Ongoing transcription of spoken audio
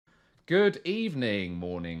Good evening,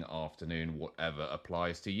 morning, afternoon, whatever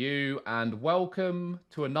applies to you, and welcome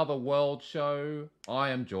to another World Show. I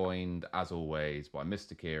am joined, as always, by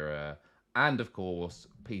Mr. Kira and, of course,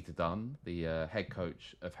 Peter Dunn, the head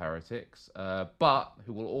coach of Heretics, but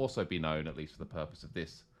who will also be known, at least for the purpose of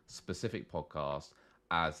this specific podcast,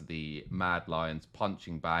 as the Mad Lions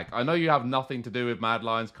punching bag. I know you have nothing to do with Mad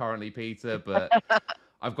Lions currently, Peter, but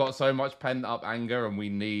I've got so much pent up anger and we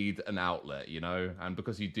need an outlet, you know? And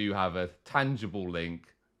because you do have a tangible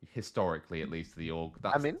link, historically at least, to the org,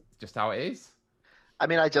 I that's mean, just how it is.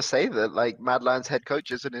 I just say that like Mad Lions head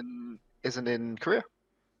coach isn't in Korea.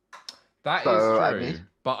 That is So true.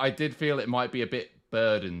 But I did feel it might be a bit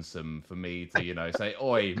burdensome for me to, say,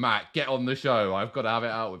 Oi, Matt, get on the show. I've got to have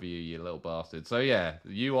it out with you, you little bastard. So, yeah,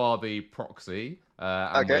 you are the proxy,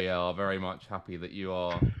 and okay, we are very much happy that you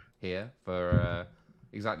are here for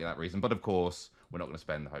exactly that reason. But of course, we're not going to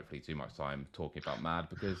spend, hopefully, too much time talking about Mad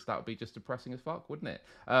because that would be just depressing as fuck, wouldn't it?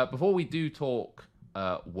 Before we do talk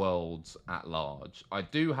worlds at large, I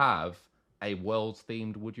do have a worlds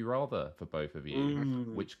themed Would You Rather for both of you,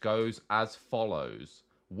 Mm. which goes as follows.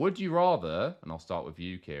 Would you rather, and I'll start with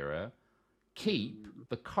you, Kira, keep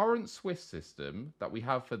the current Swiss system that we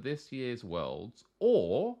have for this year's Worlds,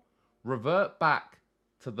 or revert back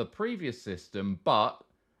to the previous system, but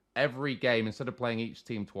every game, instead of playing each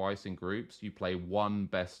team twice in groups, you play one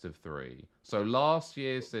best of three? So last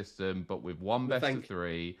year's system, but with one I best of think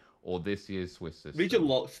three, or this year's Swiss system? region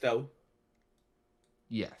lock still.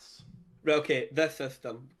 Yes. Right, okay, this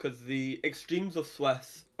system, because the extremes of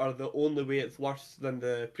Swiss are the only way it's worse than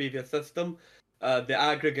the previous system. The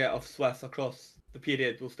aggregate of Swiss across the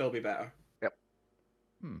period will still be better. yep,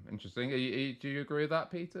 Interesting. Do you agree with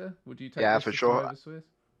that, Peter? Would you take yeah, this for system sure. over Swiss?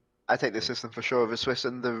 I take the Cool. system for sure over Swiss,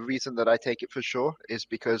 and the reason that I take it for sure is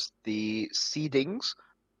because the seedings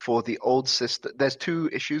for the old system. There's two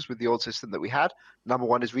issues with the old system that we had. Number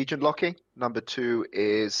one is region locking. Number two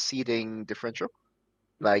is seeding differential.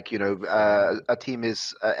 Like Sure. a team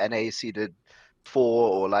is NA is seeded 4,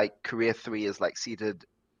 or like Korea 3 is like seeded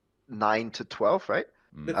 9 to 12, right?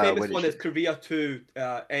 The Mm. famous When it one is should, Korea 2,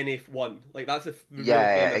 NF1. Like, that's a really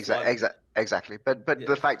yeah, famous one. exactly. But the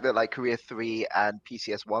Yeah. fact that like Korea 3 and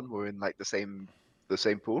PCS 1 were in like the same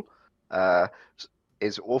pool uh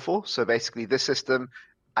is awful. So basically this system,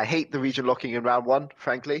 I hate the region locking in round one,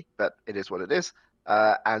 frankly, but it is what it is.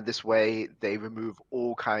 And this way they remove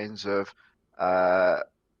all kinds of uh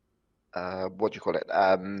what do you call it?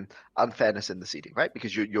 Unfairness in the seeding, right?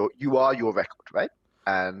 Because you are your record, right?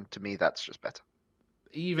 And to me that's just better.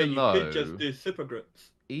 Yeah, Even you could just though, do super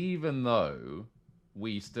groups. even though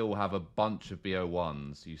we still have a bunch of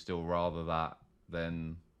BO1s, you still rather that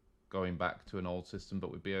than going back to an old system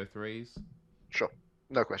but with BO3s? Sure.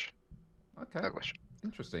 No question. Okay. No question.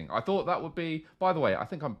 Interesting. I thought that would be. By the way, I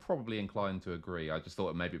think I'm probably inclined to agree. I just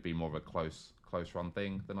thought maybe it'd be more of a close run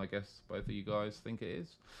thing than I guess both of you guys think it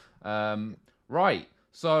is. Right.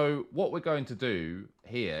 So what we're going to do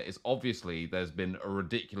here is obviously there's been a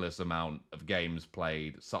ridiculous amount of games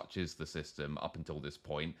played, such is the system up until this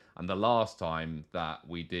point. And the last time that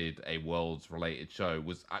we did a Worlds related show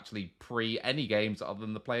was actually pre any games other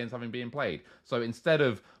than the play-ins having been played. So instead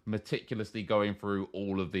of meticulously going through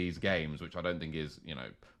all of these games, which I don't think is,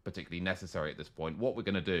 particularly necessary at this point, what we're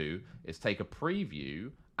going to do is take a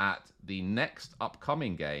preview at the next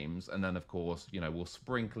upcoming games, and then of course we'll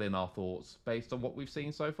sprinkle in our thoughts based on what we've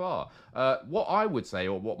seen so far. What I would say,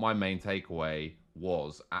 or what my main takeaway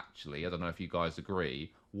was, actually, I don't know if you guys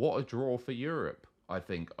agree, what a draw for Europe, I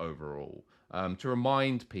think, overall. To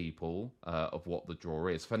remind people of what the draw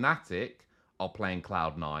is, Fnatic are playing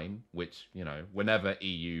Cloud9, which, whenever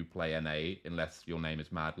EU play NA, unless your name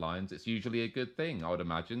is Mad Lions, it's usually a good thing, I would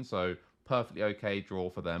imagine. So perfectly okay draw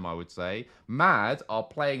for them, I would say. Mad are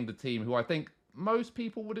playing the team who I think most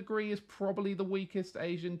people would agree is probably the weakest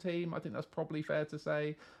Asian team. I think that's probably fair to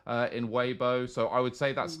say in Weibo. So I would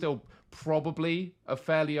say that's still probably a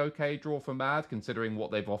fairly okay draw for Mad, considering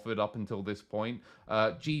what they've offered up until this point.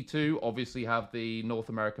 G2 obviously have the North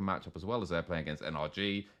American matchup as well, as they're playing against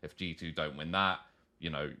NRG. If G2 don't win that,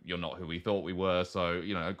 you're not who we thought we were. So,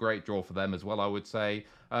 a great draw for them as well, I would say.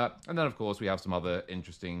 And then, of course, we have some other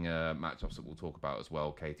interesting matchups that we'll talk about as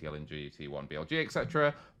well. KTL and GT1, BLG,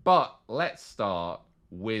 etc. But let's start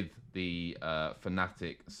with the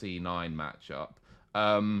Fnatic C9 matchup.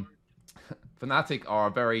 Fnatic are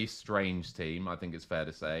a very strange team, I think it's fair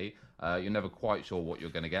to say. You're never quite sure what you're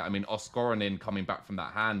going to get. I mean, Oskoronin coming back from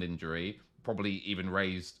that hand injury probably even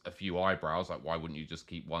raised a few eyebrows. Like, why wouldn't you just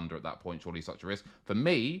keep Wonder at that point? Surely such a risk. For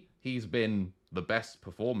me, he's been the best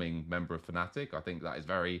performing member of Fnatic. I think that is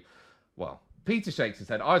very, well, Peter shakes his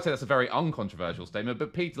head. I would say that's a very uncontroversial statement.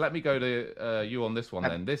 But Peter, let me go to you on this one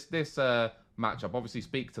then. This matchup, obviously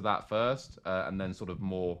speak to that first, and then sort of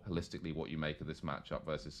more holistically what you make of this matchup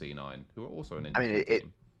versus C9, who are also an interesting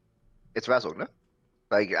team. It's Razork, no?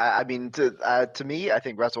 Like, I mean, to me, I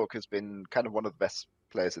think Razork has been kind of one of the best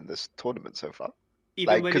players in this tournament so far.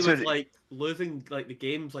 Even when he was like losing like the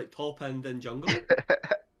games like top end and jungle.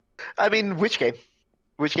 I mean, which game?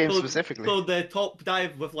 Which game specifically? So the top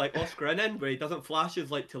dive with like Oscar in where he doesn't flashes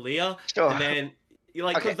like Talia, sure. And then you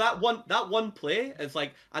like because that one play is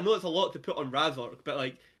like I know it's a lot to put on Razork, but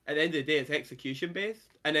like at the end of the day it's execution based,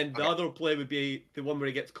 and then the other play would be the one where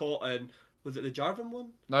he gets caught and. Was it the Jarvan one?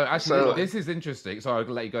 No, actually, this is interesting. Sorry,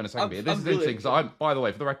 I'll let you go in a second. This is interesting because by the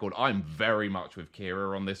way, for the record, I'm very much with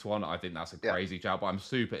Kira on this one. I think that's a crazy shout, but I'm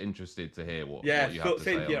super interested to hear what you have to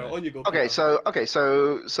say. Yeah, on you go. Okay, so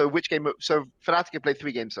which game? So Fnatic have played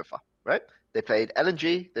 3 games so far, right? They played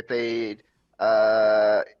LNG. They played.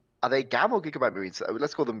 Are they GAM or Gigabyte Marines?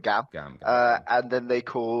 Let's call them GAM. GAM. And then they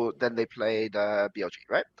played BLG,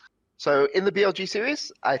 right? So in the BLG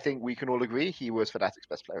series, I think we can all agree he was Fnatic's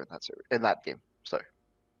best player in that game. So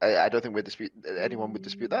I don't think anyone would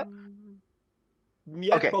dispute that.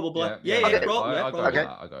 Yeah, probably. I go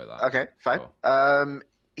with that. Okay, fine. Sure.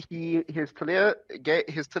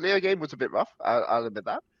 His Talia game was a bit rough. I'll admit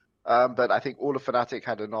that. But I think all of Fnatic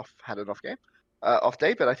had an off game, off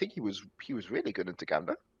day. But I think he was really good into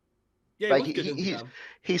Gambler. Yeah, like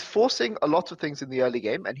he's forcing a lot of things in the early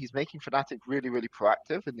game, and he's making Fnatic really, really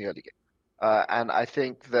proactive in the early game. And I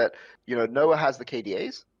think that Noah has the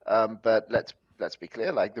KDAs, but let's be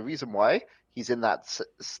clear. Like the reason why he's in that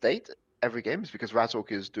state every game is because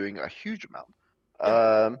Razork is doing a huge amount.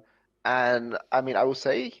 And I mean, I will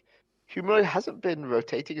say, Humanoid hasn't been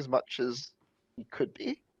rotating as much as he could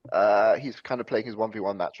be. He's kind of playing his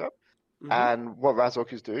 1v1 matchup. Mm-hmm. And what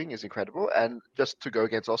Razork is doing is incredible. And just to go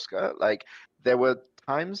against Oscar, like there were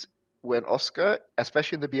times when Oscar,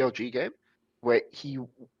 especially in the BLG game, where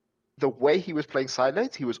the way he was playing side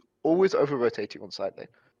lanes, he was always over rotating on side lane,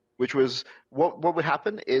 which was what would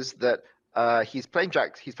happen is that he's playing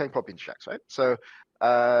Jax, he's playing Poppy into Jax, right? So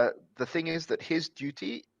the thing is that his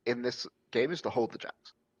duty in this game is to hold the Jax,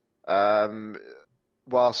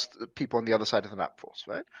 whilst people on the other side of the map force,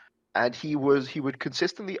 right? And he would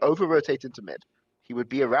consistently over rotate into mid. He would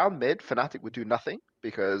be around mid. Fnatic would do nothing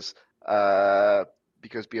because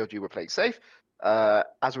BLG were playing safe.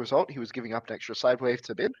 As a result, he was giving up an extra side wave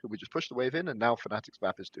to mid, who would just push the wave in, and now Fnatic's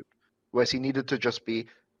map is doomed. Whereas he needed to just be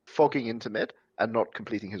fogging into mid and not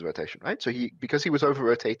completing his rotation, right? So because he was over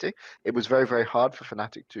rotating, it was very, very hard for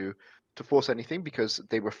Fnatic to force anything because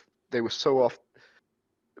they were so off.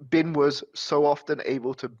 Bin was so often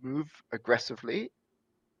able to move aggressively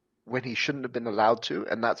when he shouldn't have been allowed to,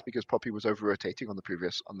 and that's because Poppy was over rotating on the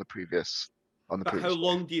previous. But how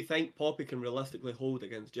long do you think Poppy can realistically hold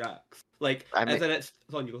against Jax? Like, it's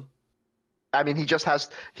on you go. I mean, he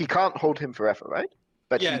can't hold him forever, right?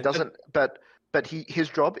 But he doesn't. But his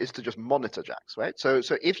job is to just monitor Jax, right? So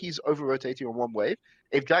if he's over rotating on one wave,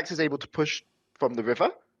 if Jax is able to push from the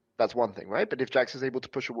river, that's one thing, right? But if Jax is able to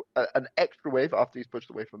push an extra wave after he's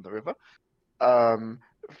pushed away from the river,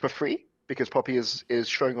 for free, because Poppy is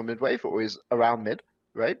showing on mid wave or is around mid,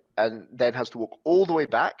 right? And then has to walk all the way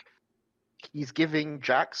back. He's giving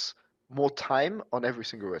Jax more time on every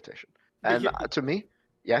single rotation. And to me,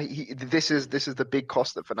 this is the big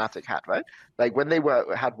cost that Fnatic had, right? Like when they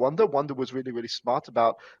had Wonder was really, really smart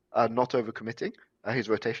about not overcommitting his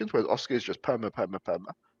rotations, whereas Oscar is just perma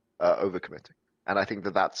overcommitting. And I think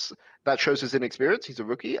that shows his inexperience. He's a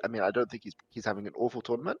rookie. I mean, I don't think he's having an awful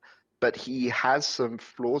tournament, but he has some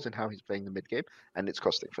flaws in how he's playing the mid game, and it's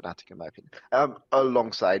costing Fnatic, in my opinion.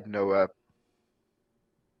 Alongside Noah.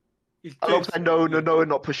 Noah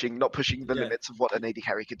not pushing the limits of what an AD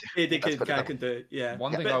carry can do. AD carry can do, yeah.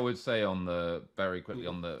 One thing I would say on very quickly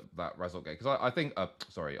on that Razork game, because I think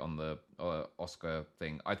on the Oscar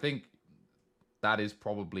thing, I think that is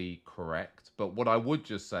probably correct. But what I would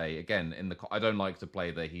just say, again, I don't like to play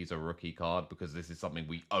the he's a rookie card because this is something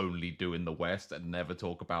we only do in the West and never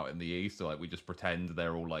talk about in the East. So like we just pretend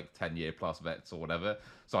they're all like 10-year plus vets or whatever.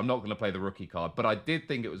 So I'm not going to play the rookie card. But I did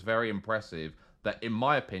think it was very impressive that, in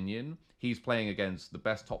my opinion, he's playing against the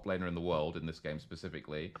best top laner in the world in this game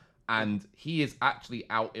specifically. And he is actually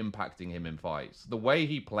out-impacting him in fights. The way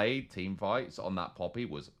he played team fights on that Poppy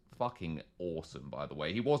was fucking awesome, by the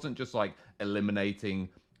way. He wasn't just like eliminating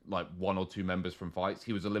like 1 or 2 members from fights.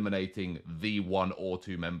 He was eliminating the 1 or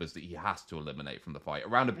 2 members that he has to eliminate from the fight.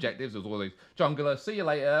 Around objectives, there was always jungler, see you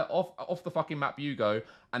later, off the fucking map you go.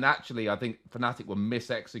 And actually, I think Fnatic were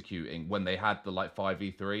mis-executing when they had the like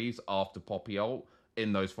 5v3s after Poppy ult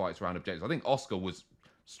in those fights around objectives. I think Oscar was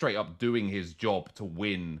straight up doing his job to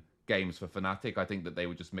win games for Fnatic. I think that they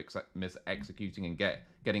were just miss executing and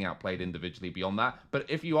getting outplayed individually beyond that. But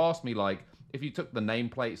if you ask me, like, if you took the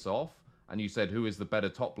nameplates off and you said who is the better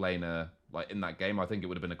top laner, like, in that game, I think it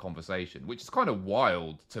would have been a conversation, which is kind of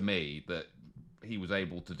wild to me that he was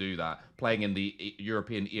able to do that, playing in the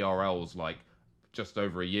European ERLs like just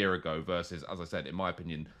over a year ago versus, as I said, in my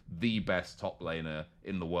opinion, the best top laner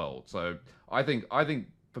in the world. So I think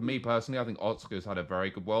for me personally, I think Oscar's had a very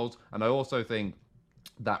good Worlds, and I also think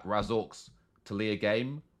that Razork's Talia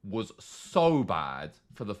game was so bad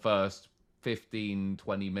for the first 15,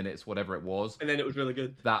 20 minutes, whatever it was. And then it was really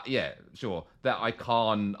good. That, yeah, sure. That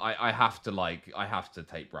I have to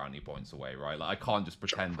take brownie points away, right? Like, I can't just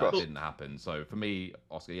pretend that didn't happen. So for me,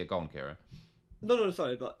 Oscar, yeah, go on, Kira. No,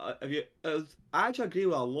 sorry, but I actually agree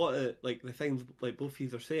with a lot of like the things like both of you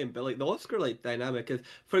are saying, but like the Oscar like dynamic is,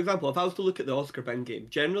 for example, if I was to look at the Oscar Ben game,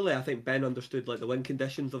 generally I think Ben understood like the win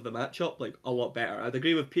conditions of the matchup like a lot better. I'd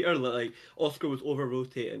agree with Peter that like Oscar was over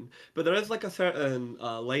rotating, but there is like a certain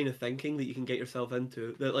line of thinking that you can get yourself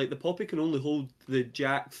into that like the Poppy can only hold the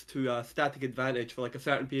Jacks to a static advantage for like a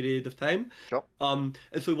certain period of time. Sure. And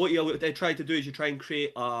so what you try to do is you try and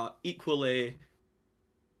create a equally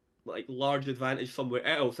like large advantage somewhere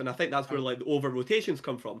else, and I think that's where like the over rotations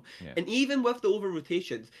come from. Yeah. And even with the over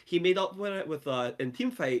rotations, he made up for it with in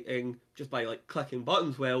team fighting just by like clicking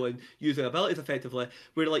buttons well and using abilities effectively.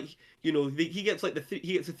 Where like he gets like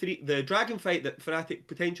the dragon fight that Fnatic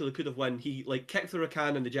potentially could have won. He like kicks the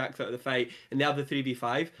Rakan and the Jacks out of the fight, and they have the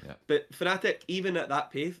 3v5. Yeah. But Fnatic, even at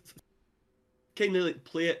that pace, kind of like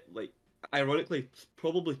play it like, ironically,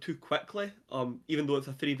 probably too quickly. Even though it's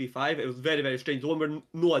a 3v5, it was very, very strange. The one where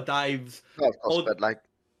Noah dives. No, of course, but like,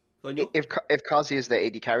 if Kazi is the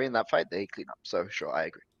AD carry in that fight, they clean up. So sure, I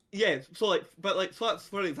agree. Yeah, so that's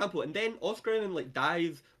for an example. And then Oscar and like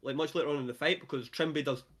dies like much later on in the fight because Trimby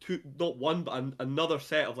does not one, but another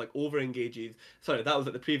set of like over engages. Sorry, that was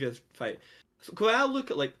at the previous fight. So when I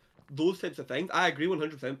look at like those types of things, I agree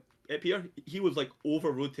 100%. Peter, he was like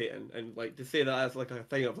over rotating, and like to say that as like a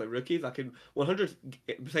thing of like rookies, I can 100%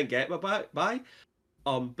 get by.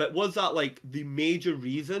 But was that like the major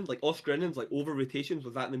reason, like Oscar Innan's like over rotations,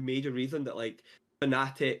 was that the major reason that like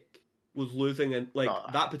Fnatic was losing in like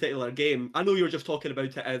that particular game? I know you were just talking about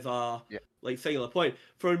it as a like singular point.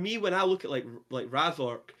 For me, when I look at like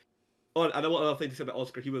Razork, and I want another thing to say about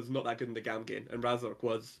Oscar, he was not that good in the GAM game, and Razork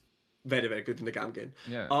was very, very good in the GAM game.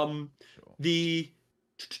 Yeah. Sure.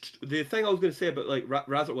 The thing I was going to say about like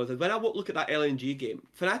Razork was when I look at that LNG game,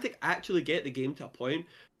 Fnatic actually get the game to a point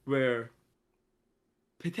where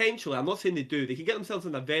potentially, I'm not saying they do, they can get themselves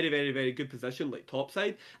in a very, very, very good position, like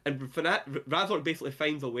topside, and Razork basically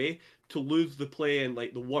finds a way to lose the play in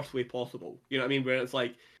like the worst way possible. You know what I mean? Where it's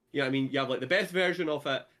like, you know what I mean? You have like the best version of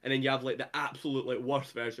it, and then you have like the absolute like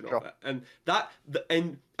worst version of it. And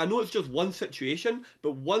and I know it's just one situation,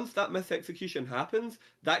 but once that misexecution happens,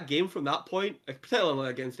 that game from that point, particularly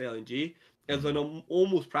against LNG, is in an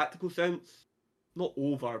almost practical sense, not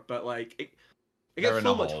over, but like it gets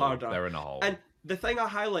so much harder. They're in a hole. And the thing I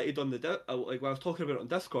highlighted on like when I was talking about it on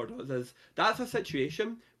Discord is that's a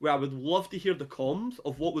situation where I would love to hear the comms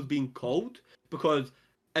of what was being called, because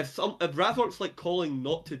if Razork's like calling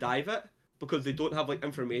not to dive it because they don't have like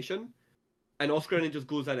information, and Oscar and just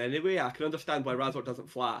goes in anyway, I can understand why Razork doesn't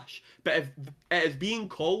flash. But if it is being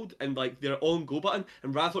called and like their on go button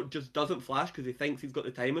and Razork just doesn't flash because he thinks he's got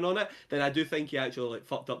the timing on it, then I do think he actually like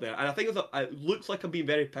fucked up there. And I think it looks like I'm being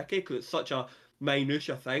very picky because it's such a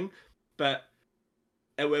minutia thing, but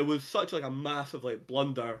it was such like a massive like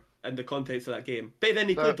blunder in the context of that game. But then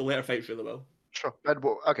he played the later fights really well. Sure.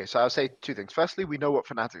 Okay, so I'll say two things. Firstly, we know what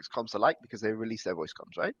Fnatic's comms are like because they release their voice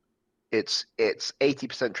comms, right? It's 80%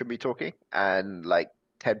 Trimby talking and like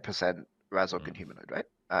 10% Razork and Humanoid, right?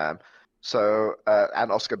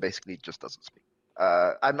 And Oscar basically just doesn't speak.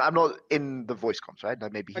 I'm not in the voice comms, right?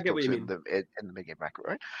 Maybe he talks in the mid game macro,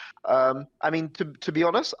 right? I mean, to be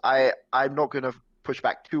honest, I'm not going to push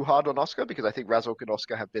back too hard on Oscar because I think Razork and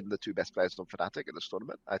Oscar have been the two best players on Fnatic in this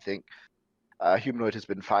tournament. I think Humanoid has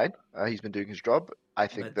been fine. He's been doing his job. I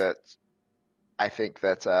think that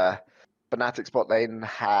Fnatic's bot lane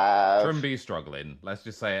have Trimby's struggling. Let's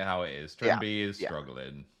just say it how it is. Trimby is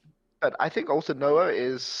struggling. But I think also Noah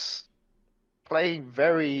is playing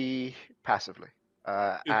very passively.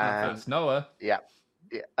 And that's Noah. Yeah.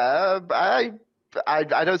 I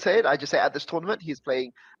don't say it. I just say at this tournament he's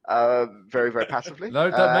playing very, very passively. No,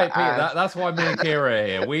 don't make Peter. And That's why me and Kira are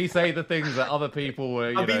here. We say the things that other people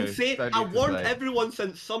were. I've been saying. Don't I need to warned say. everyone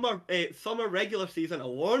since summer regular season. I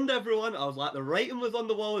warned everyone. I was like, the writing was on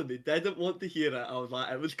the wall, and they didn't want to hear it. I was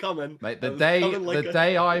like, it was coming. Mate, It was coming like the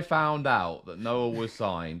day I found out that Noah was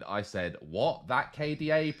signed, I said, "What? That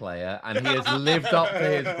KDA player?" And he has lived up to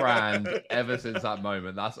his brand ever since that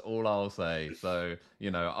moment. That's all I'll say. So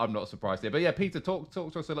I'm not surprised here. But yeah, Peter, talk to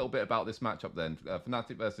us a little bit about this matchup then.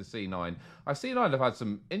 Fnatic versus C9. C9 have had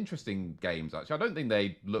some interesting games actually. I don't think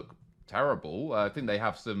they look terrible. I think they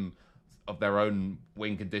have some of their own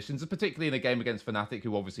win conditions, particularly in a game against Fnatic,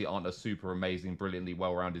 who obviously aren't a super amazing, brilliantly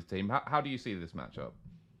well-rounded team. How do you see this matchup?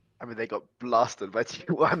 I mean, they got blasted by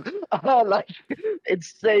T1. Like,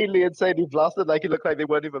 insanely blasted. Like, it looked like they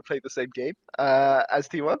weren't even playing the same game as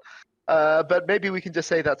T1. But maybe we can just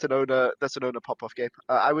say that's an owner pop-off game.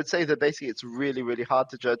 I would say that basically it's really, really hard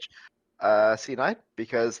to judge C9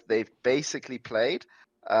 because they've basically played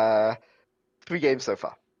 3 games so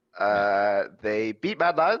far. They beat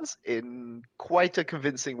Mad Lions in quite a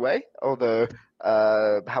convincing way, although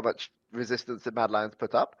how much resistance did Mad Lions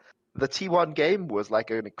put up? The T1 game was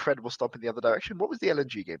like an incredible stop in the other direction. What was the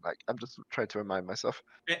LNG game like? I'm just trying to remind myself.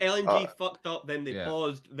 LNG fucked up, then they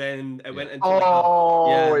paused, then it went into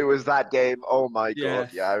it was that game. Oh my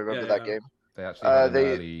god. Yeah, I remember that game. They actually had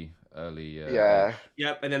an early edge.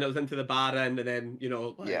 Yep, and then it was into the Baron, and then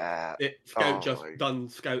Scout just done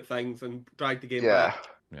Scout things and dragged the game back.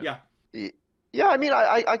 Yeah, I mean,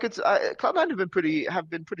 I could. Cloud9 have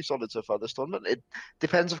been pretty solid so far this tournament. It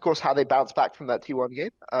depends, of course, how they bounce back from that T1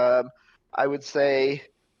 game. I would say,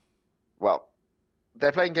 well,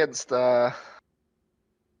 they're playing against. I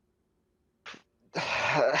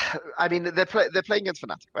mean, they're playing against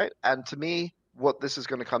Fnatic, right? And to me, what this is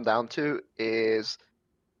going to come down to is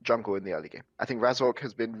jungle in the early game. I think Razork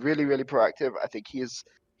has been really, really proactive. I think he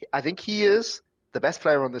is the best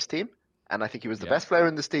player on this team. And I think he was the best player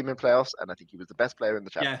in this team in playoffs, and I think he was the best player in the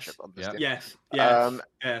championship on this team. Yes,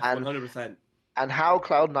 100%. And how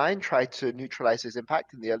Cloud9 tried to neutralize his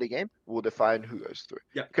impact in the early game will define who goes through.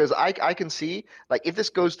 Yeah. Because I can see, like, if this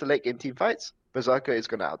goes to late game team fights, Berserker is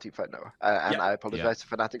going to out team fight Noah. And I apologize to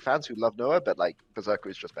Fnatic fans who love Noah, but like Berserker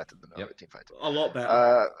is just better than Noah at team fight. A lot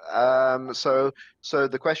better. So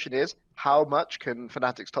the question is, how much can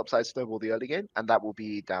Fnatic's top side snowball the early game? And that will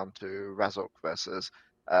be down to Razork versus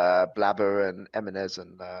Blabber and Eminez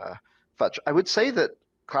and Fudge. I would say that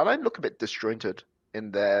Cloud9 look a bit disjointed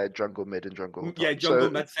in their jungle mid and jungle. Yeah, jungle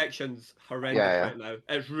mid section's horrendous right now.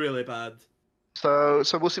 It's really bad. So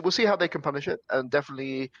we'll see how they can punish it, and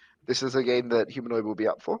definitely this is a game that Humanoid will be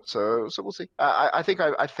up for. So we'll see. I think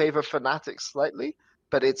I favor Fnatic slightly,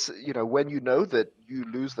 but it's when you know that you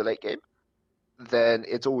lose the late game, then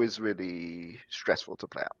it's always really stressful to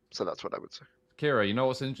play out. So that's what I would say. Kira, you know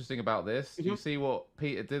what's interesting about this? Mm-hmm. You see what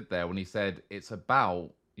Peter did there when he said it's about,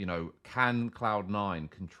 can Cloud9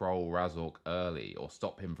 control Razork early or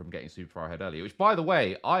stop him from getting super far ahead early? Which, by the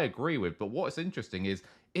way, I agree with. But what's interesting is,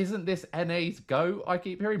 isn't this NA's GOAT? I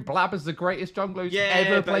keep hearing Blabber's the greatest jungler who's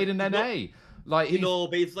ever played in NA. But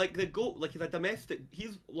he's like the GOAT. Like he's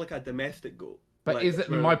like a domestic GOAT. But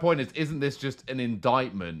my point is, isn't this just an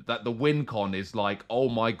indictment that the win con is like, oh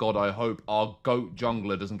my god, I hope our GOAT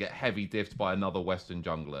jungler doesn't get heavy diffed by another Western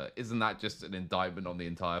jungler? Isn't that just an indictment on the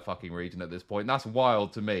entire fucking region at this point? That's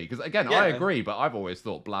wild to me. Because again, I agree, but I've always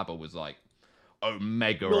thought Blabber was like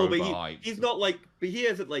mega overhyped. He's not like, but he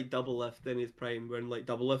isn't like Doublelift in his prime, when like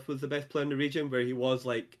Doublelift was the best player in the region, where he was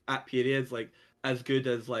like at periods like as good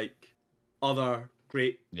as like other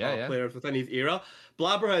great players within his era.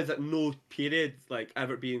 Blabber has at no period like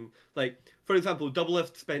ever been like, for example,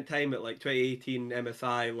 Doublelift spent time at like 2018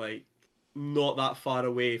 MSI, like not that far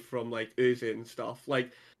away from like Uzi and stuff.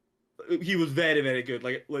 Like he was very, very good.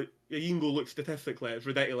 Like you can go look statistically, it's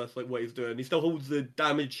ridiculous like what he's doing. He still holds the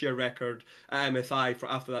damage share record at MSI for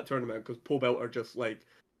after that tournament because Pobelter just like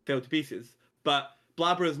fell to pieces. But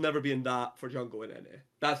Blabber has never been that for jungle in NA.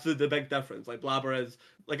 That's the big difference. Like Blabber is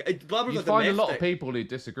like Blabber's you find a lot of people who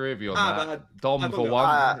disagree with you on that. Dom for one,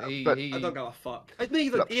 I don't give a fuck. I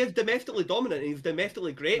mean, he is domestically dominant and he's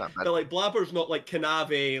domestically great, but like Blabber's not like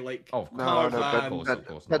Kanave, like of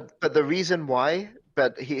course not. But the reason why.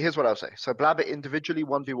 But here's what I'll say. So Blabber individually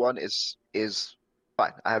 1v1 is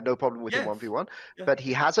fine. I have no problem with him 1v1. Yeah. But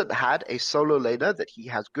he hasn't had a solo laner that he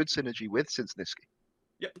has good synergy with since Niski.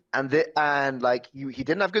 Yep. And he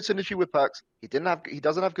didn't have good synergy with Perks. He doesn't have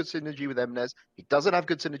good synergy with Eminez. He doesn't have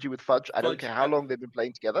good synergy with Fudge. I don't care how long they've been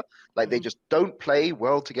playing together. Like they just don't play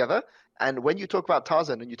well together. And when you talk about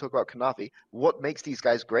Tarzan and you talk about Kanavi, what makes these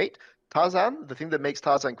guys great? Tarzan, the thing that makes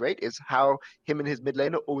Tarzan great is how him and his mid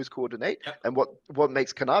laner always coordinate. Yep. And what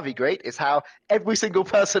makes Kanavi great is how every single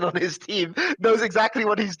person on his team knows exactly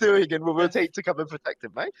what he's doing and will rotate to come and protect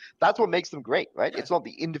him, right? That's what makes them great, right? Yeah. It's not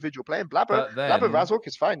the individual play. And Blabber But then, Razork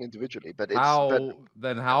is fine individually, but how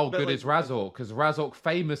But good like- is Razork? Because Razork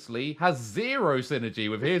famously has zero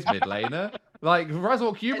synergy with his mid laner. Like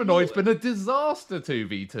Razork Humanoid's been a disaster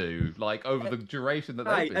 2v2, like over the duration that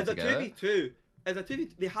they've been as together. a 2v2,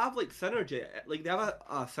 they have like synergy. Like they have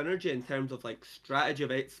a synergy in terms of like strategy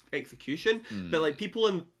of execution. But like people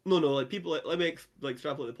in let me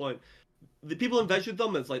extrapolate the point. The people envision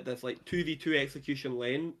them as like this like 2v2 execution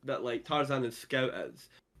lane that like Tarzan and Scout is,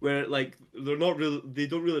 where like they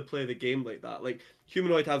don't really play the game like that. Like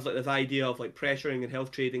Humanoid has like this idea of like pressuring and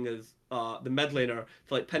health trading as the mid laner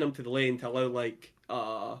to like pin him to the lane to allow like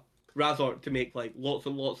Razork to make like lots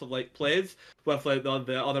and lots of like plays with like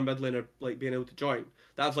the other mid laner like being able to join.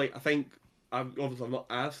 That's like I think I've not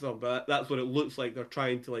asked them, but that's what it looks like they're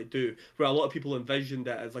trying to like do. Where a lot of people envisioned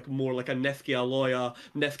it as like more like a Niski Aloya,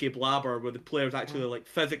 Niski Blabber, where the players actually like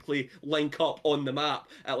physically link up on the map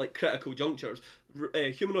at like critical junctures.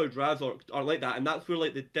 Humanoid Razork are like that, and that's where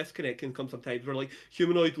like the disconnect can come sometimes. Where like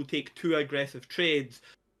Humanoid will take 2 aggressive trades,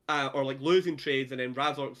 or like losing trades, and then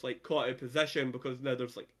Razork's like caught out of position because now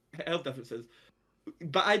there's like health differences.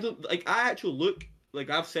 But I don't like. I actually look like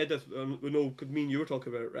I've said this. Because me and you were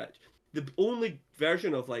talking about it, Rich. The only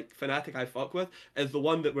version of like Fnatic I fuck with is the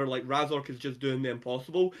one that where like Razork is just doing the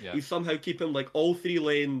impossible. Yeah. He's somehow keeping like all 3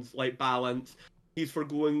 lanes like balanced. He's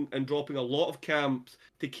forgoing and dropping a lot of camps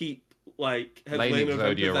to keep like his Laning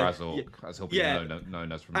laners Zodia in Razork, as he'll be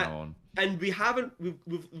known as from now on. And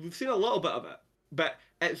we've seen a little bit of it, but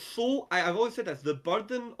it's so I've always said this: the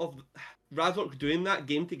burden of Razork doing that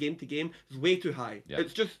game to game to game is way too high. Yeah.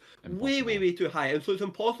 It's just Impossible. way too high, and so it's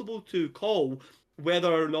impossible to call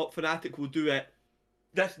whether or not Fnatic will do it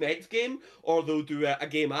this next game or they'll do it a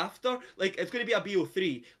game after. Like it's going to be a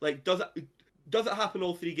BO3. Like does it happen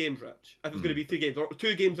all 3 games, Rich? If it's going to be 3 games or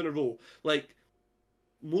 2 games in a row, like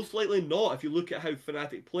most likely not. If you look at how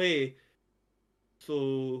Fnatic play,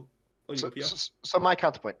 so my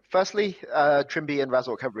counterpoint. Firstly, Trimby and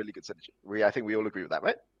Razork have really good synergy. I think we all agree with that,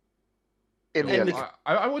 right?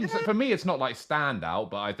 I wouldn't say, for me it's not like standout,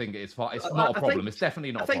 but I think it's not a problem. It's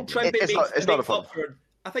definitely not a problem. It's not a problem.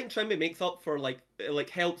 I think Trimby makes up for like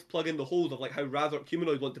helps plug in the holes of like how Razork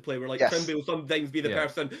Humanoid want to play, where like Trimby will sometimes be the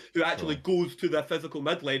person who actually goes to the physical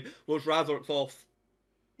mid lane, whereas Razork's off.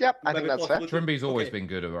 Yep, I think that's fair. Trimby's always been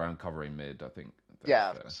good around covering mid, I think.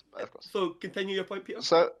 Yeah, of course. So continue your point, Peter.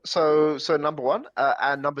 So number 1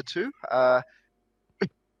 and number 2, Kalia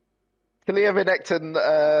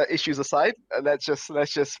Renekton issues aside, let's just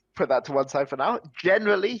put that to one side for now.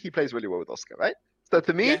 Generally, he plays really well with Oscar, right? So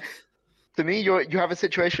to me, you have a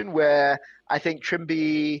situation where I think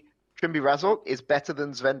Trimby Razork is better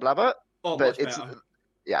than Sven Blabber, but it's better.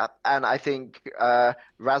 Yeah, and I think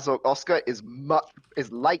Razork Oscar is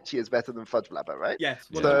light years better than Fudge Blabber, right? Yes.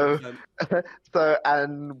 100%. So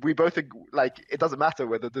and we both like it doesn't matter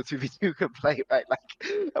whether the 2v2 can play, right? Like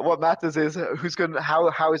what matters is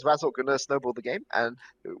how is Razork gonna snowball the game and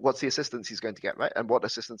what's the assistance he's going to get, right? And what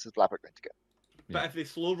assistance is Blabber going to get? But if they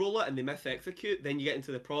slow roll it and they miss execute, then you get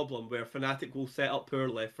into the problem where Fnatic will set up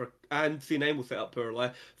poorly and C9 will set up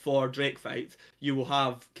poorly for Drake fights. You will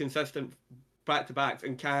have consistent back-to-backs,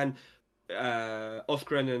 and can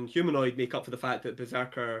Oscarin and Humanoid make up for the fact that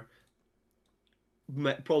Berserker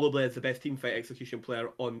probably is the best teamfight execution player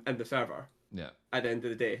in the server? Yeah. At the end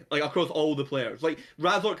of the day, like across all the players, like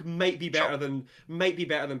Razork might be better than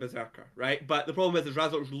Berserker, right? But the problem is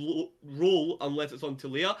Razork's role, unless it's on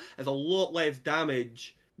Talia, is a lot less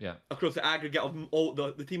damage. Yeah. Across the aggregate of all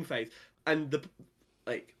the team fights, and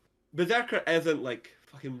Berserker isn't like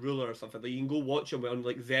fucking ruler or something. Like you can go watch him on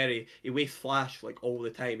like Zeri. He wastes flash like all the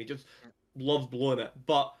time. He just loves blowing it.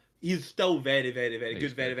 But he's still very, very, very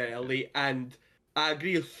good, very, very elite. And I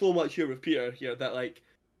agree so much here with Peter here that like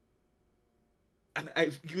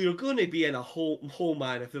you're going to be in a hole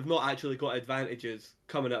man if they've not actually got advantages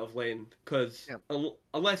coming out of lane. Because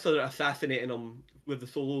unless they're assassinating him with the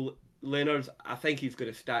solo laners, I think he's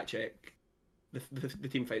going to stat check the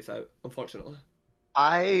team fights out, unfortunately.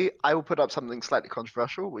 I will put up something slightly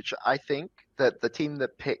controversial, which I think that the team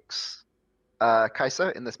that picks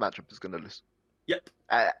Kai'Sa in this matchup is going to lose. Yep.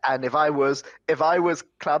 And if I was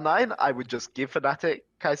Cloud9, I would just give Fnatic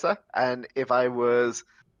Kai'Sa, and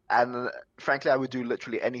frankly, I would do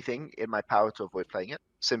literally anything in my power to avoid playing it,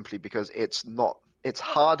 simply because it's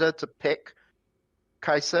harder to pick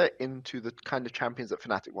Kai'Sa into the kind of champions that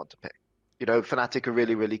Fnatic want to pick. Fnatic are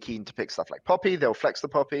really, really keen to pick stuff like Poppy. They'll flex the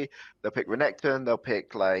Poppy. They'll pick Renekton. They'll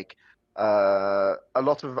pick like a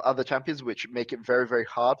lot of other champions, which make it very, very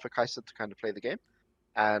hard for Kai'Sa to kind of play the game.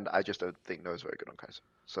 And I just don't think Noah's very good on Kai'Sa.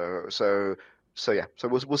 So yeah. So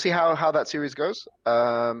we'll see how that series goes.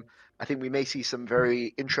 I think we may see some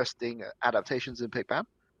very interesting adaptations in pick ban.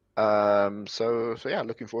 So yeah,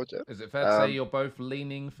 looking forward to it. Is it fair to say you're both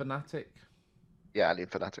leaning Fnatic? Yeah, I lean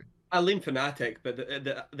Fnatic. I lean Fnatic, but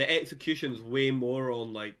the execution's way more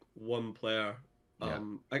on like one player.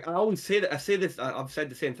 Like I always say that. I say this. I've said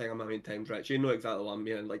the same thing a million times, Rich. You know exactly what I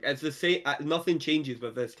mean. Like it's the same. Nothing changes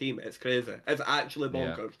with this team. It's crazy. It's actually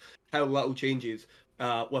bonkers how little changes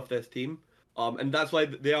with this team. And that's why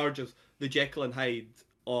they are just the Jekyll and Hyde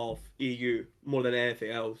of EU more than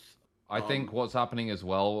anything else. I think what's happening as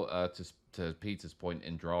well, to Peter's point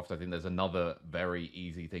in draft, I think there's another very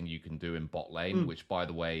easy thing you can do in bot lane, which, by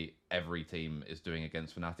the way, every team is doing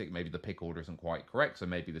against Fnatic. Maybe the pick order isn't quite correct, so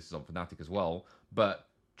maybe this is on Fnatic as well. But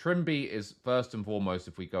Trimby is first and foremost,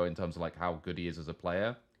 if we go in terms of like how good he is as a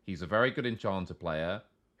player, he's a very good enchanter player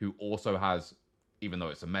who also has, even though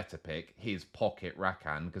it's a meta pick, his pocket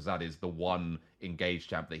Rakan, because that is the one engaged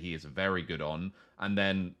champ that he is very good on. And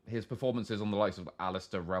then his performances on the likes of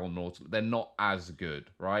Alistair, Relm, Nautilus, they're not as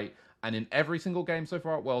good, right? And in every single game so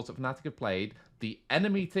far at Worlds that Fnatic have played, the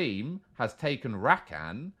enemy team has taken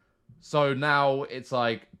Rakan. So now it's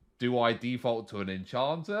like, do I default to an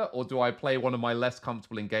enchanter or do I play one of my less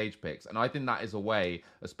comfortable engage picks? And I think that is a way,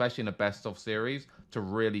 especially in a best of series, to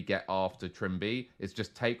really get after Trimby, is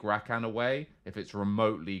just take Rakan away if it's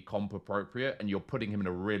remotely comp appropriate and you're putting him in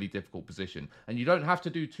a really difficult position. And you don't have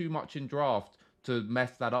to do too much in draft to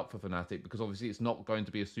mess that up for Fnatic, because obviously it's not going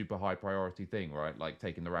to be a super high priority thing, right? Like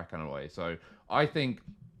taking the Rakan away. So I think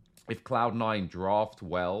if Cloud9 draft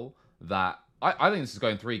well, that I think this is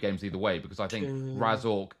going 3 games either way, because I think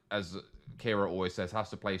Razork, as Kira always says, has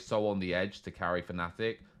to play so on the edge to carry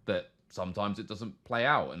Fnatic that sometimes it doesn't play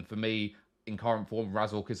out. And for me, in current form,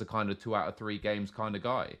 Razork is a kind of 2 out of 3 games kind of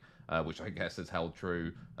guy, which I guess has held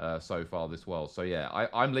true so far this world. So yeah,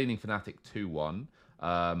 I'm leaning Fnatic 2-1.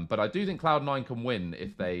 But I do think Cloud9 can win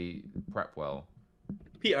if they prep well.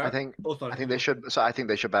 Peter, I think they should. So I think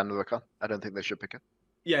they should ban Rakan. I don't think they should pick it.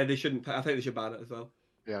 Yeah, they shouldn't. I think they should ban it as well.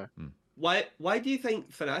 Yeah. Why do you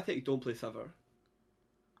think Fnatic don't play Sivir?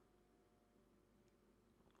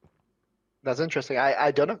 That's interesting.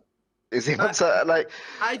 I don't know. Is he like?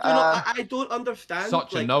 I do not. I don't understand.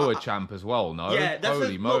 Such a Noah champ as well. No. Yeah.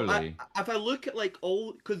 Holy moly. If I look at like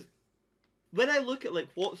all, because when I look at like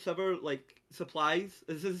what Sivir like supplies,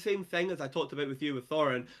 this is the same thing as I talked about with you with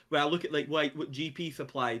Thorin, where I look at like what GP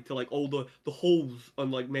supplied to like all the holes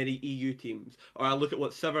on like many EU teams, or I look at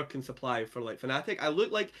what Sivir can supply for like Fnatic.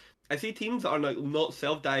 I see teams that are like not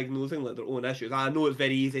self-diagnosing like their own issues. I know it's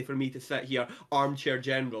very easy for me to sit here armchair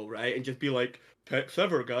general, right, and just be like, pick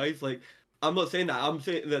Sivir, guys. Like, I'm not saying that. I'm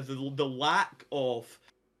saying that the lack of,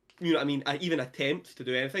 you know what I mean, even attempts to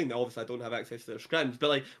do anything. Now, obviously, I don't have access to their scrims, but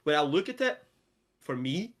like when I look at it, for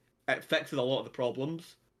me, it fixes a lot of the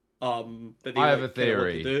problems. That they I have a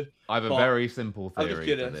theory. Do. I have a very simple theory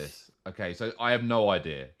for this. Okay, so I have no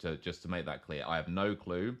idea. Just to make that clear, I have no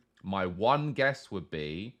clue. My one guess would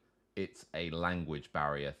be it's a language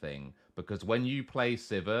barrier thing, because when you play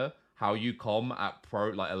Sivir, how you comm at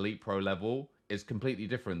elite pro level is completely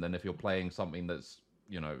different than if you're playing something that's,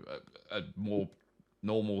 you know, a more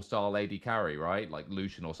normal style AD carry, right? Like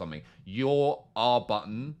Lucian or something. Your R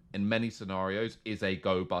button in many scenarios is a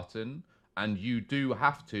go button, and you do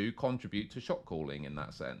have to contribute to shot calling in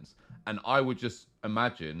that sense. And I would just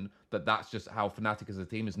imagine that that's just how Fnatic as a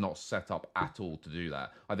team is not set up at all to do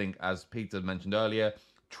that. I think, as Peter mentioned earlier,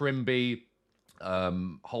 Trimby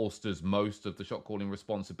holsters most of the shot calling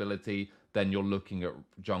responsibility. Then you're looking at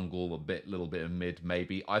jungle, little bit of mid,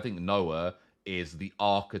 maybe. I think Noah is the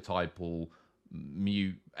archetypal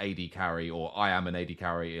mute AD carry, or I am an AD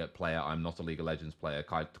carry player, I'm not a League of Legends player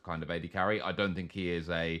kind of AD carry. I don't think he is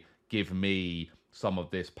a give me some of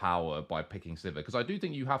this power by picking Sivir, because I do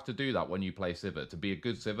think you have to do that when you play Sivir. To be a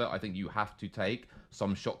good Sivir, I think you have to take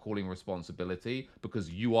some shot calling responsibility, because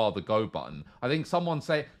you are the go button. I think someone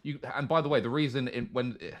say you, and by the way, the reason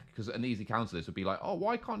because an easy counter to this would be like, oh,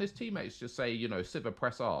 why can't his teammates just say, you know, Sivir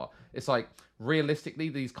press R? It's like, realistically,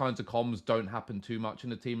 these kinds of comms don't happen too much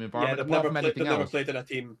in a team environment. Yeah, they've never played in a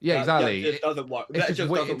team. Yeah, exactly. It doesn't work.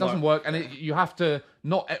 It doesn't work, and you have to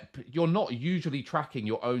you're not usually tracking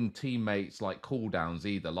your own teammates like cooldowns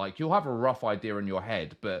either. Like, you'll have a rough idea in your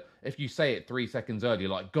head, but if you say it 3 seconds earlier,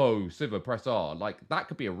 like, go Sivir press R, like, that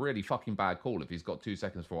could be a really fucking bad call if he's got 2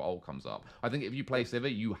 seconds before ult comes up. I think if you play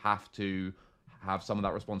Sivir, you have to have some of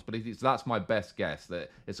that responsibility. So that's my best guess,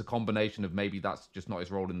 that it's a combination of maybe that's just not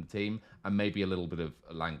his role in the team and maybe a little bit of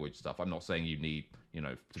language stuff. I'm not saying you need,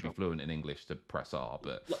 to be fluent in English to press R,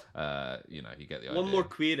 but, you get the idea. One more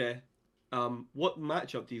query. What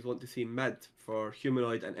matchup do you want to see mid for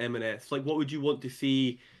Humanoid and M&S? Like, what would you want to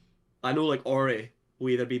see? I know, like, Ori will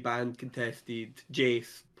either be banned, contested,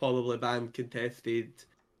 Jace probably banned, contested.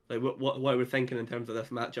 Like, what we're thinking in terms of this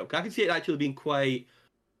matchup? I can see it actually being quite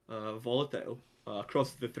volatile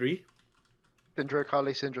across the three. Syndra,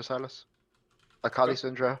 Akali, Syndra, Silas. Akali,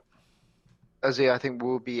 Syndra. Azir, I think,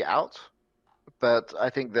 will be out. But I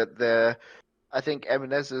think that I think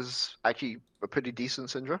M&S is actually a pretty decent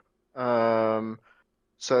Syndra.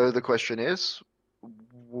 So the question is,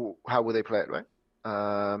 how will they play it, right?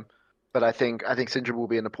 But I think Syndra will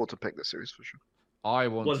be an important pick this series for sure. I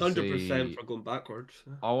want 100% for going backwards.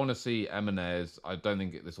 I want to see Emenez. I don't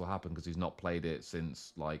think this will happen because he's not played it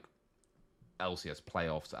since like LCS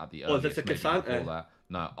playoffs at the earliest. Is it a Cassandra? That.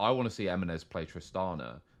 No, I want to see Emenez play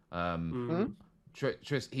Tristana.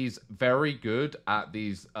 He's very good at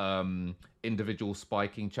these individual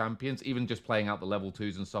spiking champions, even just playing out the level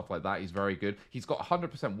 2s and stuff like that. He's very good. He's got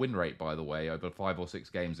 100% win rate, by the way, over 5 or 6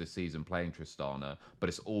 games this season playing Tristana, but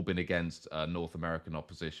it's all been against North American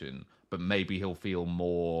opposition. But maybe he'll feel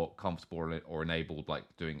more comfortable or enabled, like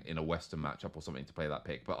doing in a Western matchup or something, to play that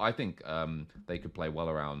pick. But I think they could play well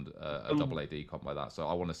around a double AD comp like that. So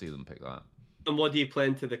I want to see them pick that. And what do you play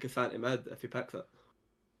into the Cassandra mid if he picks it?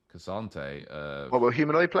 Cassante. What will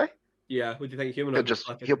Humanoid play? Yeah, what do you think Humanoid?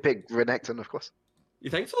 He'll pick Renekton, of course. You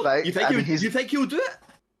think so? Like, you think he'll do it?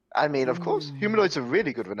 I mean, of course. Humanoid's a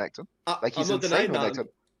really good Renekton. He's I'm not insane denying that. Renekton.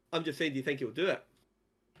 I'm just saying, do you think he'll do it?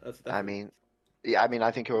 I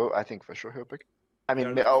think I think for sure he'll pick.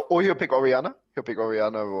 Or he'll pick Orianna. He'll pick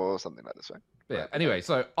Orianna or something like this, right? Yeah. Anyway,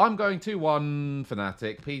 so I'm going 2-1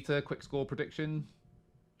 Fnatic. Peter, quick score prediction.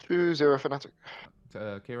 2-0 Fnatic.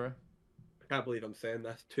 Kira. I can't believe I'm saying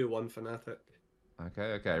this. 2-1 Fnatic.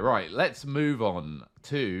 Okay. Right, let's move on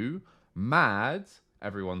to Mad,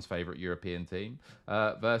 everyone's favourite European team,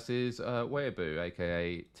 versus Weeaboo,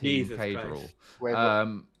 aka Team Cadril.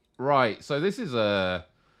 Right, so this is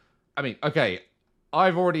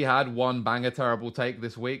I've already had one banger terrible take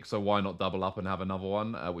this week, so why not double up and have another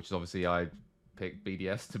one, which is obviously I picked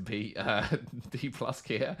BDS to beat D+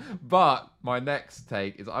 here. But my next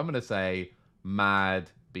take is I'm going to say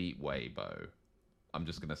Mad beat Weibo. I'm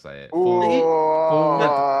just going to say it.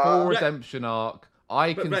 Full redemption arc.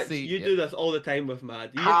 I can Rich, see... You do this all the time with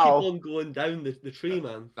Mad. You keep on going down the tree,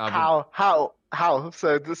 man. How?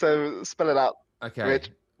 So spell it out. Okay.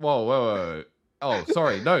 Rich. Whoa. Oh,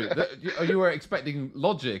 sorry. No, you were expecting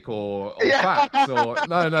logic or facts or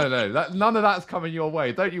no. None of that's coming your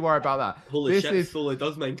way. Don't you worry about that. Holy shit! Solely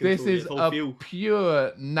does mind control. This is a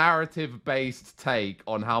pure narrative-based take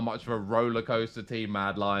on how much of a roller coaster Team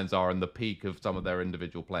Mad Lions are and the peak of some of their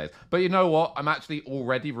individual players. But you know what? I'm actually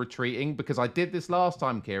already retreating because I did this last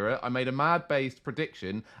time, Kira. I made a Mad-based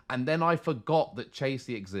prediction and then I forgot that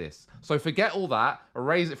Chasey exists. So forget all that.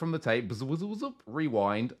 Erase it from the tape.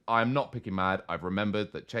 Rewind. I'm not picking Mad. I've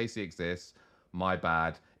remembered that Chasey exists. My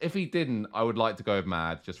bad. If he didn't, I would like to go with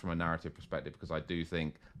Mad just from a narrative perspective because I do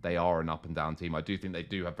think they are an up and down team. I do think they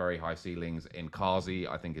do have very high ceilings. In Kazi,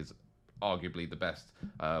 I think is arguably the best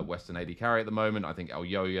Western AD carry at the moment. I think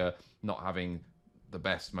Elyoya not having the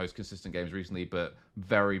best, most consistent games recently, but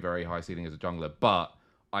very, very high ceiling as a jungler. But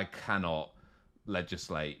I cannot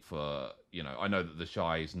legislate for, I know that the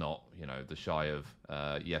Shy is not, the Shy of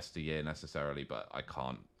yesteryear necessarily, but I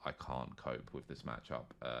can't cope with this matchup,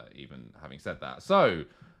 even having said that. So,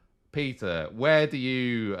 Peter, where do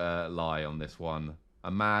you lie on this one? A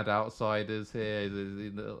Mad outsiders here?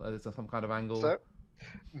 Is there some kind of angle? So,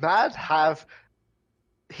 Mad have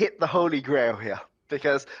hit the holy grail here,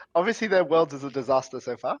 because obviously their world is a disaster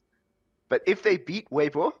so far. But if they beat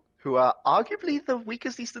Weibo, who are arguably the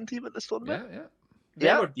weakest Eastern team at this tournament.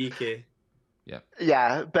 Yeah. Or DK.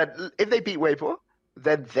 Yeah, but if they beat Weibo,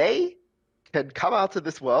 then they can come out of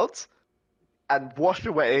this world and wash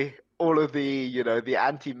away all of the, the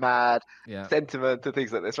anti-Mad sentiment and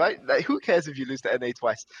things like this, right? Like, who cares if you lose to NA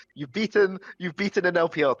twice? You've beaten an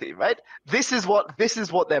LPL team, right? This is what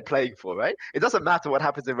they're playing for, right? It doesn't matter what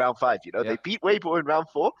happens in round 5. They beat Weibo in round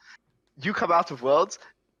 4. You come out of Worlds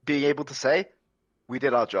being able to say, we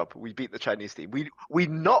did our job. We beat the Chinese team. We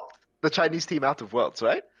knocked the Chinese team out of Worlds,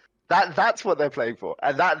 right? That's what they're playing for,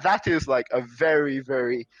 and that is like a very,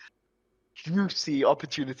 very juicy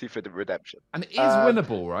opportunity for the redemption. And it is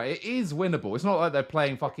winnable, right? It is winnable. It's not like they're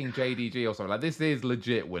playing fucking JDG or something. Like, this is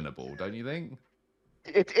legit winnable, don't you think?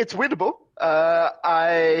 It's winnable.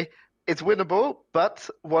 it's winnable, but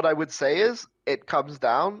what I would say is it comes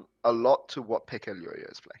down a lot to what pick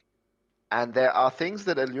Illurio is playing. And there are things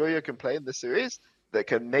that Illurio can play in the series that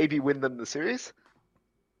can maybe win them the series,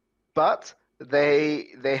 but they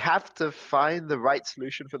have to find the right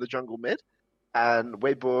solution for the jungle mid, and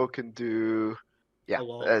Weibo can do, A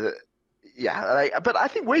lot. but I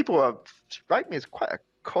think Weibo strike me as quite a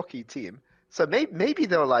cocky team. So maybe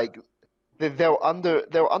they'll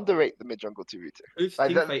underrate the mid jungle 2v2. Whose Like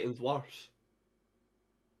team that, fighting's worse?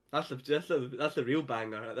 That's a real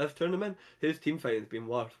banger at this tournament. Whose team fighting's been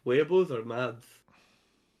worse? Weibo's or Mad's?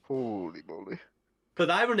 holy moly. Because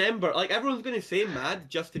I remember, like, everyone's going to say Mad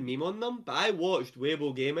just to meme on them, but I watched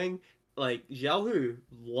Weibo Gaming, like, Xiaohu,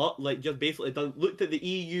 just basically looked at the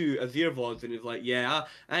EU Azir VODs and was like, yeah,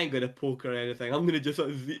 I ain't going to poke or anything. I'm going to just,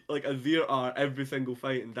 Azir R every single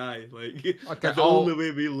fight and die. Like, that's the only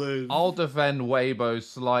way we lose. I'll defend Weibo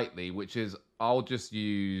slightly, which is, I'll just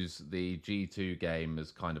use the G2 game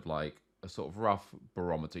as kind of like a sort of rough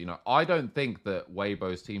barometer. You know, I don't think that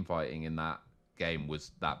Weibo's team fighting in that game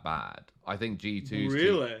was that bad. I think G2's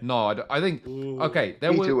really? No, I think okay.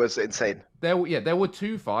 G2 was insane. There were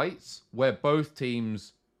two fights where both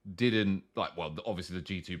teams didn't like. Well, obviously the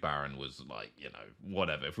G2 Baron was like, you know,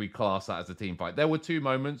 whatever. If we class that as a team fight, there were two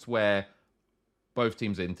moments where both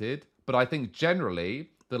teams inted, but I think generally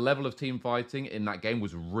the level of team fighting in that game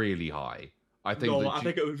was really high. I think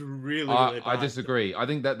it was really bad. I disagree. I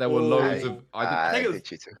think that there were loads of. I think it was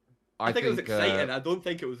G2. I think it was exciting. I don't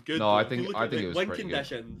think it was good. No, I think it was win pretty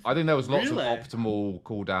conditions. Good. I think there was lots of optimal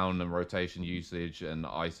cooldown and rotation usage and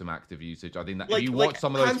item active usage. I think that if you watch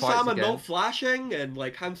some of those fights again, not flashing and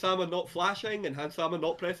like Hansama not flashing and Hansama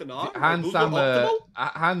not pressing R. Hansama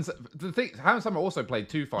also played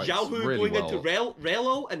two fights Xiaohu really going well. into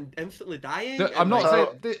Relo and instantly dying. I'm not saying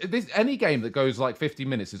this any game that goes like 50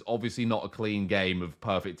 minutes is obviously not a clean game of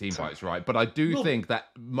perfect team fights, right? But I do think that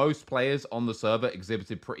most players on the server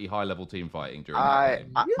exhibited pretty high level team fighting during that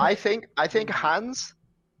game. I think Hans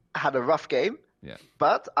had a rough game. Yeah.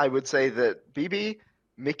 But I would say that BB,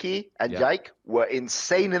 Mickey, and Yike were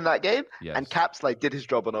insane in that game. Yes. And Caps like did his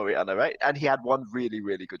job on Oriana, right? And he had one really,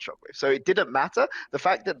 really good shockwave. So it didn't matter. The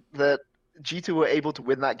fact that G2 were able to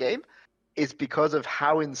win that game is because of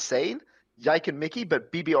how insane Yike and Mickey,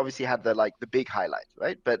 but BB obviously had the big highlight,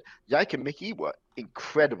 right? But Yike and Mickey were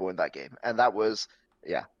incredible in that game. And that was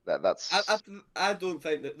that's. I don't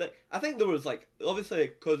think that. I think there was like obviously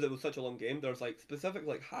because it was such a long game. There's like specific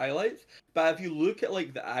like highlights, but if you look at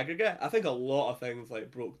like the aggregate, I think a lot of things like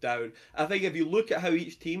broke down. I think if you look at how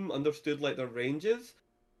each team understood like their ranges,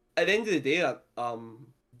 at the end of the day,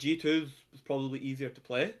 G2's was probably easier to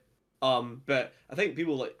play. But I think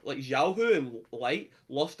people like Xiaohu and Light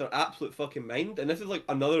lost their absolute fucking mind, and this is like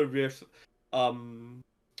another rare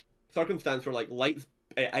circumstance where like Light's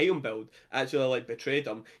item build actually like betrayed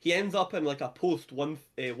him. He ends up in like a post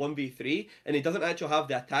 1v3 and he doesn't actually have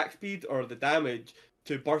the attack speed or the damage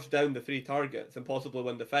to burst down the 3 targets and possibly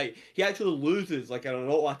win the fight. He actually loses like in an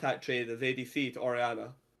auto attack trade as ADC to Oriana.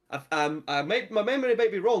 My memory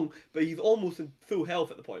might be wrong, but he's almost in full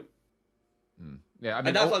health at the point. Yeah, I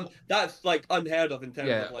mean, and that's like unheard of in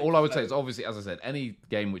terms of like. All I would say is obviously, as I said, any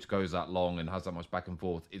game which goes that long and has that much back and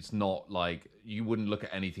forth, it's not like you wouldn't look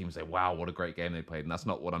at any team and say, "Wow, what a great game they played." And that's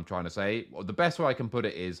not what I'm trying to say. The best way I can put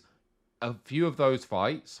it is, a few of those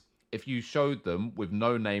fights, if you showed them with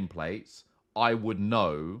no nameplates, I would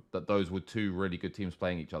know that those were two really good teams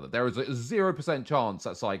playing each other. There is a 0% chance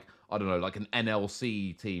that's like, I don't know, like an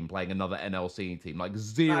NLC team playing another NLC team, like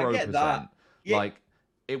 0%. Yeah. Like.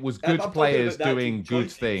 It was good players doing good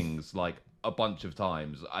things like a bunch of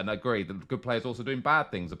times, and I agree that good players also doing bad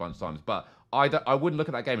things a bunch of times. But I wouldn't look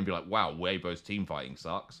at that game and be like, "Wow, Weibo's team fighting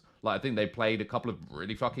sucks." Like I think they played a couple of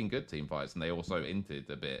really fucking good team fights, and they also inted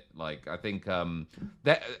a bit. Like I think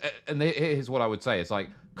here's what I would say: it's like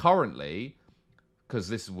currently, because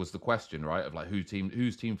this was the question, right? Of like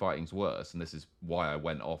whose team fighting's worse, and this is why I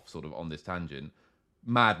went off sort of on this tangent.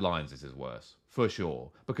 Mad Lions is worse for sure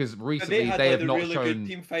because recently they have not really shown good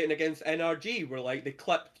team fighting against NRG where like they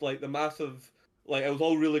clipped like the massive like it was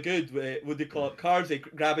all really good with what they call it Karzy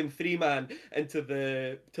grabbing 3-man into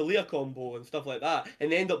the Talia combo and stuff like that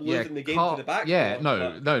and they end up losing the game to the back.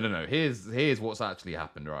 No. Here's what's actually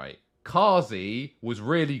happened, right? Karzy was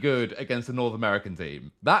really good against the North American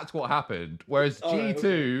team. That's what happened. Whereas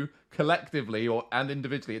G2 collectively and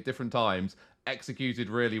individually at different times executed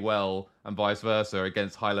really well and vice versa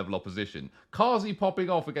against high-level opposition. Karzy popping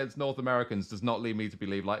off against North Americans does not lead me to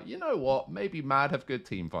believe, like, you know what, maybe Mad have good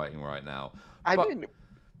team fighting right now. I mean,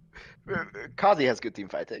 Karzy has good team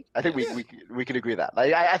fighting. I think we can agree that.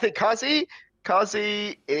 Like, I think Karzy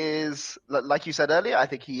Kazi is, like you said earlier, I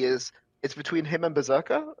think he is. It's between him and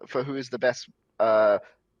Berserker for who is the best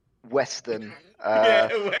Western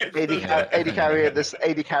AD carry at this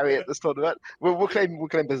tournament. We'll claim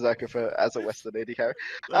Berserker as a Western AD carry.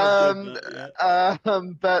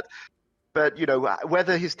 But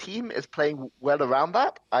whether his team is playing well around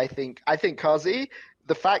that, I think Kazi,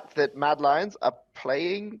 the fact that Mad Lions are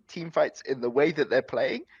playing team fights in the way that they're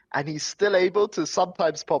playing, and he's still able to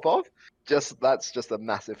sometimes pop off, that's just a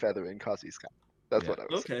massive feather in Kazi's cap. That's what I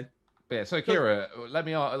was saying. Okay. But yeah, so Kira, let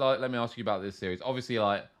me ask you about this series. Obviously,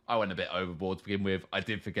 I went a bit overboard to begin with. I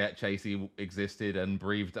did forget Chasey existed and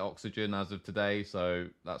breathed oxygen as of today, so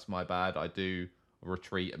that's my bad. I do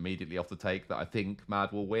retreat immediately off the take that I think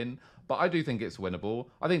Mad will win, but I do think it's winnable.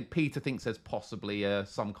 I think Peter thinks there's possibly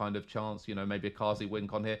some kind of chance, maybe a Kazi win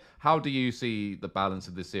con here. How do you see the balance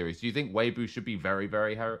of this series? Do you think Weibo should be very,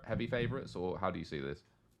 very heavy favourites, or how do you see this?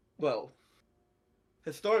 Well,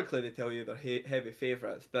 historically they tell you they're heavy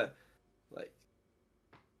favourites, but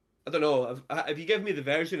I don't know. If you give me the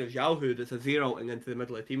version of Xiaohu that's a zeroing into the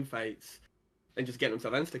middle of team fights and just getting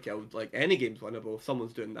himself insta-killed, any game's winnable if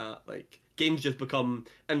someone's doing that. Games just become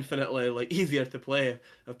infinitely easier to play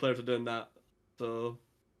if players are doing that. So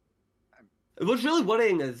what's really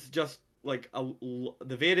worrying is just the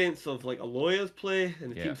variance of Aloya's play,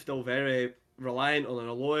 and the team's still very reliant on an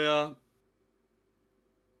Aloya.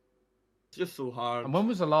 It's just so hard. And when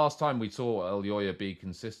was the last time we saw Aloya be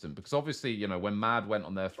consistent? Because obviously, when Mad went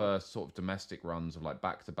on their first sort of domestic runs of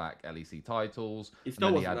back-to-back LEC titles, he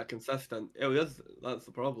still wasn't that consistent. That's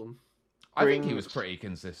the problem. I think he was pretty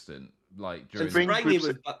consistent. During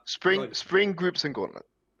spring groups and gauntlet,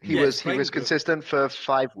 he was consistent for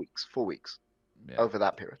 5 weeks, 4 weeks over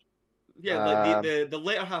that period. Yeah, the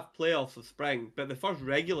later half playoffs of spring, but the first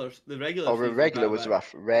regular was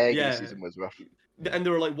rough. Regular season was rough. And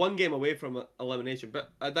they were one game away from elimination,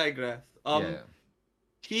 but I digress.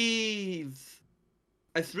 It's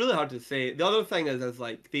really hard to say. The other thing is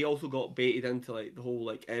they also got baited into the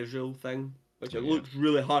whole Ezreal thing, which it looks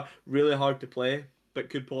really hard to play,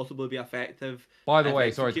 but could possibly be effective. By the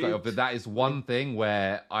way, sorry to cut you off, but that is one thing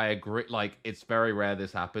where I agree. It's very rare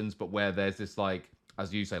this happens, but where there's this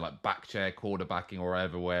as you say, back chair quarterbacking or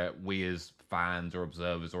whatever, where we as fans or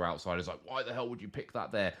observers or outsiders why the hell would you pick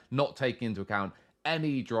that there? Not taking into account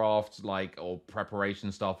any drafts or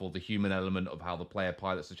preparation stuff or the human element of how the player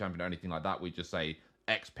pilots the champion or anything like that. We just say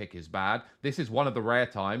X pick is bad. This is one of the rare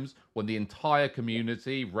times when the entire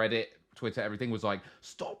community, Reddit, Twitter, everything was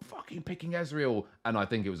stop fucking picking Ezreal. And I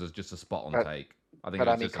think it was just a spot on take.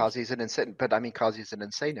 Kazi's an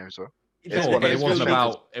insane as well. But it wasn't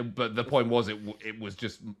about. But the point was, it was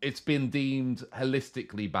just. It's been deemed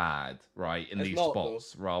holistically bad, right, in these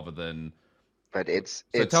spots rather than. But it's.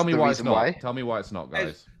 So tell me why it's not. Tell me why it's not,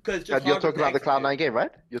 guys. You're talking about the Cloud9 game,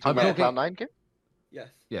 right? You're talking about the Cloud9 game. Yes.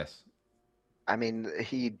 Yes. I mean,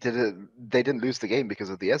 they didn't lose the game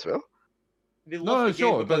because of the Ezreal. No,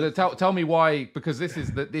 sure, but tell me why, because this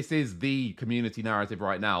is the community narrative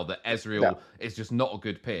right now that Ezreal is just not a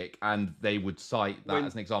good pick, and they would cite that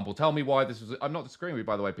as an example. Tell me why this was. I'm not disagreeing with you,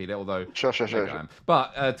 by the way, Peter. Although sure.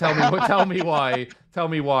 But tell me why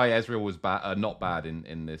Ezreal was not bad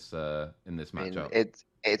in this matchup.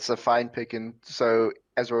 It's a fine pick, and so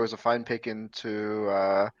Ezreal is a fine pick into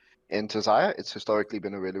Xayah. It's historically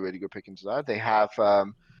been a really, really good pick into Xayah.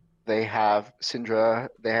 They have Syndra.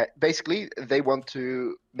 They want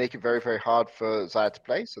to make it very, very hard for Xayah to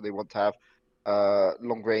play. So they want to have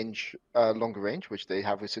longer range, which they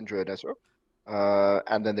have with Syndra and Ezreal.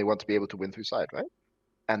 And then they want to be able to win through side, right?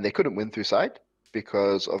 And they couldn't win through side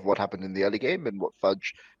because of what happened in the early game and what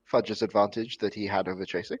Fudge's advantage that he had over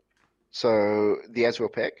chasing. So the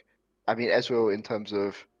Ezreal pick. I mean, Ezreal in terms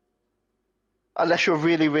of, unless you're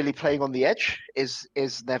really, really playing on the edge, is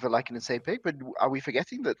never an insane pick. But are we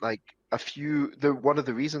forgetting that one of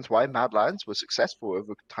the reasons why Mad Lions was successful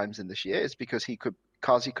over times in this year is because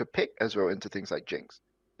Kazi could pick Ezreal into things like Jinx,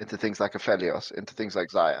 into things like Aphelios, into things like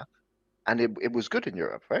Xayah, and it was good in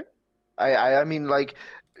Europe, right? I mean,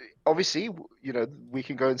 obviously, we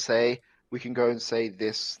can go and say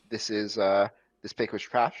this pick was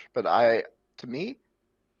trash, but to me,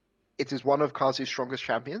 it is one of Kazi's strongest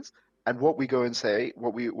champions. And what we go and say,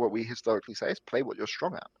 what we historically say is play what you're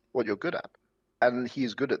strong at, what you're good at, and he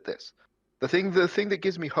is good at this. The thing that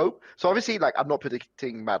gives me hope. So obviously, I'm not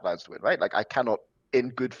predicting Mad Lions to win, right? I cannot, in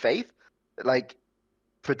good faith,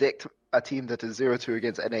 predict a team that is 0-2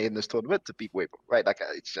 against NA in this tournament to beat Weibo, right?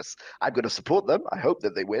 It's just I'm going to support them. I hope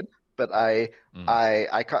that they win, but I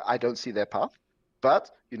don't see their path. But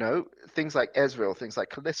things like Ezreal, things like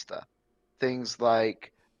Kalista, things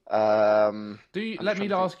like Let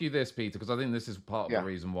me ask you this, Peter, because I think this is part of Yeah. the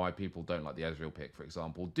reason why people don't like the Ezreal pick, for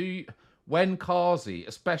example. When Kazi,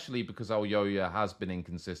 especially because Elyoya has been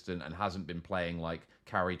inconsistent and hasn't been playing like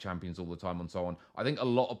carry champions all the time and so on, I think a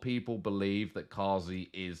lot of people believe that Kazi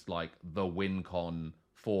is like the win con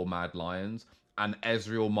for Mad Lions, and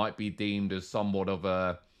Ezreal might be deemed as somewhat of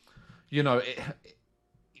a,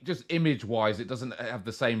 just image-wise, it doesn't have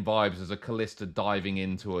the same vibes as a Kalista diving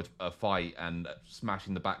into a fight and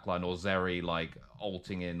smashing the backline, or Zeri like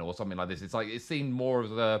ulting in or something like this. It's like it seemed more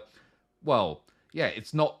of the, well, yeah,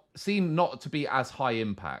 it's not seen not to be as high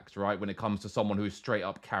impact, right? When it comes to someone who's straight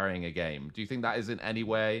up carrying a game. Do you think that is in any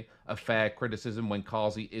way a fair criticism when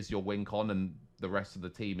Kazi is your win con and the rest of the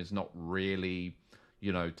team is not really,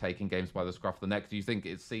 taking games by the scruff of the neck? Do you think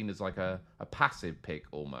it's seen as like a passive pick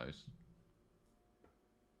almost?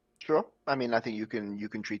 Sure. I mean, I think you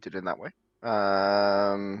can treat it in that way.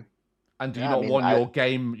 And do you not want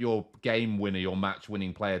your game winner, your match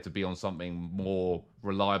winning player to be on something more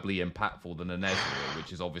reliably impactful than an Ezreal,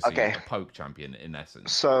 which is obviously a poke champion in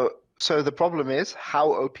essence? So the problem is,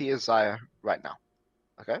 how OP is Xayah right now?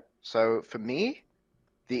 Okay. So for me,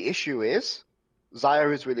 the issue is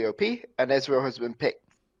Xayah is really OP, and Ezreal has been picked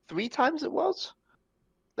 3 times at Worlds.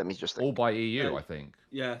 Let me just think. All by EU, I think.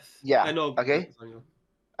 Yes. Yeah. I know. Okay.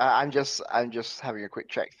 I'm just having a quick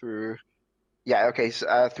check through. Yeah, okay.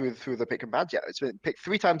 So, through the pick and ban, yeah, it's been picked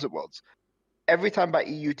 3 times at Worlds. Every time by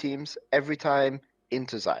EU teams, every time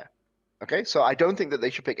into Xayah. Okay, so I don't think that they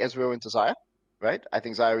should pick Ezreal into Xayah, right? I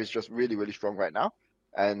think Xayah is just really, really strong right now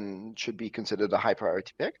and should be considered a high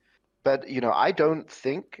priority pick. But I don't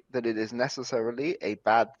think that it is necessarily a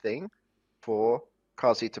bad thing for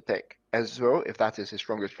Kazi to pick Ezreal if that is his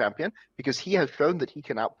strongest champion, because he has shown that he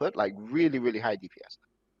can output like really, really high DPS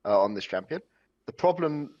on this champion. The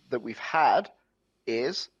problem that we've had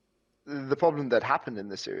is the problem that happened in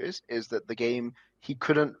this series is that he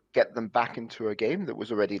couldn't get them back into a game that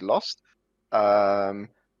was already lost.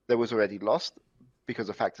 Because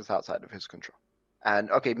of factors outside of his control. And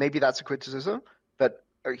okay, maybe that's a criticism, but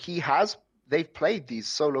they've played these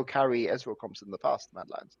solo carry Ezreal comps in the past, Mad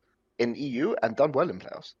Lions, in EU and done well in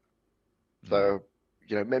playoffs. So,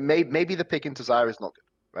 maybe the pick into Xayah is not good,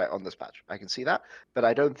 right, on this patch. I can see that, but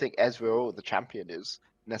I don't think Ezreal, the champion, is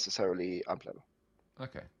necessarily unplayable.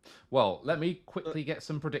 Okay. Well, let me quickly get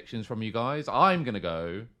some predictions from you guys. I'm going to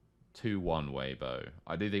go 2-1 Weibo.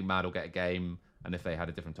 I do think Mad will get a game, and if they had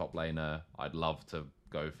a different top laner, I'd love to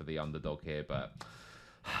go for the underdog here, but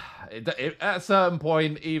at a certain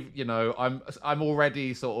point, I'm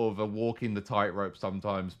already sort of walking the tightrope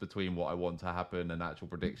sometimes between what I want to happen and actual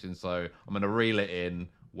predictions, so I'm going to reel it in.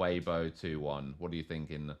 Weibo 2-1. What are you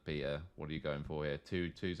thinking, Peter? What are you going for here?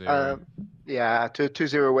 2-0? Yeah, 2-0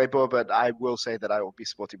 Weibo, but I will say that I will be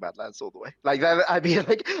supporting Mad Lions all the way. Like that, I mean,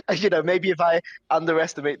 like, maybe if I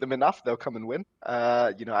underestimate them enough, they'll come and win.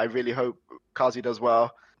 I really hope Kazi does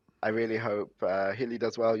well. I really hope Hilly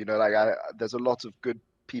does well. There's a lot of good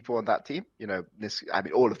people on that team.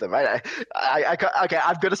 All of them, right? Okay,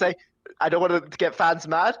 I'm gonna say I don't want to get fans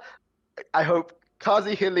mad. I hope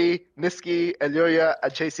Kazi, Hilly, Niski, Elyoya,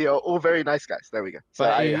 and Chasey are all very nice guys. There we go. So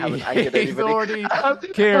but I haven't angered anybody.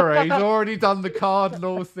 Kira, he's already done the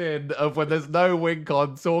cardinal sin of when there's no win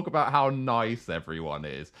con, talk about how nice everyone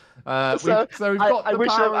is. We've got I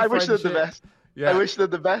wish them the best. Yeah. I wish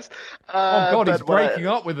them the best. Oh God, he's breaking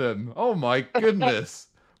up with them. Oh my goodness.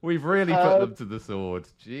 We've really put them to the sword.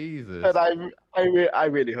 Jesus. But I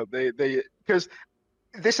really hope they because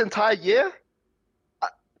this entire year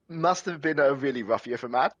must have been a really rough year for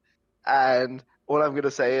Mad. And all I'm going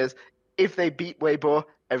to say is if they beat Weibo,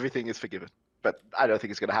 everything is forgiven. But I don't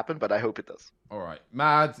think it's going to happen, but I hope it does. All right.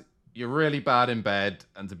 Mad, you're really bad in bed.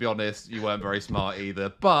 And to be honest, you weren't very smart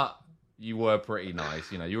either. But you were pretty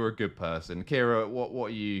nice. You were a good person. Kira, what are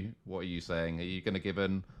you saying? Are you going to give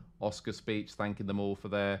an Oscar speech thanking them all for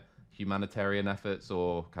their humanitarian efforts,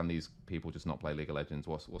 or can these people just not play League of Legends?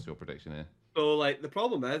 What's your prediction here? So like the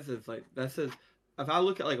problem is like this is if I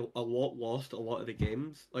look at like a lot lost a lot of the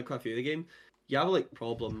games, like quite a few of the games, you have like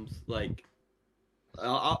problems like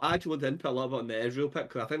I actually want to input a lot on the Ezreal pick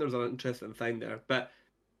because I think there's an interesting thing there. But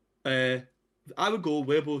I would go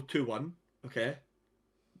Weibo 2-1. Okay.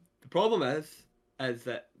 The problem is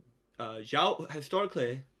that Zhao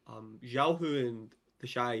historically Xiaohu and the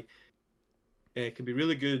Shy can be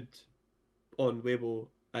really good on Weibo,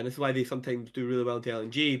 and this is why they sometimes do really well in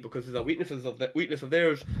LNG because there's a weakness of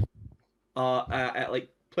theirs at like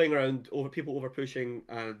playing around over people over pushing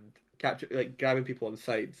and grabbing people on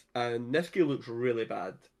sides. And Niski looks really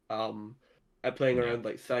bad at playing around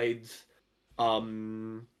like sides,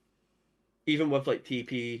 even with like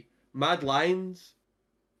TP. Mad Lions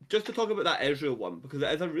just to talk about that Israel one, because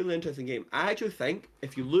it is a really interesting game. I actually think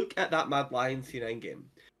if you look at that Mad Lions C9 game,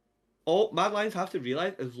 all Mad Lions have to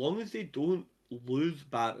realize as long as they don't lose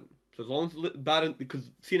Baron, so as long as Baron, because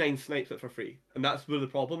C9 snipes it for free, and that's where the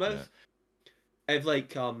problem is. Yeah. If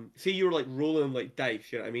like say you're like rolling like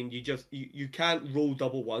dice, you know what I mean? You can't roll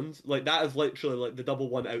double ones. Like that is literally like the double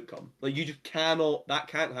one outcome. Like you just cannot, that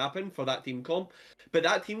can't happen for that team comp. But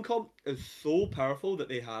that team comp is so powerful that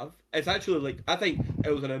they have. It's actually like, I think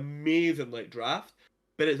it was an amazing like draft,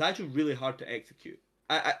 but it's actually really hard to execute.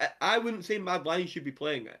 I wouldn't say Mad Lions should be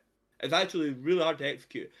playing it. It's actually really hard to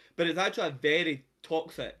execute, but it's actually a very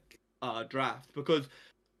toxic draft because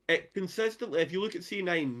it consistently, if you look at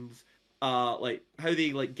C9's like how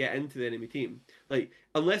they like get into the enemy team, like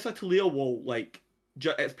unless a Talia wall like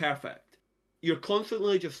it's perfect, you're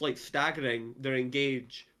constantly just like staggering their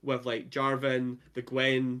engage with like Jarvan, the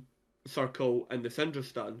Gwen circle, and the Syndra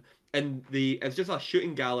stun. And it's just a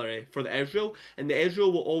shooting gallery for the Ezreal, and the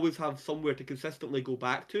Ezreal will always have somewhere to consistently go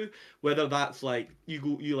back to, whether that's like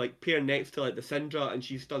you like pair next to like the Syndra and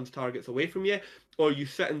she stuns targets away from you, or you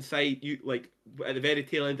sit inside you like at the very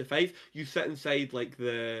tail end of fights, you sit inside like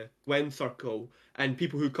the Gwen circle, and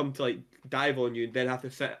people who come to like dive on you then have to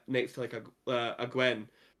sit next to like a Gwen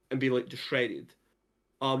and be like just shredded.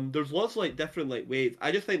 There's lots of like different like ways.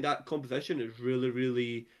 I just think that composition is really,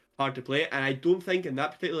 really hard to play, and I don't think in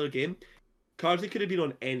that particular game, Carzzy could have been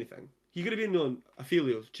on anything. He could have been on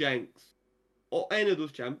Aphelios, Jenks, or any of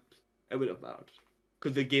those champs. It wouldn't have mattered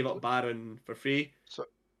because they gave up Baron for free,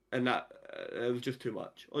 and that it was just too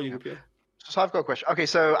much. On you go, Pierre. So I've got a question. Okay,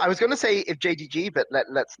 so I was going to say if JDG, but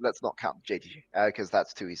let's not count JDG because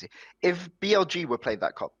that's too easy. If BLG were playing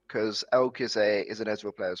that comp, because Elk is an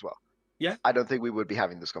Ezreal player as well. Yeah. I don't think we would be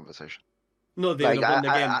having this conversation. No, they would have won the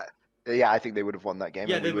game. Yeah, I think they would have won that game.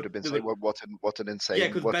 Yeah, and we would have been saying, what an insane. Yeah,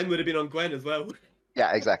 because Ben would have been on Gwen as well.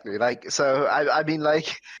 Yeah, exactly. Like, so I mean,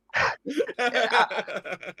 like,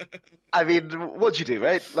 I mean, what do you do,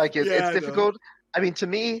 right? Like, it's difficult. I mean, to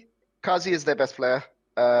me, Kazi is their best player.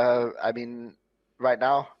 I mean, right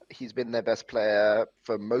now, he's been their best player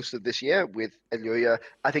for most of this year with Elyoya.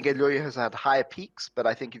 I think Elyoya has had higher peaks, but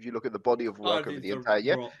I think if you look at the body of work over the entire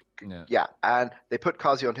year, and they put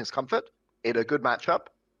Kazi on his comfort in a good matchup,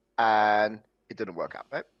 and it didn't work out,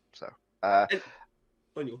 right? So,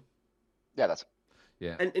 on you. Yeah, that's it.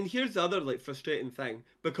 Yeah. And here's the other like frustrating thing,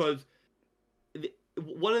 because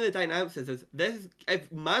one of the dynamics is this: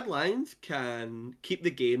 if Mad Lions can keep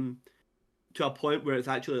the game to a point where it's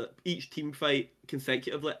actually each team fight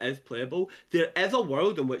consecutively is playable, there is a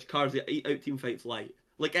world in which Carzzy out team fights light.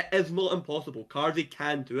 Like, it is not impossible. Carzzy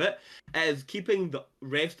can do it. It is keeping the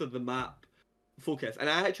rest of the map focused. And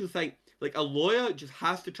I actually think like Aloya just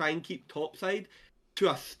has to try and keep topside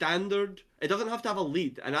to a standard. It doesn't have to have a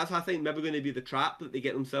lead, and that's, I think, maybe going to be the trap that they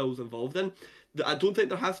get themselves involved in. I don't think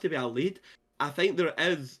there has to be a lead. I think there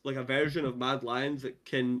is like a version of Mad Lions that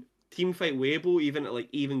can team fight Weibo even at like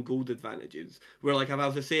even gold advantages. Where like if I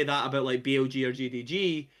was to say that about like BLG or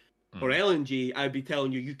GDG or LNG, I'd be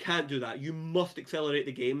telling you can't do that. You must accelerate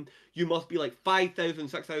the game. You must be like 5,000,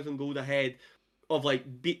 6,000 gold ahead of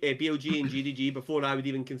like BLG and GDG before I would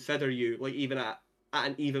even consider you like even at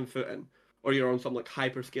an even footing, or you're on some like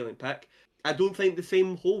hyper scaling pick. I don't think the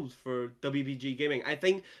same holds for WBG Gaming. I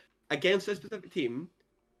think against this specific team,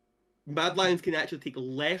 Mad Lions can actually take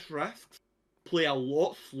less risks, play a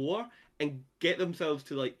lot slower, and get themselves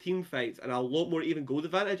to like team fights and a lot more even gold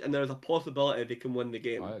advantage, and there's a possibility they can win the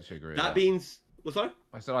game. I actually agree. That means, well, sorry?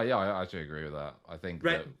 I said, yeah, I actually agree with that. I think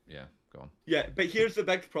that, yeah, go on. Yeah, but here's the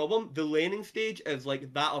big problem. The laning stage is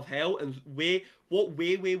like that of hell, and what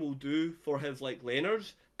Weiwei will do for his like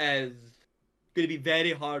laners is going to be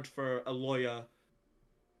very hard for Aloya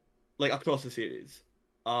like across the series.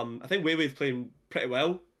 I think Weiwei's playing pretty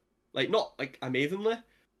well. Like, not like amazingly,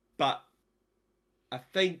 but I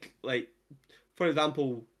think like, for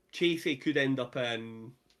example, Chasey could end up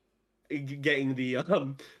in getting the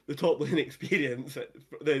top lane experience,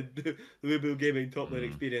 the Weibo Gaming top lane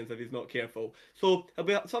experience if he's not careful. So it'll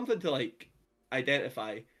be something to like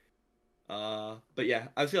identify. But yeah,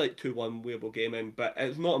 I'd say like 2-1 Weibo Gaming, but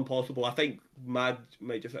it's not impossible. I think Mad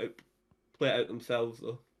might just play it out themselves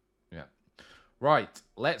though. Yeah. Right,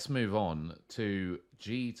 let's move on to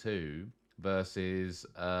G2 versus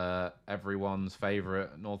everyone's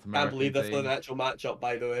favourite North American I can't believe team. this was an actual matchup,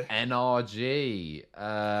 by the way. NRG.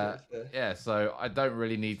 Yeah, so I don't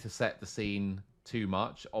really need to set the scene too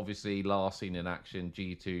much. Obviously, last seen in action,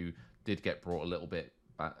 G2 did get brought a little bit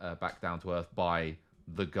back down to earth by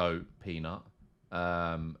the GOAT Peanut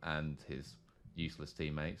and his useless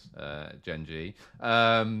teammates, Gen G.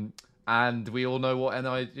 And we all know what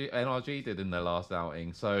NRG did in their last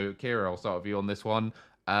outing. So, Kira, I'll start with you on this one.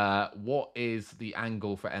 What is the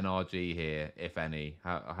angle for NRG here, if any?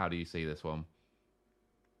 How do you see this one?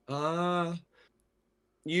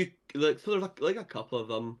 You look so there's like a couple of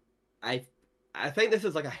them. I think this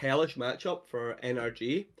is like a hellish matchup for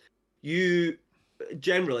NRG. You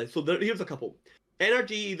generally here's a couple.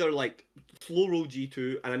 NRG either like slow roll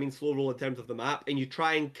G2, and I mean slow roll in terms of the map, and you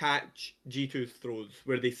try and catch G2's throws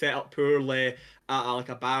where they set up poorly at like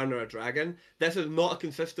a Baron or a Dragon. This is not a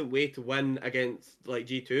consistent way to win against like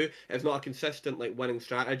G2. It's not a consistent like winning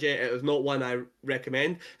strategy. It is not one I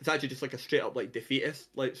recommend. It's actually just like a straight up like defeatist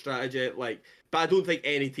like strategy. Like, but I don't think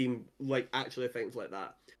any team like actually thinks like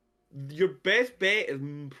that. Your best bet is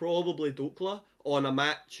probably Dokla on a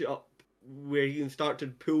matchup where you can start to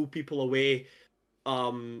pull people away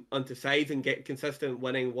onto sides and get consistent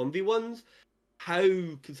winning 1v1s. How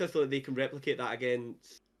consistently they can replicate that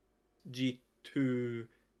against G2,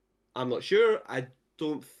 I'm not sure. I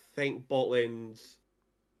don't think I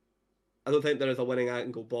don't think there is a winning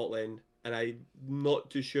angle bot lane, and I'm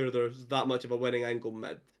not too sure there's that much of a winning angle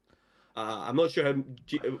mid. I'm not sure how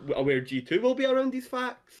aware G2 will be around these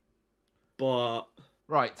facts, but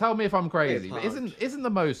right, tell me if I'm crazy, but hard. isn't the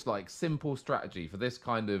most like simple strategy for this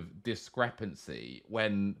kind of discrepancy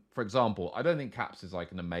when, for example, I don't think Caps is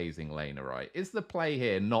like an amazing laner, right? Is the play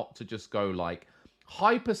here not to just go like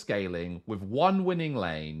hyperscaling with one winning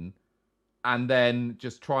lane and then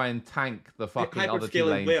just try and tank the fucking other two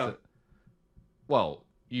lanes? Where? Well,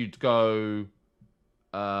 you'd go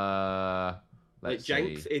like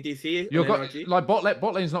Jinx, ADC, you're and got NRG? like bot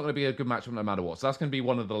lane's not going to be a good matchup no matter what. So that's going to be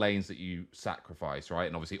one of the lanes that you sacrifice, right?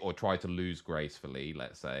 And obviously, or try to lose gracefully,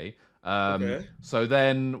 let's say. Okay. So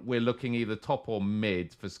then we're looking either top or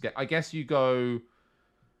mid for I guess you go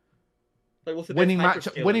Like, what's the winning best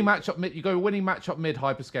matchup, winning matchup mid. You go winning matchup mid,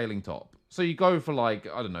 hyperscaling top. So you go for like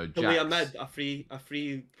I don't know, Probably a Jax. mid, a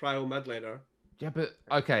free trial mid laner. Yeah, but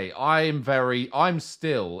okay, I'm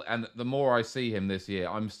still, and the more I see him this year,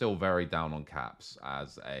 I'm still very down on Caps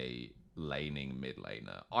as a laning mid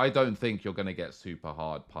laner. I don't think you're going to get super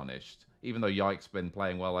hard punished, even though Yike's been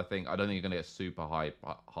playing well. I don't think you're going to get super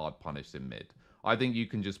hard punished in mid. I think you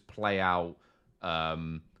can just play out a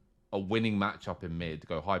winning matchup in mid,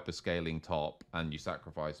 go hyperscaling top, and you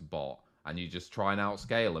sacrifice bot, and you just try and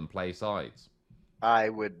outscale and play sides. I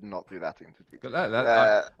would not do that into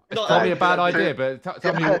it's probably a bad idea, but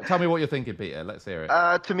tell me what you're thinking, Peter. Let's hear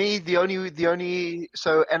it. To me, the only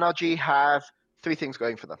so NRG have three things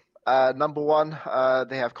going for them. Number one,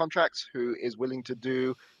 they have Contracts, who is willing to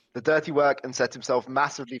do the dirty work and set himself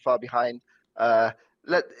massively far behind.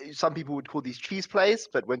 Some people would call these cheese plays,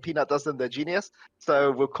 but when Peanut does them, they're genius.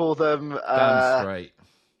 So we'll call them. Damn straight.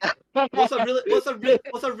 What's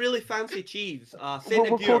a really fancy cheese? Saint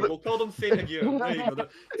Agur. We'll call them Saint Agur. There you go.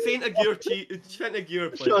 Saint Agur cheese. Saint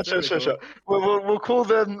Agur. Sure. We'll call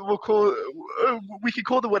them. We can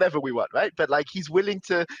call them whatever we want, right? But like, he's willing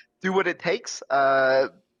to do what it takes to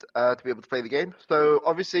be able to play the game. So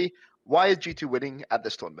obviously, why is G2 winning at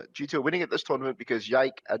this tournament? G2 are winning at this tournament because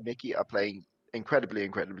Yike and Mickey are playing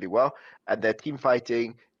incredibly well, and their team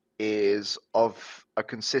fighting is of a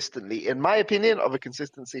consistently, in my opinion, of a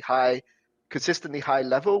consistently high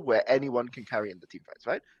level where anyone can carry in the team fights,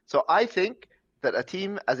 right? So I think that a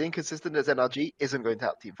team as inconsistent as NRG isn't going to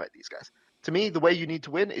out team fight these guys. To me, the way you need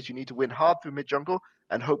to win is you need to win hard through mid jungle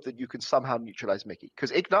and hope that you can somehow neutralize Mickey.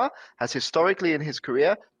 Because Ignar has historically in his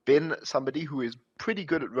career been somebody who is pretty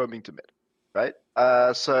good at roaming to mid, right?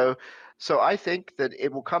 So I think that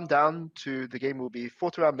it will come down to the game will be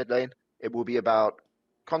fought around mid lane. It will be about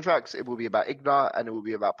Contracts, it will be about Ignar, and it will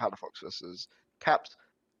be about Palafox versus Caps,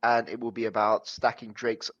 and it will be about stacking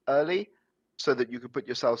Drakes early so that you can put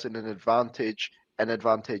yourselves in an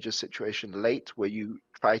advantageous situation late where you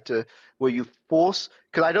force,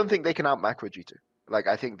 because I don't think they can out macro G2. Like,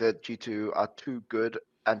 I think that G2 are too good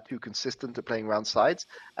and too consistent at playing around sides,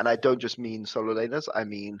 and I don't just mean solo laners, I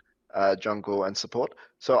mean jungle and support.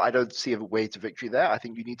 So I don't see a way to victory there. I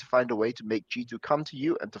think you need to find a way to make G2 come to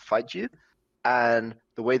you and to fight you. And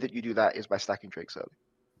the way that you do that is by stacking Drakes early,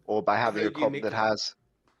 or by having a comp that has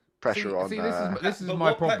pressure on. This is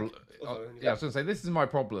my problem. Yeah, I was going to say this is my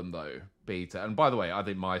problem though, Peter. And by the way, I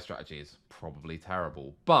think my strategy is probably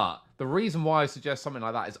terrible. But the reason why I suggest something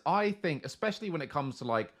like that is I think, especially when it comes to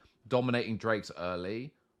like dominating Drakes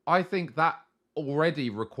early, I think that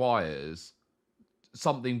already requires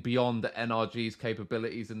something beyond the NRG's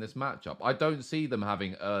capabilities in this matchup. I don't see them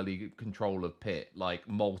having early control of pit like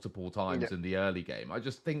multiple times in the early game. I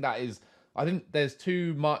just think I think there's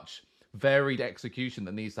too much varied execution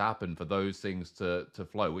that needs to happen for those things to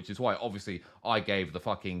flow. Which is why, obviously, I gave the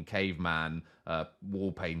fucking caveman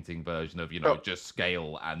wall painting version of just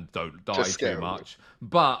scale and don't die too much.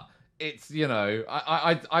 But it's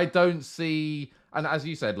I don't see, and as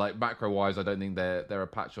you said, like macro wise, I don't think they're a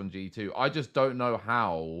patch on G2. I just don't know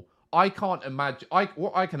how. I can't imagine.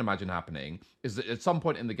 What I can imagine happening is that at some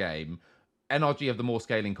point in the game, NRG have the more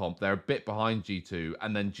scaling comp. They're a bit behind G2,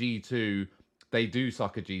 and then G2 they do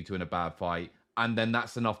suck a G2 in a bad fight, and then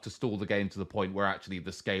that's enough to stall the game to the point where actually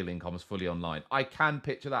the scaling comes fully online. I can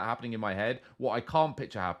picture that happening in my head. What I can't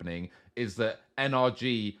picture happening is that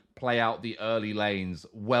NRG play out the early lanes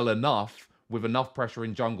well enough with enough pressure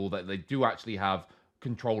in jungle that they do actually have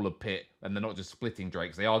control of pit, and they're not just splitting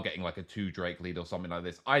Drakes. They are getting like a 2 Drake lead or something like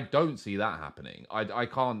this. I don't see that happening. I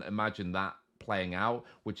can't imagine that playing out,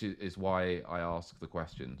 which is why I asked the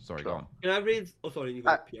question. Sorry, go on. Can I raise? Oh, sorry, you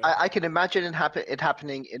go. I can imagine it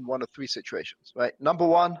happening in one of 3 situations, right? Number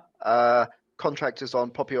 1, Contract is on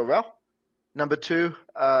Poppy or Rel. Number 2,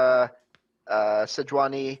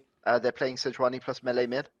 Sejuani, they're playing Sejuani plus melee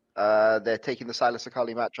mid. They're taking the Sylas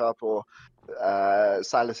Akali matchup or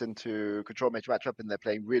Sylas into control mage matchup, and they're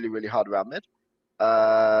playing really, really hard around mid.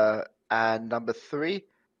 And number 3,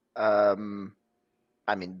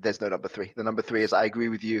 I mean, there's no number 3. The number 3 is I agree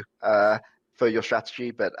with you for your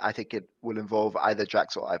strategy, but I think it will involve either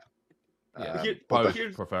Jax or Ivern. Yeah, both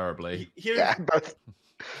preferably. Both.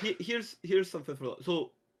 Here's something for that.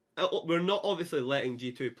 So we're not obviously letting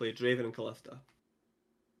G2 play Draven and Kalista.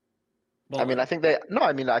 I mean, I think they. No,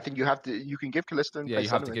 I mean, I think you have to. You can give Kalista. And you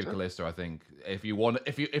have to give Kalista. I think if you want,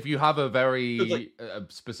 if you have a very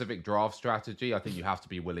specific draft strategy, I think you have to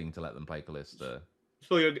be willing to let them play Kalista.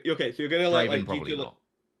 So you're okay. So you're gonna let like probably G2. Not.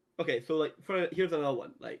 Okay, so like here's another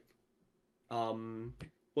one. Like,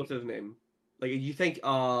 what's his name? Like you think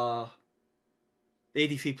the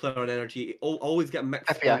ADC player on energy always get mixed.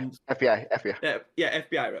 FBI. Yeah,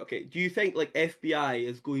 FBI. Right. Okay. Do you think like FBI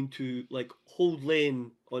is going to like hold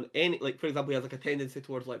lane on any, like for example, he has like a tendency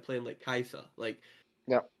towards like playing like Kai'Sa, like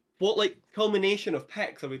what like culmination of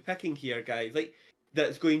picks are we picking here, guys? Like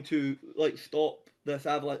that's going to like stop this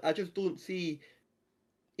avalanche? I just don't see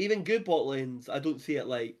even good bot lanes. I don't see it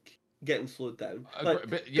like getting slowed down. But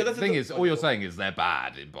the thing is, all you're saying is they're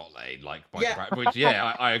bad in bot lane, like which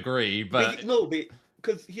I agree, but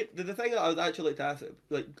because the thing that I would actually like to ask,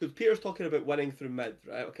 like, because Peter's talking about winning through mid,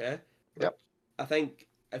 right? Okay. Yep. I think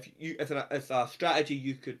it's a strategy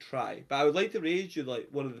you could try, but I would like to raise you like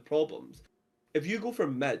one of the problems. If you go for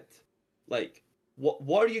mid, like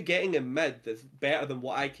what are you getting in mid that's better than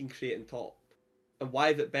what I can create in top? And why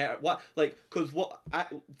is it better? What because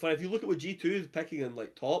if you look at what G2 is picking in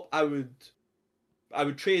like top, I would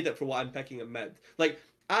trade it for what I'm picking in mid. Like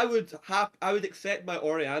I would accept my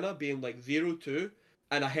Orianna being like 0-2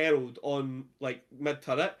 and a Herald on like mid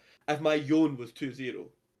turret if my Yone was 2-0.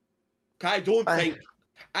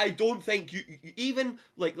 I don't think you even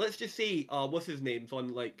like, let's just say what's his name's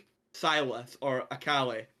on like Sylas or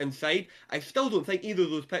Akali inside. I still don't think either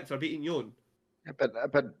of those picks are beating Yone. But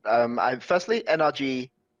firstly, NRG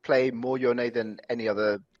play more Yone than any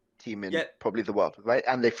other team in probably the world, right?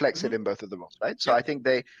 And they flex it in both of the roles, right? So I think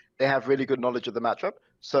they have really good knowledge of the matchup.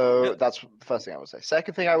 So that's the first thing I would say.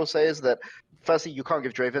 Second thing I will say is that firstly, you can't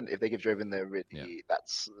give Draven. If they give Draven, they're really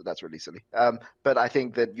that's really silly. But I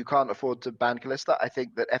think that you can't afford to ban Kalista. I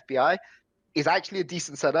think that FBI is actually a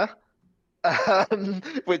decent center,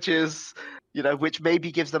 which is which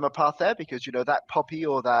maybe gives them a path there because that Poppy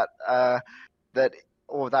or that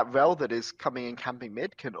Rel that is coming in camping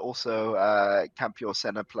mid can also camp your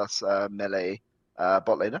Senna plus melee bot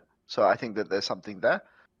laner. So I think that there's something there.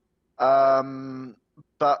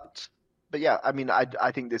 But yeah, I mean,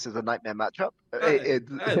 I think this is a nightmare matchup.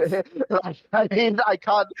 I mean, I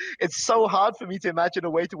can't. It's so hard for me to imagine a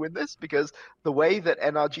way to win this because the way that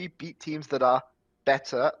NRG beat teams that are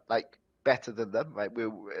better than them, right?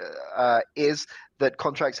 Is that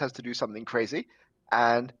Contracts has to do something crazy,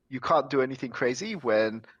 and you can't do anything crazy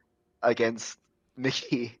when against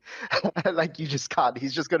Mickey. Like you just can't.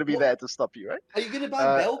 He's just going to be there to stop you, right? Are you going to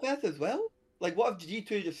ban Velvet as well? Like, what if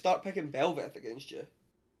G2 just start picking Velvet against you?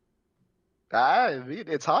 I mean,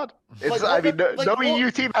 it's hard. It's no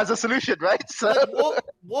EU team has a solution, right? So like,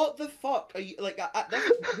 what the fuck are you like?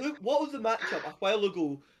 What was the matchup a while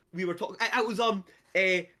ago? We were talking. I was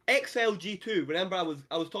XLG2. Remember,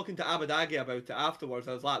 I was talking to Abadagi about it afterwards.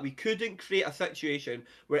 I was like, we couldn't create a situation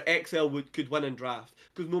where XL could win in draft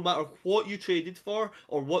because no matter what you traded for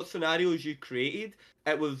or what scenarios you created,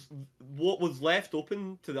 it was what was left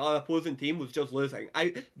open to the opposing team was just losing.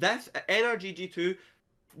 This NRG G2.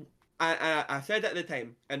 I said it at the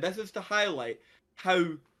time, and this is to highlight how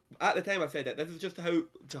at the time I said it. This is just how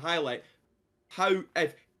to highlight how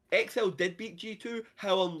if XL did beat G2,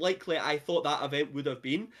 how unlikely I thought that event would have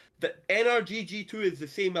been. The NRG G2 is the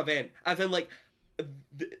same event, as in like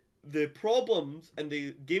the problems and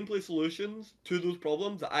the gameplay solutions to those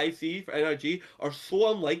problems that I see for NRG are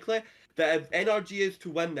so unlikely that if NRG is to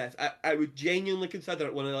win this, I would genuinely consider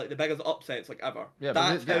it one of like the biggest upsets like ever. Yeah,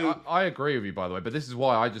 That's how. I agree with you, by the way, but this is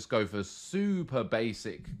why I just go for super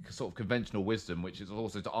basic, sort of conventional wisdom, which is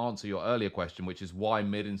also to answer your earlier question, which is why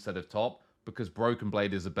mid instead of top, because Broken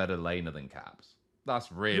Blade is a better laner than Caps.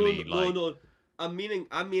 That's really No. I'm meaning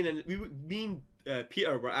me and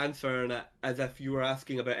Peter were answering it as if you were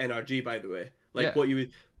asking about NRG, by the way. Like Yeah. what you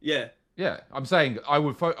would, yeah. Yeah, I'm saying I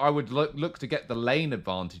would look to get the lane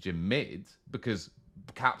advantage in mid because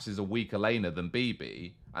Caps is a weaker laner than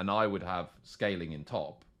BB, and I would have scaling in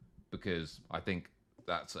top because I think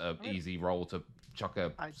that's an easy role to chuck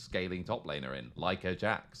a scaling top laner in, like a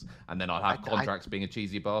Jax, and then I'll have contracts being a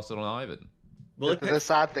cheesy bastard on Ivan. Well, the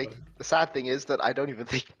sad thing is that I don't even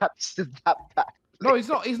think Caps is that bad. No, he's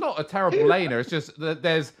not. He's not a terrible laner. It's just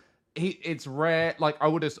that it's rare. Like I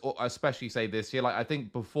would especially say this year. Like I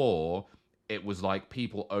think before it was like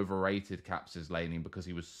people overrated Caps' laning because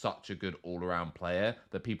he was such a good all-around player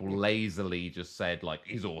that people lazily just said like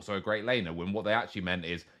he's also a great laner. When what they actually meant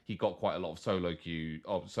is he got quite a lot of solo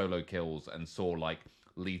kills and saw like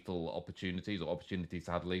lethal opportunities or opportunities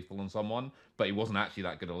to have lethal on someone, but he wasn't actually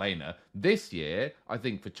that good a laner. This year, I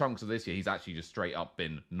think for chunks of this year, he's actually just straight up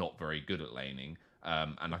been not very good at laning.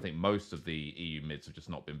 And I think most of the EU mids have just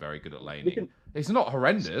not been very good at laning. It's not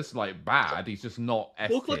horrendous, like bad. He's just not F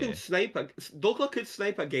tier. Dokla could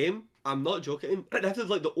snipe a game. I'm not joking. This is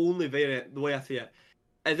like the only variant, the way I see it.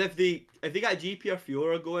 As if they got GP or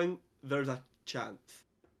Fiora going, there's a chance.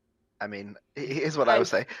 I mean, here's what I would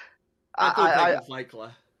say. I don't think it's likely.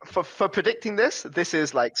 For predicting this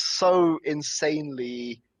is like so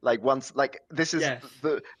insanely like this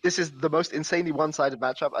is the most insanely one-sided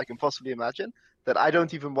matchup I can possibly imagine that I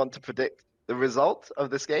don't even want to predict the result of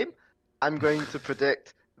this game. I'm going to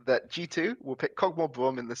predict that G2 will pick Kog'Maw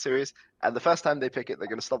Braum in the series, and the first time they pick it, they're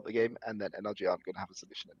going to stop the game, and then NRG aren't going to have a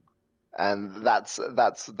solution anymore. And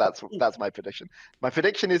that's my prediction. My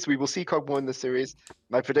prediction is we will see Kog'Maw in the series.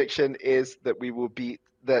 My prediction is that we will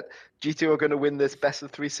that G2 are going to win this best of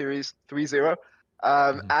 3 series 3-0.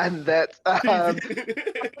 And that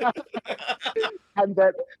and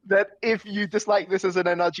that if you dislike this as an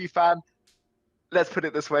NRG fan, let's put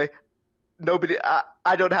it this way: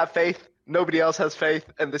 I don't have faith. Nobody else has faith,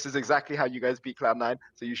 and this is exactly how you guys beat Cloud9.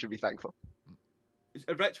 So you should be thankful.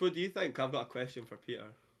 Rich, what do you think? I've got a question for Peter.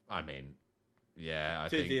 I mean, yeah, I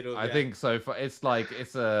think so. It's like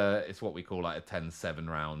it's what we call like a 10-7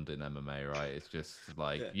 round in MMA, right? It's just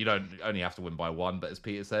like you don't only have to win by 1, but as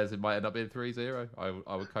Peter says, it might end up being 3-0.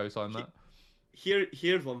 I would co-sign that.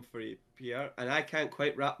 Here's one for you, Peter, and I can't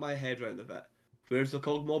quite wrap my head around it. Where's the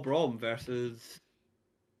Kog'Maw Braum versus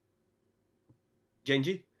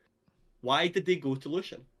Genji? Why did they go to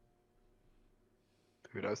Lucian?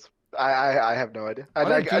 Who knows? I have no idea. I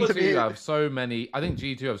think G2 have so many. I think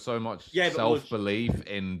G2 have so much self-belief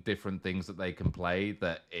in different things that they can play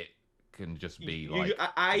that it can just be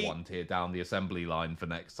one tier down the assembly line for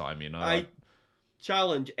next time. You know, I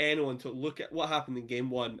challenge anyone to look at what happened in game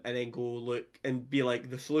 1 and then go look and be like,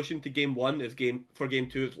 the solution to game 1 is game 2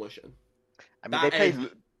 is Lucian. I mean, they played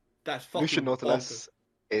Lucian Nautilus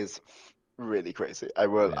is really crazy. I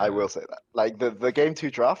will say that. Like the game 2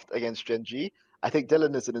 draft against Gen G. I think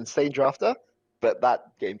Dylan is an insane drafter, but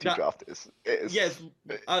that game 2 draft is yes.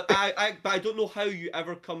 But I don't know how you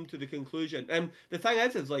ever come to the conclusion. The thing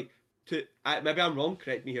is like maybe I'm wrong.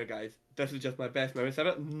 Correct me here, guys. This is just my best memory of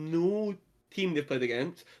it. No team they've played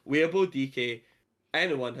against, Weibo, DK,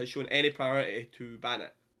 anyone has shown any priority to ban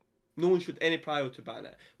it. No one showed any priority to ban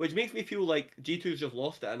it, which makes me feel like G2's just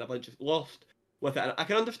lost it and a bunch of lost with it. And I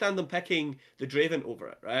can understand them picking the Draven over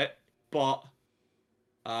it, right? But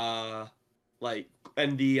like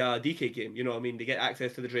in the DK game, you know what I mean? They get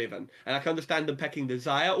access to the Draven. And I can understand them picking the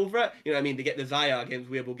Xayah over it. You know what I mean? They get the Xayah against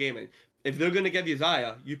Weibo Gaming. If they're going to give you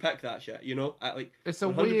Xayah, you pick that shit, you know? It's a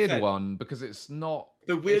 100%. Weird one because it's not...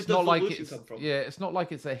 But where's the solution come from? Yeah, it's not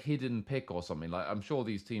like it's a hidden pick or something. Like I'm sure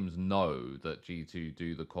these teams know that G2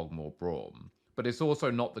 do the Kog'Maw Braum, but it's also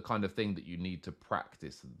not the kind of thing that you need to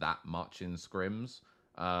practice that much in scrims.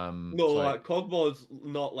 Kog'Maw's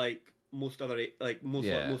not like most other other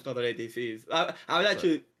ADCs. I would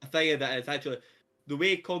actually think that it's actually the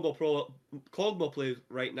way Kog'Maw plays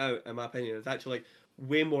right now, in my opinion, is actually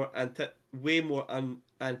way more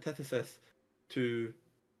antithesis to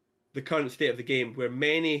the current state of the game, where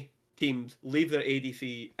many teams leave their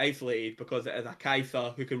ADC isolated because it is a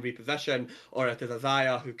Kai'Sa who can reposition, or it is a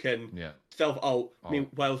Xayah who can self-ult,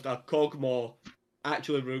 whilst a Kog'Maw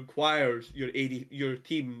actually requires your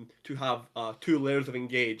team to have 2 layers of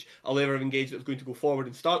engage. A layer of engage that's going to go forward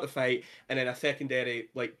and start the fight, and then a secondary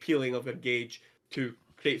peeling of engage to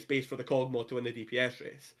create space for the Kog'Maw to win the DPS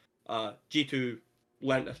race. G2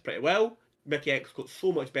 learnt this pretty well. Mickey X got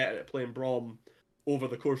so much better at playing Braum over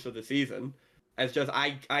the course of the season. It's just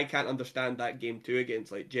I can't understand that game 2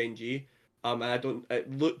 against Gen G. And I don't.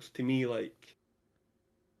 It looks to me like,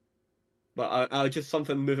 but I just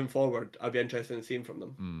something moving forward. I'd be interested in seeing from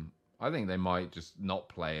them. I think they might just not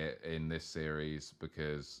play it in this series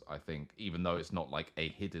because I think even though it's not like a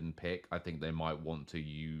hidden pick, I think they might want to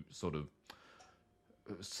sort of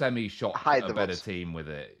semi-shot a better team with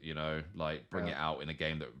it, bring it out in a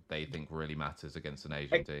game that they think really matters against an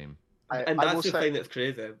Asian team. And that's the thing that's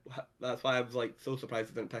crazy. That's why I was so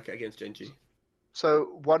surprised they didn't pick it against Gen G.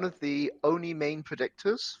 So one of the only main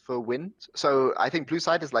predictors for wins. So I think blue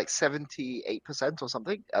side is 78% or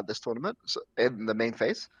something at this tournament in the main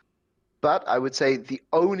phase. But I would say the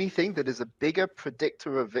only thing that is a bigger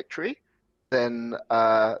predictor of victory than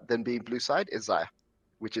being blue side is Xayah,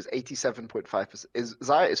 which is 87.5%.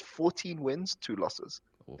 Xayah is 14 wins, 2 losses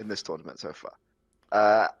in this tournament so far.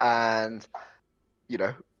 And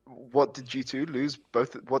what did G2 lose?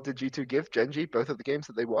 What did G2 give Gen G? Both of the games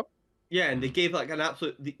that they won. Yeah, and they gave an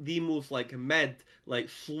absolute the most mid,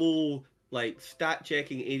 slow, stat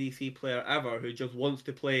checking ADC player ever who just wants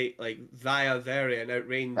to play Xayah's area and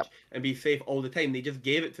outrange and be safe all the time. They just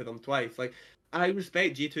gave it to them twice. I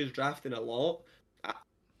respect G2's drafting a lot.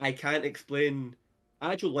 I can't explain.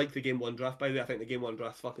 I actually like the game 1 draft, by the way. I think the game 1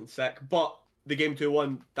 draft's fucking sick, but the game 2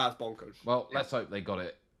 one, that's bonkers. Well, let's hope they got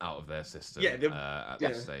it out of their system at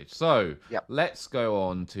this stage. So let's go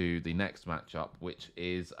on to the next matchup, which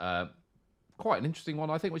is quite an interesting one,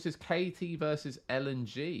 I think, which is KT versus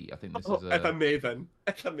LNG. I think this is it's amazing.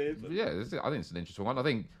 It's amazing. Yeah, I think it's an interesting one. I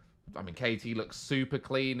mean, KT looks super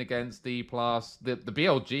clean against D+. The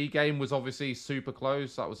BLG game was obviously super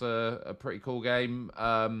close. That was a pretty cool game.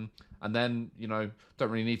 And then, don't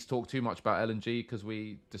really need to talk too much about LNG because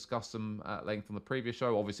we discussed them at length on the previous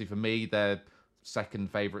show. Obviously, for me, they're second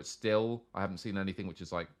favourite still. I haven't seen anything which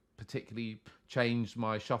is particularly changed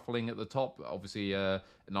my shuffling at the top. Obviously, an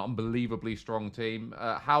unbelievably strong team.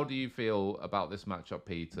 How do you feel about this matchup,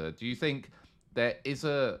 Peter? Do you think there is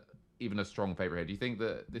even a strong favourite here? Do you think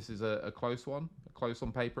that this is a close one? Close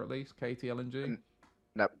on paper, at least? KT LNG?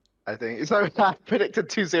 No. I think so. I predicted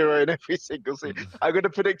 2-0 in every single series. I'm going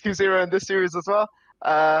to predict 2-0 in this series as well.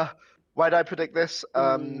 Why did I predict this?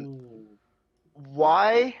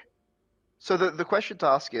 Why? So the question to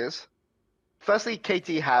ask is, firstly,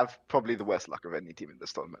 KT have probably the worst luck of any team in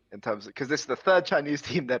this tournament in terms of, because this is the 3rd Chinese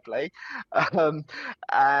team they're playing, and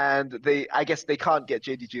I guess they can't get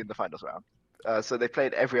JDG in the finals round. So they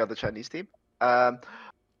played every other Chinese team.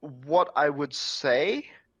 What I would say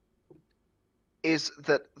is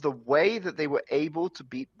that the way that they were able to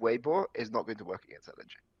beat Weibo is not going to work against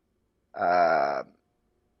LNG.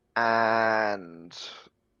 And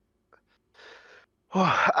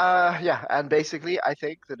basically I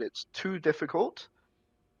think that it's too difficult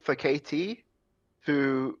for KT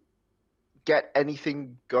to get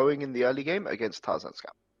anything going in the early game against Tarzan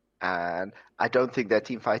Scout. And I don't think their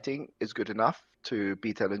team fighting is good enough to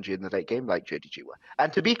beat LNG in the late game like JDG were.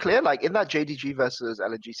 And to be clear, in that JDG versus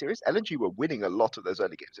LNG series, LNG were winning a lot of those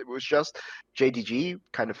early games. It was just JDG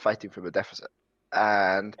kind of fighting from a deficit.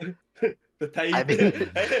 And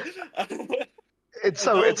it's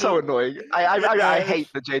so annoying. I hate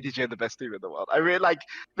the JDG are the best team in the world. I really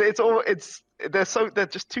they're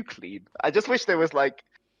just too clean. I just wish there was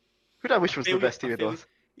who do I wish was the best team in the world?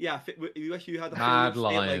 Yeah, you wish you had a Mad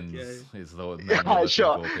Lions is the name. Yeah,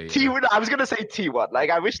 sure. T1. I was gonna say T1.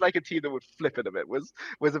 I wish a team that would flip it a bit was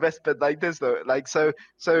the best. But there's no so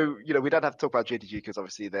we don't have to talk about JDG because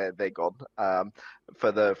obviously they're gone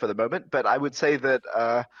for the moment. But I would say that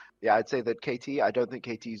I'd say that KT. I don't think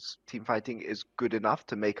KT's team fighting is good enough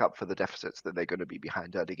to make up for the deficits that they're going to be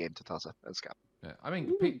behind early game to Taza and Scout. Yeah, I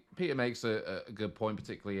mean, Peter makes a good point,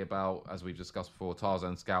 particularly about, as we've discussed before,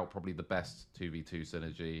 Tarzan Scout probably the best 2v2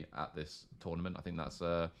 synergy at this tournament. I think that's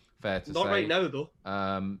fair to say. Not right now, though.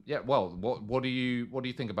 Well, what do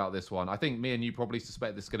you think about this one? I think me and you probably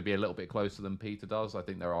suspect this is going to be a little bit closer than Peter does. I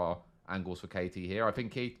think there are angles for KT here. I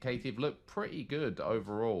think KT have looked pretty good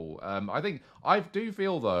overall. I do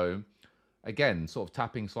feel though, again, sort of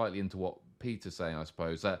tapping slightly into what Peter's saying, I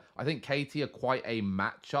suppose, that I think KT are quite a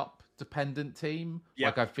matchup dependent team.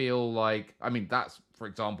 I feel that's for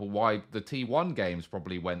example, why the T1 games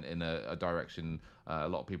probably went in a direction a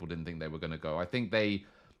lot of people didn't think they were going to go. I think they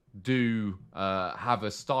do have a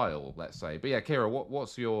style, let's say. But yeah, Kira,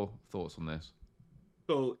 what's your thoughts on this?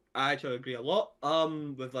 So I actually agree a lot.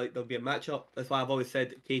 With like there'll be a matchup. That's why I've always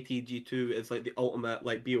said KTG2 is like the ultimate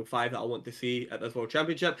like BO5 that I want to see at this World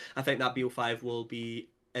Championship. I think that BO5 will be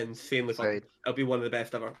insanely fun. Insane. It'll be one of the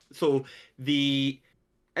best ever. So the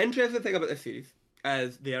interesting thing about this series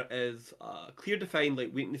is there is clear defined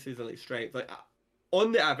like weaknesses and like strengths. Like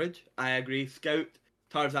on the average, I agree. Scout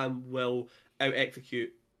Tarzan will out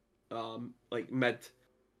execute like mid.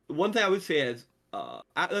 One thing I would say is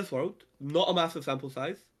at this world, not a massive sample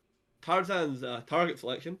size. Tarzan's target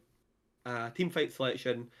selection, team fight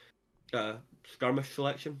selection, skirmish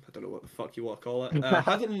selection. I don't know what the fuck you want to call it.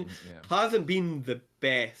 Hasn't been the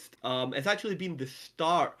best. It's actually been the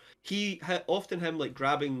start. Often him like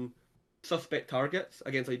grabbing suspect targets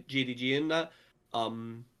against like JDG and that.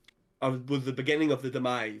 Was the beginning of the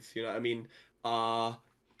demise. You know what I mean?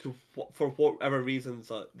 For whatever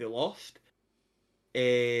reasons they lost.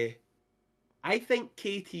 I think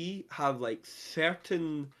KT have like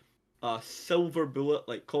certain silver bullet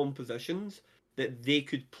like compositions that they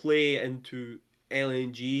could play into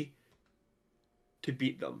LNG to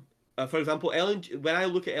beat them. For example, LNG. When I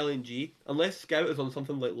look at LNG, unless Scout is on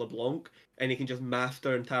something like LeBlanc and he can just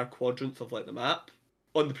master entire quadrants of like the map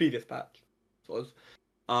on the previous patch,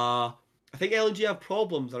 I think LNG have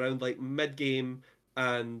problems around like mid game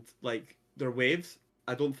and like their waves.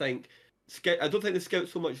 I don't think the Scout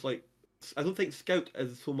so much like. I don't think Scout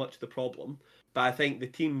is so much the problem, but I think the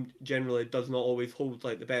team generally does not always hold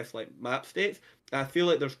like the best like map states. And I feel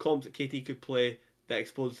like there's comps that KT could play that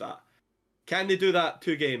expose that. Can they do that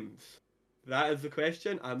 2 games? That is the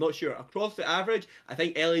question. I'm not sure. Across the average, I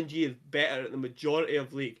think LNG is better at the majority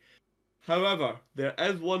of league. However, there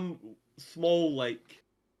is one small like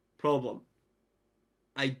problem.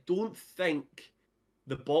 I don't think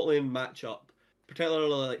the bot lane matchup, particularly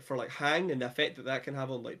like for like Hang and the effect that can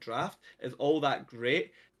have on like draft, is all that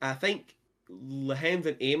great. I think Lehen's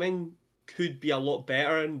and aiming could be a lot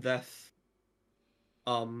better in this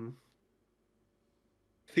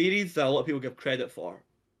series that a lot of people give credit for.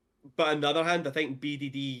 But on the other hand, I think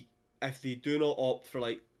BDD, if they do not opt for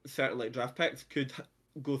like certain like draft picks, could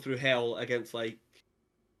go through hell against like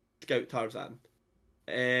Scout Tarzan.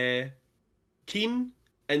 Keen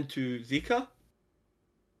into Zika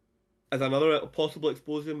as another possible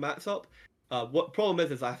exposing matchup. What problem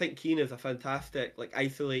is I think Keen is a fantastic like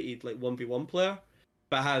isolated like 1v1 player,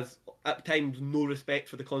 but has at times no respect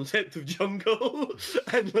for the concept of jungle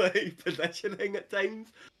and like positioning at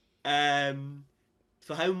times.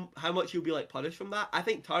 So how much he'll be like punished from that? I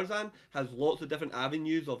think Tarzan has lots of different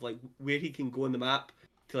avenues of like where he can go in the map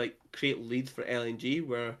to like create leads for LNG,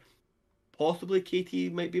 where possibly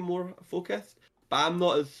KT might be more focused. But I'm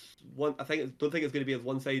not as one. Don't think it's going to be as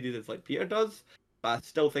one-sided as like Peter does. But I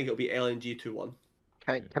still think it'll be LNG 2-1.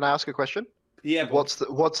 Can I ask a question? Yeah. What's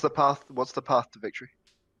the path to victory?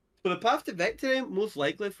 So the path to victory, most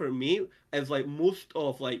likely for me, is like most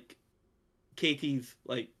of like KT's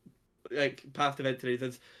like path to victory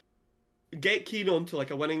is get Keen onto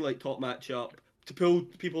like a winning like top matchup to pull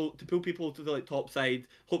people to the like top side.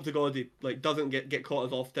 Hope to God he like doesn't get caught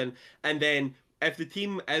as often, and then if the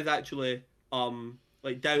team is actually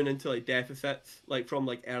like down into like deficits like from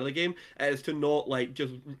like early game, it is to not like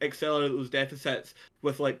just accelerate those deficits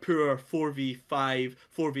with like poor 4v5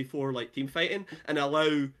 4v4 like team fighting and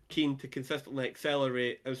allow Keen to consistently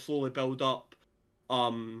accelerate and slowly build up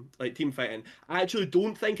like team fighting. I actually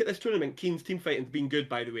don't think at this tournament Keen's team fighting's been good,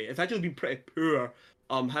 by the way. It's actually been pretty poor.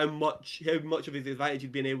 How much of his advantage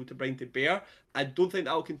he's been able to bring to bear. I don't think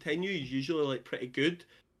that will continue. He's usually like pretty good,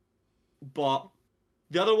 but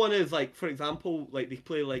the other one is like, for example, like they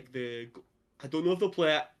play like I don't know if they'll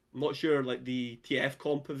play it. I'm not sure, like the TF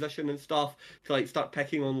composition and stuff to like start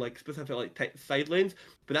picking on like specific like side lanes,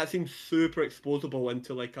 but that seems super exposable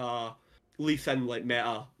into like a Lee Sin like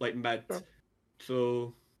meta like mid. Sure.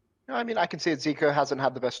 So, I mean, I can see it. Zico hasn't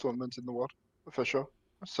had the best tournament in the world for sure.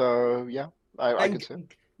 So yeah, I can see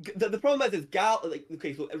it. The problem is Gala. Like,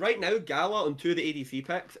 okay, so right now Gala on 2 of the ADC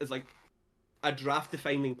picks is like a draft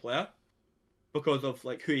defining player because of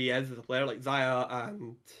like who he is as a player, like Zaya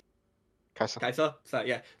and Kai'Sa. So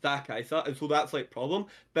yeah, Zaya Kai'Sa, and so that's like problem.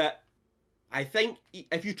 But I think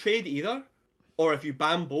if you trade either, or if you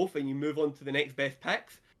ban both and you move on to the next best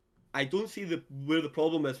picks, I don't see where the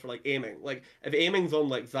problem is for like aiming. Like if aiming's on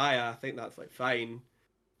like Zaya, I think that's like fine.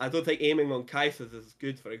 I don't think aiming on Kai'Sa's is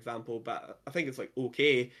good, for example, but I think it's like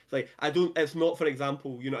okay. It's like it's not, for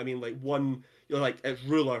example, you know what I mean, like one, like it's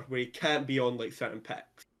ruler where he can't be on like certain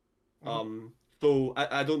picks. Mm-hmm. So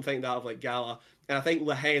I don't think that of like Gala, and I think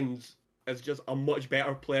Lehens is just a much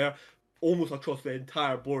better player, almost across the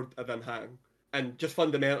entire board than Hang, and just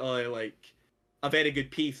fundamentally like a very good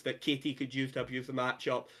piece that KT could use to abuse the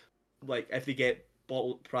matchup. Like if they get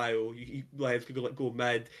bottle prio, Lehens could go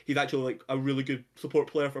mid. He's actually like a really good support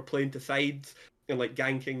player for playing to sides and like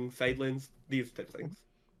ganking side lanes, these types of things.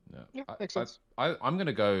 Yeah, makes sense. I'm going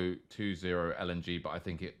to go 2-0 LNG, but I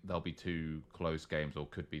think there'll be two close games, or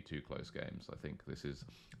could be two close games. I think this is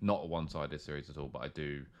not a one-sided series at all, but I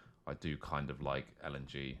do kind of like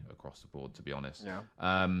LNG across the board, to be honest. Yeah.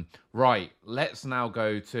 Right, let's now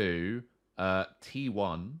go to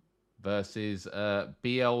T1 versus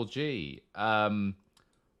BLG. I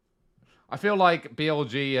feel like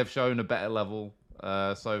BLG have shown a better level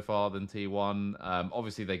so far than T1.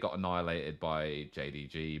 Obviously, they got annihilated by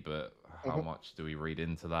JDG, but how much do we read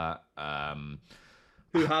into that?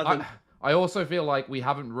 Who hasn't? I also feel like we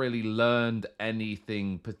haven't really learned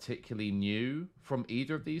anything particularly new from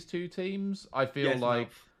either of these two teams. I feel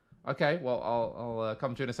like... Okay, well, I'll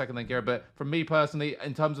come to you in a second then, Garrett. But for me personally,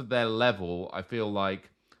 in terms of their level, I feel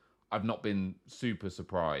like I've not been super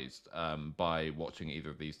surprised by watching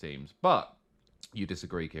either of these teams. But you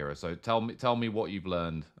disagree, Kira. So tell me what you've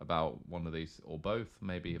learned about one of these, or both,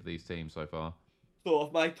 maybe, of these teams so far. So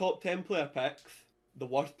of my top 10 player picks, the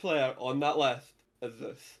worst player on that list is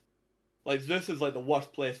Zeus. Like, Zeus is like the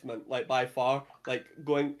worst placement, like by far. Like,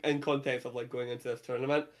 going in context of like going into this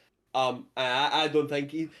tournament. I don't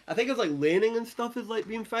think I think it's like laning and stuff is like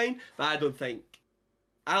being fine, but I don't think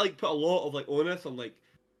I like put a lot of like onus on like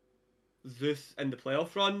Zeus in the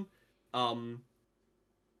playoff run.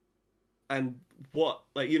 And what,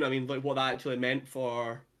 like, you know what I mean, like what that actually meant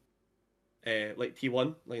for like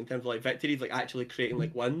T1, like in terms of like victories, like actually creating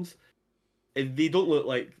like wins. They don't look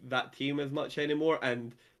like that team as much anymore,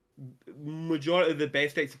 and majority of the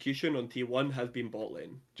best execution on T1 has been bot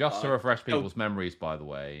lane. Just to refresh people's memories, by the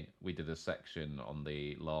way, we did a section on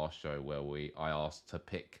the last show where I asked to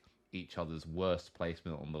pick each other's worst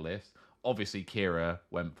placement on the list. Obviously, Kira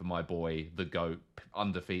went for my boy, the GOAT,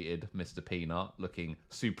 undefeated, Mr. Peanut, looking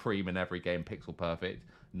supreme in every game, pixel perfect,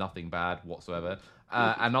 nothing bad whatsoever.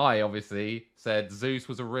 And I obviously said Zeus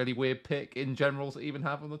was a really weird pick in general to even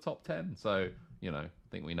have on the top 10. So, you know, I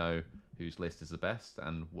think we know whose list is the best,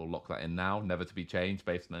 and we'll lock that in now, never to be changed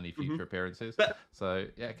based on any future appearances. But, so,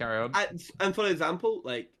 yeah, carry on. And for example,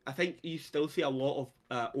 like, I think you still see a lot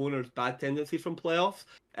of owners' bad tendencies from playoffs.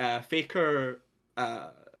 Faker...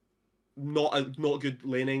 not good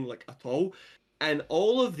laning like at all, and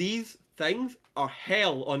all of these things are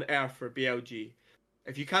hell on earth for BLG.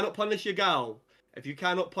 If you cannot punish Yagal, if you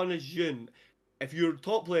cannot punish Jun, if you're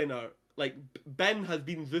top laner, like Ben has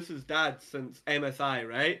been Zeus's dad since MSI,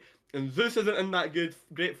 right? And Zeus isn't in that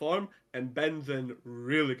great form, and Ben's in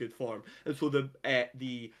really good form, and so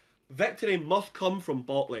the victory must come from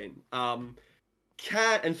bot lane. For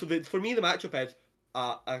me the matchup is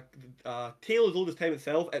a tale as old as time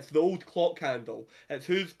itself. It's the old clock handle. It's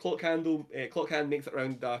whose clock hand makes it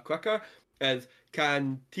round quicker. Is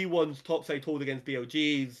can T1's top side hold against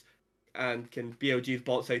BLG's, and can BLG's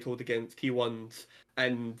bot side hold against T1's?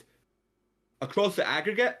 And across the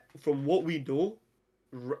aggregate, from what we know,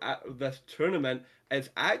 this tournament has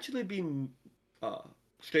actually been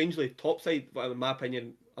strangely top side. Well, in my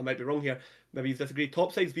opinion, I might be wrong here. Maybe you disagree.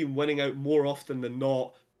 Top side's been winning out more often than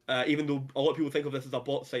not. Even though a lot of people think of this as a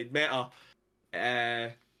bot side meta.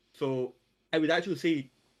 So I would actually say,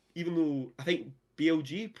 even though I think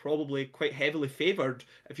BLG probably quite heavily favoured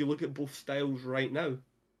if you look at both styles right now.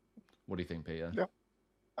 What do you think, Peter? Yeah.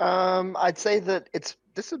 I'd say that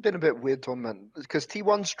this has been a bit weird tournament because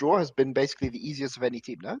T1's draw has been basically the easiest of any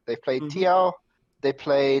team, no? They've played TL, they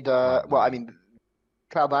played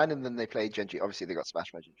Cloud9, and then they played Genji. Obviously they got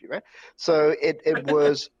smashed by Genji, right? So it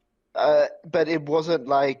was but it wasn't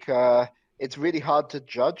like it's really hard to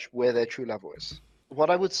judge where their true level is. What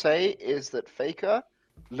I would say is that Faker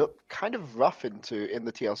looked kind of rough in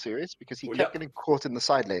the TL series because he kept getting caught in the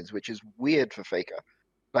side lanes, which is weird for Faker.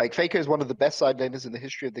 Like, Faker is one of the best side laners in the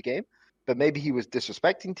history of the game, but maybe he was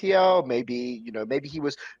disrespecting TL, maybe he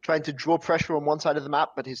was trying to draw pressure on one side of the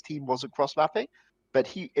map, but his team wasn't cross-mapping. But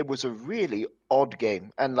it was a really odd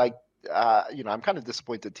game, and like, I'm kind of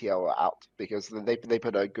disappointed TL are out because they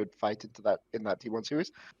put a good fight in that T1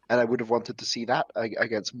 series, and I would have wanted to see that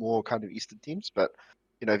against more kind of Eastern teams. But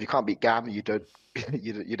if you can't beat GAM, you don't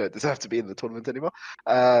you don't deserve to be in the tournament anymore.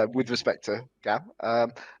 With respect to GAM,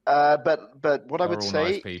 but what I would say, they're all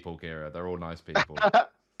nice people, Kira. They're all nice people.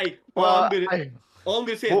 Hey, all I'm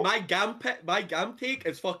gonna say is my GAM take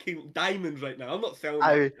is fucking diamonds right now. I'm not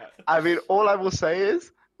selling. I mean, all I will say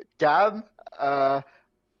is GAM.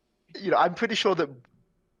 I'm pretty sure that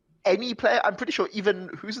any player, I'm pretty sure even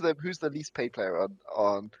who's the least paid player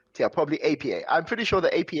on TL, probably APA. I'm pretty sure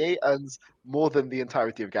that APA earns more than the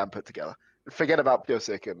entirety of GAM put together. Forget about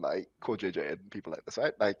PureSick and like Core JJ and people like this,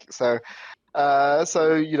 right? Like so,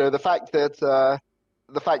 the fact that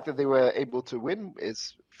they were able to win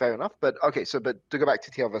is fair enough. But okay, but to go back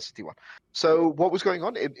to TL versus T1. So what was going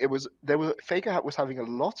on? Faker was having a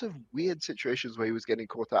lot of weird situations where he was getting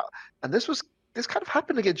caught out, and this kind of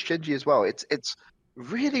happened against Genji as well. It's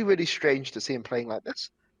really, really strange to see him playing like this.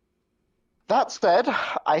 That said,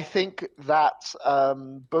 I think that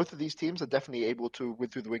both of these teams are definitely able to win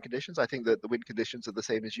through the win conditions. I think that the win conditions are the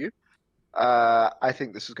same as you. I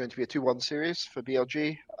think this is going to be a 2-1 series for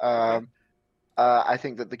BLG. I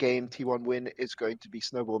think that the game T1 win is going to be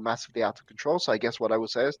snowballed massively out of control. So I guess what I will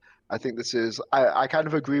say is, I think this is. I kind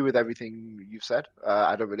of agree with everything you've said.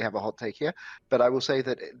 I don't really have a hot take here, but I will say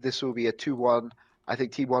that this will be a 2-1. I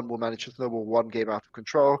think T1 will manage to snowball one game out of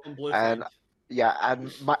control, and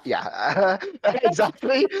exactly.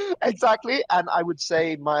 And I would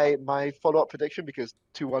say my follow-up prediction, because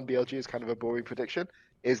 2-1 BLG is kind of a boring prediction,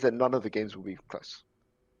 is that none of the games will be close.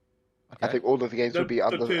 Okay. I think all of the games will be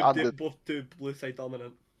under both two blue side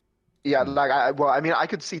dominant. Yeah, I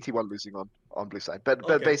could see T1 losing on blue side, but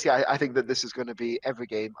basically I think that this is going to be every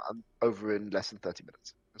game over in less than 30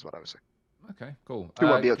 minutes. Is what I would say. Okay, cool.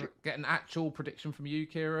 2-1 BLG. Get an actual prediction from you,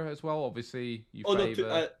 Kira, as well. Obviously, you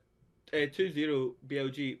favor. 2-0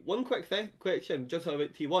 BLG. One quick question, just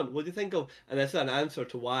about T1. What do you think of? And this is an answer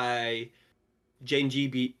to why Genji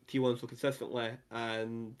beat T1 so consistently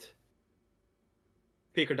and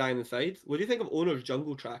Faker dying in sides. What do you think of Owner's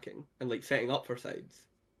jungle tracking and like setting up for sides?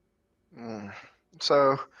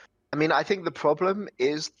 So, I mean, I think the problem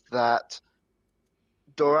is that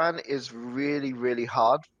Doran is really, really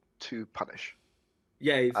hard to punish.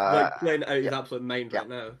 Yeah, he's like playing out his absolute mind right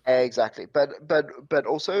now. Exactly, but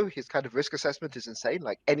also his kind of risk assessment is insane.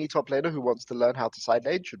 Like any top laner who wants to learn how to side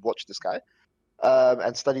lane should watch this guy,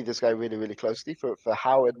 and study this guy really, really closely for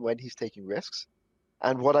how and when he's taking risks.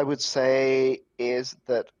 And what I would say is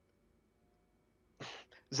that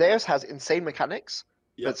Zeus has insane mechanics,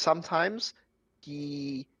 but sometimes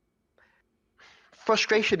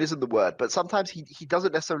frustration isn't the word, but sometimes he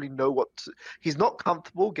doesn't necessarily know he's not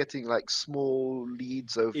comfortable getting like small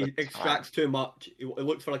leads over He extracts too much. It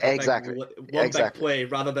looks for like a big play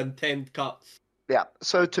rather than 10 cuts. Yeah,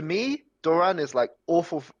 so to me, Doran is like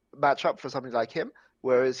awful matchup for somebody like him,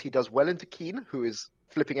 whereas he does well into Keen, who is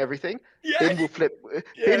flipping everything. Bin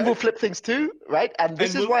will flip things too, right? And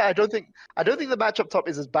this is why I don't think the matchup top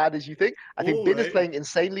is as bad as you think. I think Bin is playing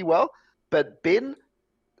insanely well, but Bin,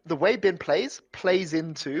 the way Bin plays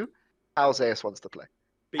into how Zeus wants to play.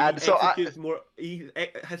 But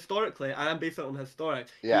historically, and I'm based on historic.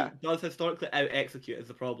 He does historically out execute is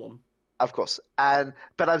the problem. Of course,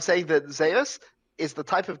 but I'm saying that Zeus is the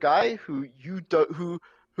type of guy who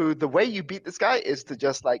the way you beat this guy is to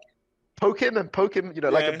just like poke him, like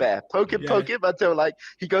a bear. Poke him until like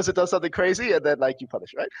he goes and does something crazy, and then like you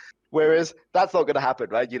punish, right? Whereas that's not going to happen,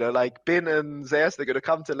 right? Like Bin and Zeus, they're going to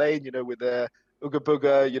come to lane, with their Ooga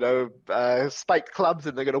Booga, spiked clubs,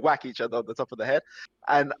 and they're going to whack each other on the top of the head.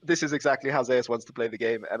 And this is exactly how Zeus wants to play the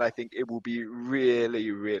game, and I think it will be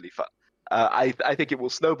really, really fun. I think it will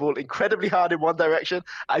snowball incredibly hard in one direction.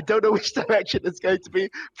 I don't know which direction it's going to be.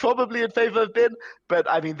 Probably in favor of Bin, but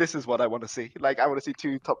I mean, this is what I want to see. Like, I want to see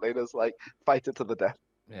two top laners like fight it to the death.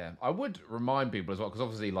 Yeah, I would remind people as well, because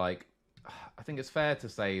obviously, like, I think it's fair to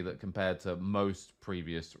say that compared to most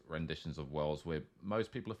previous renditions of Worlds, where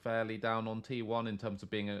most people are fairly down on T1 in terms of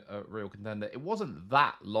being a real contender, it wasn't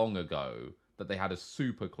that long ago that they had a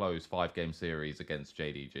super close 5-game series against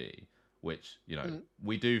JDG. Which,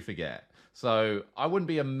 we do forget. So I wouldn't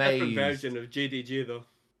be amazed. Different version of JDG, though.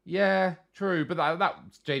 Yeah, true. But that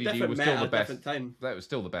JDG different was still the best. Time. That was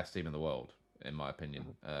still the best team in the world, in my opinion.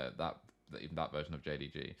 Even that version of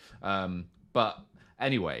JDG. But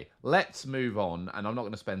anyway, let's move on. And I'm not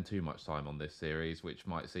going to spend too much time on this series, which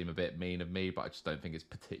might seem a bit mean of me, but I just don't think it's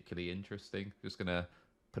particularly interesting. Just going to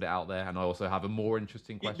put it out there. And I also have a more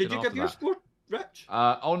interesting question. Did you give your score? Rich?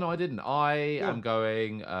 Oh no, I didn't. I am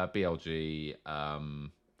going BLG. Go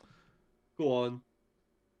on.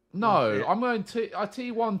 No, I'm going to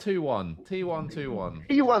T1 2-1. T1 2-1.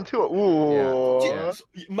 T1 2-1. Ooh. Yeah.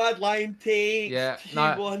 Mad line take. Yeah.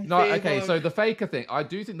 No. Okay. So the Faker thing, I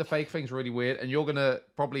do think the Faker thing's really weird, and you're gonna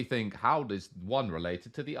probably think, how does one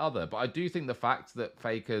related to the other? But I do think the fact that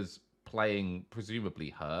Faker's playing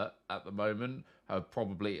presumably hurt at the moment.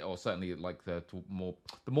 Probably, or certainly, like the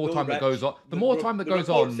more time that goes on, the more time that goes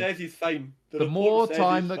on, says he's fine. The more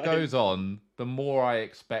time that goes on, the more I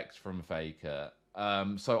expect from Faker.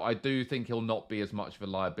 So I do think he'll not be as much of a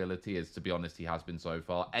liability as, to be honest, he has been so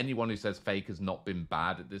far. Anyone who says Fake has not been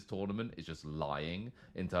bad at this tournament is just lying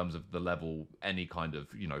in terms of the level, any kind of,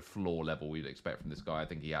 floor level we'd expect from this guy. I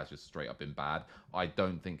think he has just straight up been bad. I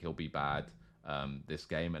don't think he'll be bad this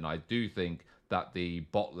game. And I do think that the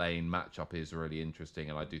bot lane matchup is really interesting.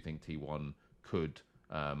 And I do think T1 could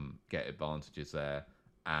get advantages there.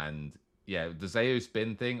 And yeah, the Zeus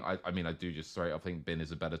Bin thing, I mean, I do just straight up think Bin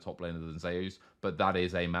is a better top laner than Zeus, but that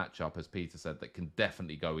is a matchup, as Peter said, that can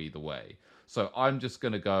definitely go either way. So I'm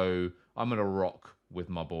going to rock with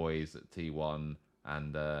my boys at T1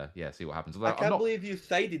 and, see what happens. Although I can't believe you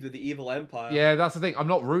sided with the Evil Empire. Yeah, that's the thing. I'm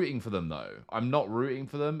not rooting for them, though. I'm not rooting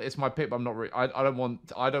for them. It's my pick, but I'm not I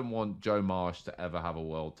don't want Joe Marsh to ever have a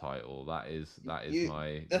world title. That is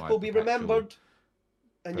my This will be remembered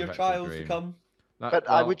in your trials dream. to come. But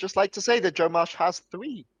I would just like to say that Joe Marsh has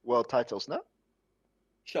 3 world titles, no?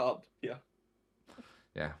 Shut up, yeah.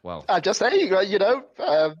 Yeah, well. I'm just saying,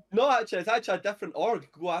 No, actually, it's actually a different org.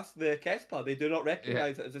 Go ask the Kespa. They do not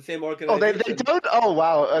recognise it as the same Oh, organisation. they don't? Oh,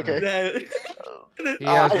 wow, okay.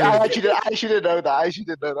 I actually didn't know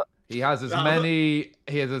that. He has as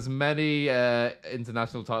many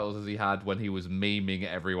international titles as he had when he was memeing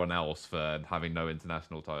everyone else for having no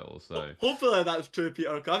international titles. So hopefully that's true,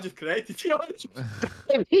 Peter. Because I've just corrected you.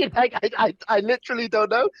 I literally don't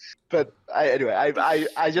know, but anyway,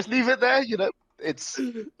 I just leave it there. It's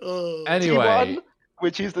anyway, T1,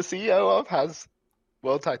 which he's the CEO of, has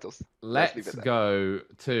world titles. Let's go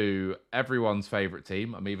to everyone's favorite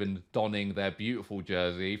team. I'm even donning their beautiful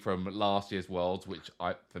jersey from last year's Worlds, which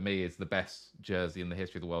for me is the best jersey in the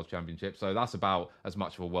history of the World Championship. So that's about as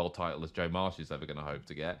much of a world title as Joe Marsh is ever going to hope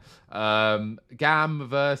to get. GAM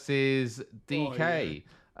versus DK.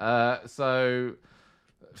 So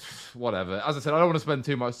whatever. As I said, I don't want to spend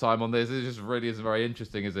too much time on this. It just really isn't very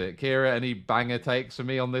interesting, is it? Kira, any banger takes for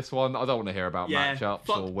me on this one? I don't want to hear about matchups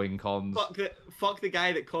or win cons. Fuck the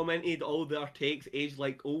guy that commented all their takes aged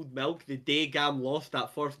like old milk the day GAM lost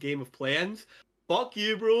that first game of play-ins. Fuck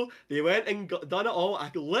you, bro. They went and done it all. I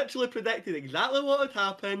literally predicted exactly what would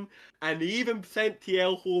happen, and they even sent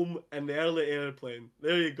TL home in the early airplane.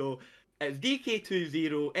 There you go. It's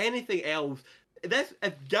DK2-0. Anything else? If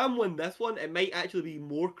GAM win this one, it might actually be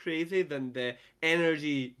more crazy than the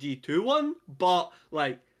Energy G2 one, but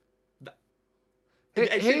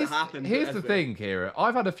it shouldn't happen. Here's the thing, Kira.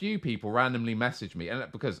 I've had a few people randomly message me,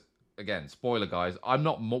 and because again, spoiler guys, I'm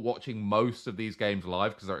not watching most of these games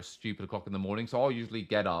live because they're at stupid o'clock in the morning. So I'll usually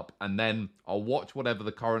get up and then I'll watch whatever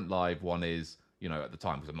the current live one is, at the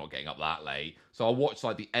time, because I'm not getting up that late. So I'll watch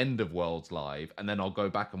the end of Worlds live, and then I'll go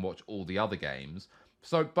back and watch all the other games.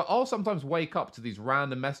 But I'll sometimes wake up to these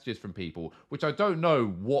random messages from people, which I don't know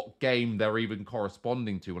what game they're even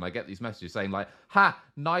corresponding to when I get these messages saying ha,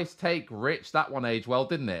 nice take, Rich, that one aged well,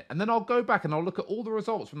 didn't it? And then I'll go back and I'll look at all the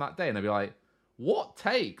results from that day and I'll be like, what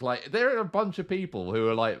take? There are a bunch of people who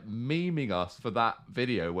are memeing us for that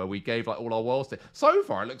video where we gave all our worlds. So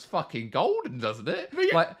far, it looks fucking golden, doesn't it?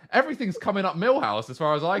 Everything's coming up Millhouse as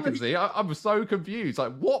far as I can see. I'm so confused.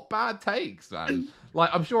 What bad takes, man?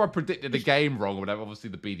 I'm sure I predicted a game wrong or whatever. Obviously,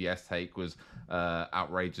 the BDS take was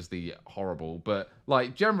outrageously horrible. But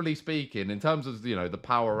generally speaking, in terms of the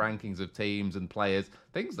power rankings of teams and players,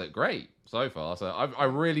 things look great so far. So I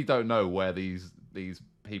really don't know where these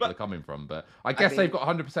people are coming from, but I guess they've got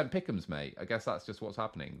 100% pick'ems, mate. I guess that's just what's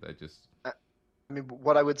happening. They're just. I mean,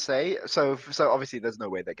 what I would say, so obviously there's no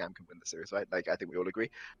way that GAM can win the series, right? I think we all agree.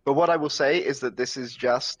 But what I will say is that this is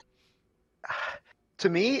just, to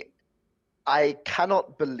me, I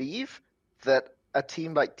cannot believe that a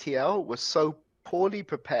team like TL was so poorly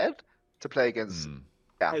prepared to play against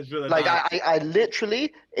GAM. It's really I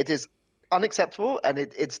literally, it is unacceptable, and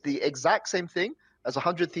it's the exact same thing as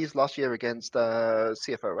 100 Thieves last year against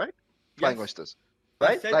CFO, right? Flying Oysters,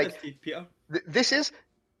 right? This is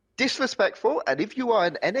disrespectful, and if you are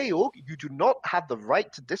an NA org, you do not have the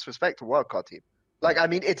right to disrespect a wildcard team.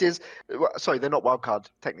 It is. Sorry, they're not wildcard.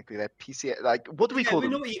 Technically, they're PCA. What do we call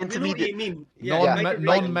them? Intermediate. We know what you mean.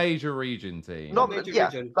 Non-major region team.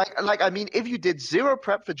 Region. If you did zero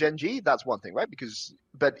prep for Gen G, that's one thing, right?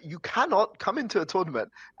 But you cannot come into a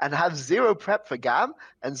tournament and have zero prep for GAM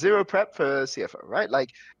and zero prep for CFO, right?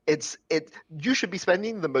 You should be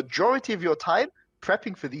spending the majority of your time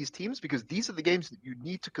prepping for these teams because these are the games that you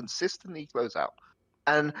need to consistently close out.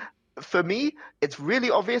 And for me, it's really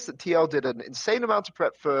obvious that TL did an insane amount of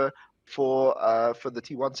prep for the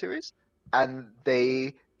T1 series, and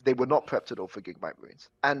they were not prepped at all for Gigabyte Marines.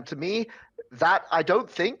 And to me, that I don't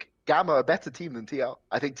think GAM are a better team than TL.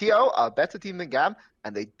 I think TL are a better team than GAM,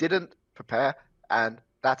 and they didn't prepare, and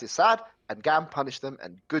that is sad. and GAM punished them,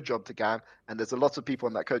 and good job to GAM. And there's a lot of people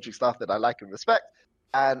on that coaching staff that I like and respect.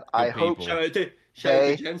 And I hope people. Shout out to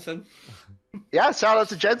Jensen. Yeah, shout out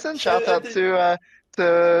to Jensen. Shout out to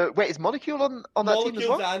wait, is Molecule on that team as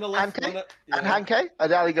well? And Hanke.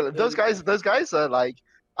 Those guys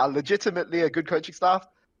are legitimately a good coaching staff,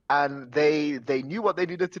 and they knew what they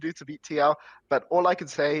needed to do to beat TL. But all I can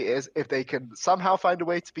say is, if they can somehow find a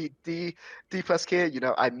way to beat D plus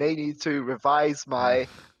Kier, I may need to revise my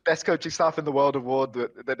best coaching staff in the world award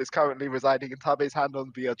that is currently residing in Tabe's hand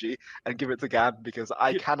on BRG and give it to GAN, because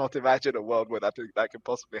I cannot imagine a world where that can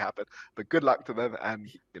possibly happen. But good luck to them, and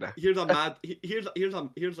here's like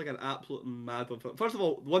an absolute mad one. First of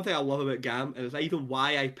all, one thing I love about GAM, and it's even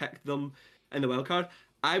why I picked them in the wildcard.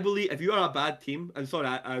 I believe if you are a bad team, and sorry,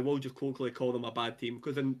 I will just colloquially call them a bad team,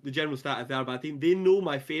 because in the general stat, if they're a bad team, they know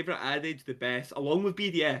my favourite adage the best, along with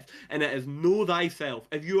BDF, and it is know thyself.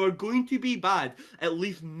 If you are going to be bad, at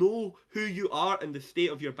least know who you are and the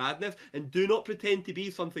state of your badness, and do not pretend to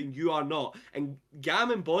be something you are not. And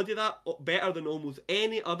GAM embody that better than almost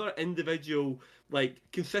any other individual,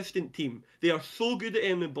 consistent team. They are so good at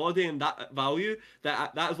embodying that value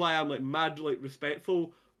that is why I'm mad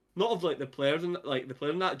respectful. Not of the players and the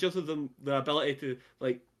players and that, just of them, their ability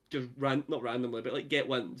to just not randomly, but get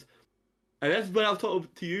wins. And this is when I was talking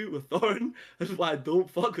to you with Thorn. This is why I don't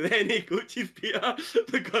fuck with any coaches, Peter,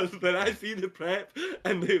 because when I see the prep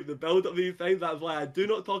and the build up of these things, that's why I do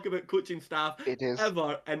not talk about coaching staff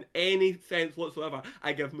ever in any sense whatsoever.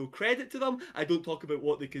 I give no credit to them. I don't talk about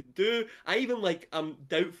what they could do. I even I'm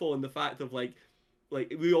doubtful in the fact of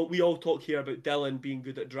we all talk here about Dylan being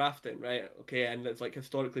good at drafting, right? Okay, and it's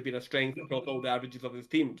historically been a strength across all the averages of his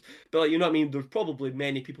teams. But you know what I mean? There's probably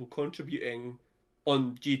many people contributing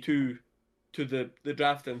on G2 to the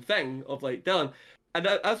drafting thing of Dylan, and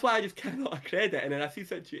that's why I just cannot accredit. And then I see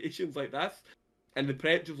situations like this, and the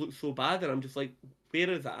prep just looks so bad, and I'm just like, where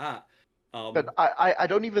is that at? But I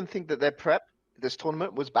don't even think that their prep this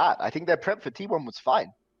tournament was bad. I think their prep for T1 was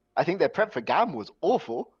fine. I think their prep for GAM was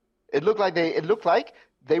awful. It looked like their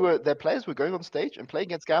players were going on stage and playing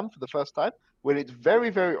against GAM for the first time, when it's very,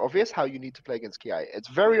 very obvious how you need to play against Ki. It's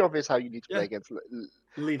very obvious how you need to play against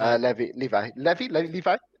Levi,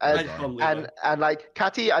 and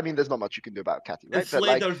Catty. I mean, there's not much you can do about Catty, right? And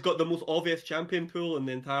Slater's got the most obvious champion pool in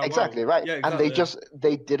the entire world. Exactly right. Yeah, exactly. And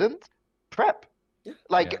they didn't prep.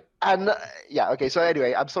 Okay. So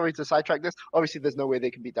anyway, I'm sorry to sidetrack this. Obviously, there's no way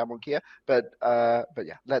they can beat Damwon Kia, but yeah,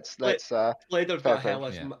 let's. Slater's got a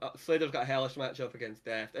hellish matchup against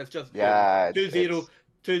Death. It's just 2-0,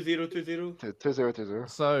 2-0, 2-0. 2-0.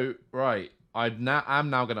 So right, I'm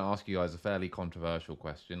now going to ask you guys a fairly controversial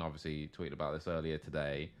question. Obviously, you tweeted about this earlier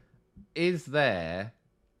today. Is there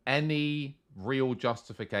any real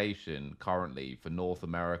justification currently for North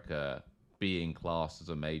America being classed as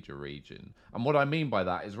a major region? And what I mean by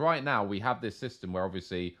that is, right now we have this system where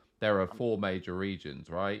obviously there are 4 major regions,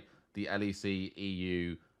 right? The LEC,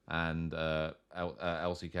 EU, and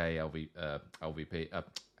LCK, LVP,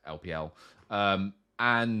 LPL.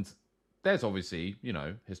 And there's obviously,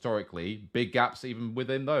 historically big gaps even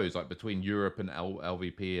within those, between Europe and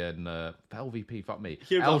LVP and LVP, fuck me,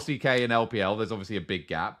 LCK and LPL. There's obviously a big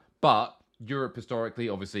gap, but Europe historically,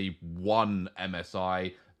 obviously, 1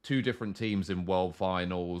 MSI, 2 different teams in world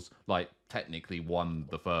finals, technically won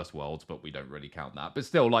the first worlds, but we don't really count that. But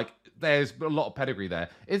still, there's a lot of pedigree there.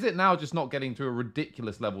 Is it now just not getting to a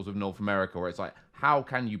ridiculous levels with North America, where it's how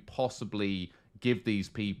can you possibly give these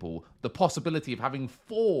people the possibility of having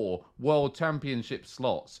 4 world championship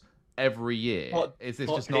slots every year? Is this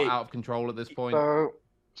just not out of control at this point? So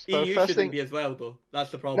EU shouldn't be as well, though. That's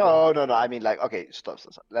the problem. No. I mean, okay, stop.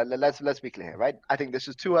 Let's be clear here, right? I think this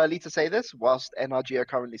is too early to say this, whilst NRG are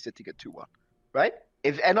currently sitting at 2-1, right?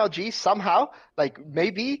 If NRG somehow,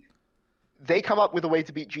 maybe they come up with a way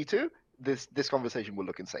to beat G2, this conversation will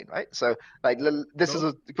look insane, right? So, this is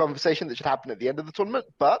a conversation that should happen at the end of the tournament.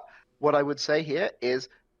 But what I would say here is,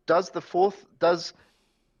 does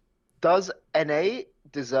NA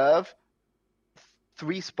deserve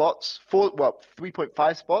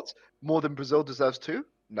 3.5 spots more than Brazil deserves 2?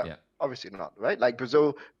 No, obviously not, right?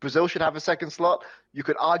 Brazil should have a second slot. You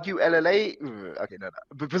could argue LLA. Okay, no.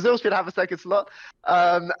 But Brazil should have a second slot.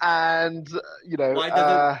 And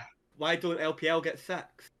why don't LPL get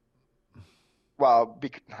 6? Well,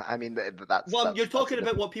 I mean, that's... Well, you're talking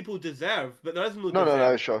about what people deserve, but there is no...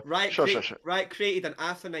 No, sure. Right, sure. Right, created an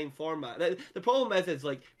asinine format. The problem is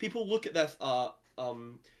people look at this,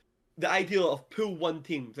 the idea of pool 1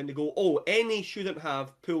 teams, and they go, any shouldn't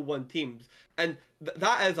have pool 1 teams. And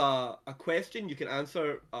that is a question you can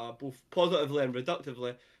answer both positively and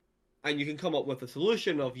reductively. and you can come up with a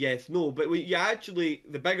solution of yes, no. But you actually,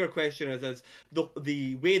 the bigger question is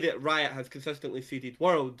the way that Riot has consistently seeded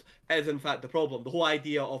Worlds is in fact the problem. The whole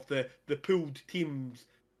idea of the pooled teams,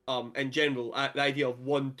 in general, the idea of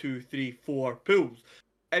 1, 2, 3, 4 pools.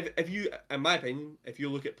 If you, in my opinion, if you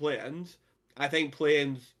look at play-ins, I think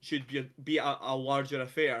play-ins should be a larger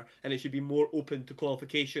affair, and it should be more open to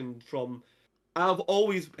qualification from. I've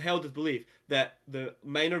always held this belief that the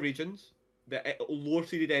minor regions, the lower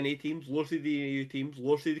seeded NA teams, lower seeded EU teams,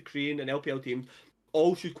 lower seeded Korean and LPL teams,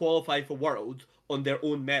 all should qualify for Worlds on their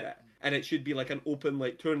own merit, and it should be like an open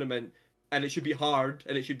like tournament, and it should be hard,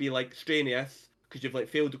 and it should be like strenuous because you've like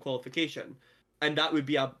failed the qualification, and that would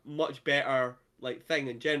be a much better like thing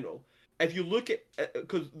in general. If you look at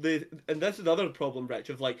because and this is the other problem, Rich,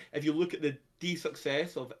 of like if you look at the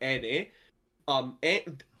de-success of NA,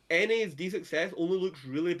 NA's de-success only looks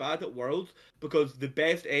really bad at Worlds because the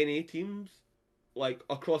best NA teams, like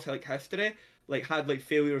across like history, like had like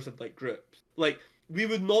failures of like groups. Like we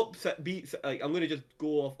would not beat. Like I'm gonna just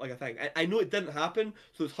go off like a thing. I know it didn't happen,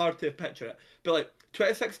 so it's hard to picture it. But like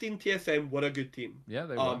 2016 TSM were a good team. Yeah,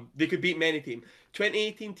 they were. They could beat many teams.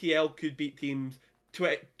 2018 TL could beat teams.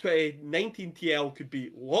 2019 TL could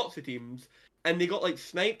beat lots of teams, and they got like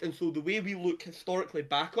sniped. And so the way we look historically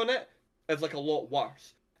back on it is like a lot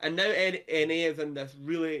worse. And now NA is in this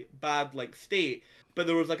really bad like state. But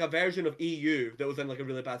there was like a version of EU that was in like a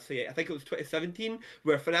really bad state. I think it was 2017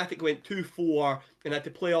 where Fnatic went 2-4 and had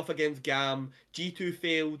to play off against GAM. G2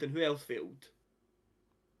 failed, and who else failed?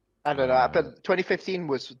 I don't know. But 2015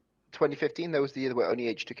 was 2015. That was the year where only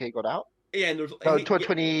H2K got out. Yeah, and there's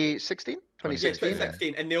 2016. 2016, yeah,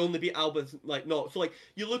 2016, and they only beat Albans like no. So like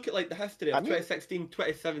you look at like the history of 2016,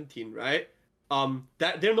 2017, right?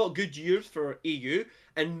 That they're not good years for EU,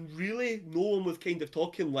 and really no one was kind of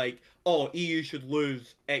talking like, oh, EU should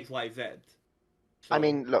lose X, Y, Z. So, I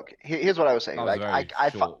mean, look, here's what I was saying. That was like, a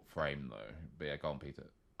very short frame though, but yeah, go on, Peter.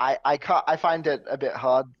 I find it a bit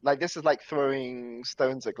hard. Like this is like throwing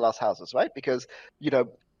stones at glass houses, right? Because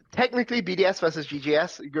technically BDS versus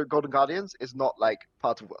GGS, Golden Guardians, is not like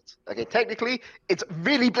part of Worlds. Okay, technically it's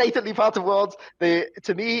really blatantly part of Worlds.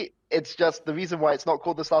 To me, it's just the reason why it's not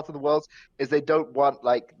called the start of the Worlds is they don't want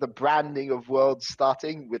like the branding of Worlds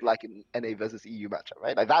starting with like an NA versus EU matchup,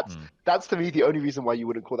 right? Like that's to me the only reason why you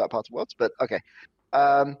wouldn't call that part of Worlds. But okay,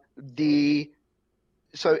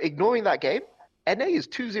 so ignoring that game, NA is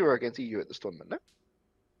 2-0 against EU at this tournament, no?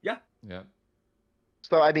 Yeah. Yeah.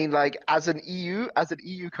 So I mean, like as an EU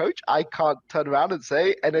coach, I can't turn around and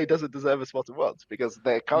say NA doesn't deserve a spot in Worlds because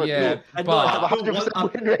they're currently have a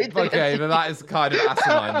 100% win rate. Okay, but that is kind of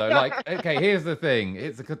asinine though. Like, okay, here's the thing.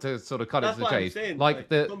 It's to sort of cut it to the chase.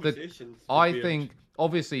 Like I think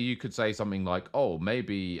obviously you could say something like, oh,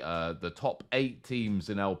 maybe the top 8 teams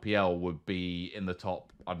in LPL would be in the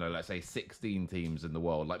top, I don't know, let's say 16 teams in the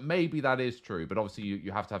world. Like maybe that is true, but obviously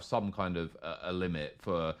you have to have some kind of a limit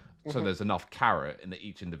for. So there's enough carrot in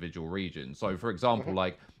each individual region. So, for example,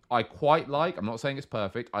 like I quite like, I'm not saying it's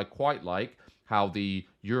perfect, I quite like how the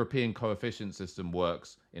European coefficient system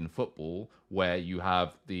works in football, where you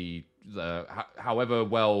have however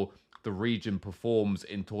well the region performs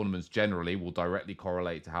in tournaments generally will directly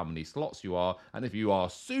correlate to how many slots you are. And if you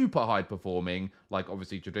are super high performing, like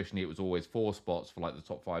obviously traditionally it was always 4 spots for like the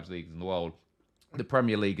top 5 leagues in the world, the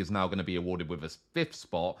Premier League is now going to be awarded with a 5th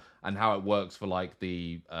spot, and how it works for like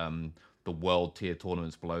the world tier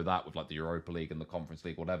tournaments below that with like the Europa League and the Conference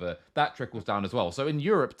League, whatever, that trickles down as well. So in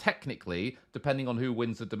Europe, technically, depending on who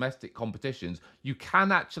wins the domestic competitions, you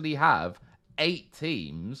can actually have 8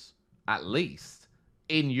 teams at least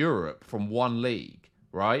in Europe from one league,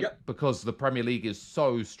 right? Yep. Because the Premier League is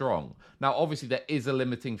so strong. Now, obviously, there is a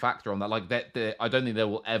limiting factor on that. Like that, I don't think there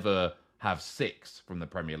will ever have 6 from the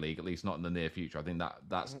Premier League, at least not in the near future. I think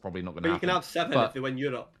that's probably not going to happen. But you can have 7 if they win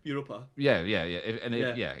Europa. Yeah.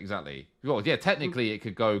 Yeah, exactly. Well, yeah, technically it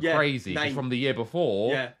could go crazy. 9. From the year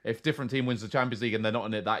before, if different team wins the Champions League and they're not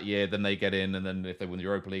in it that year, then they get in, and then if they win the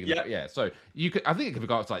Europa League, so I think it could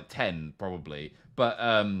go up to like 10 probably. But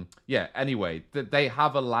anyway, they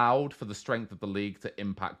have allowed for the strength of the league to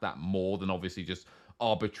impact that more than obviously just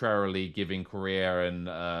arbitrarily giving Korea and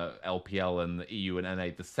LPL and the EU and NA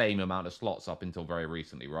the same amount of slots up until very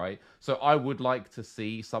recently, right? So I would like to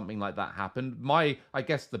see something like that happen. I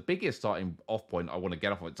guess the biggest starting off point I want to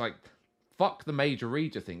get off of, it's like, fuck the major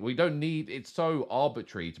region thing. We don't need, it's so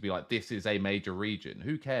arbitrary to be like, this is a major region.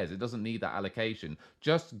 Who cares? It doesn't need that allocation.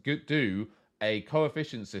 Just do a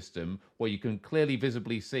coefficient system where you can clearly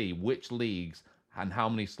visibly see which leagues and how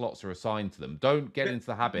many slots are assigned to them. Don't get into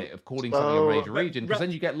the habit of calling something a So- major region, because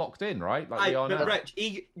then you get locked in, right? Like we are but now. Rich,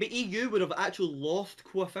 the EU would have actually lost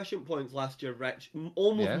coefficient points last year, Rich,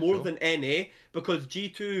 almost Yeah, more sure. than NA, because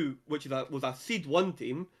G2, which was a seed 1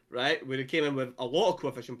 team, right, where it came in with a lot of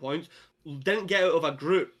coefficient points, didn't get out of a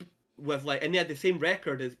group with and they had the same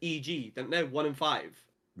record as EG, didn't they? 1 and 5.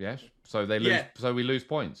 Yes. So they lose. Yeah. So we lose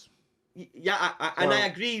points. Yeah, and I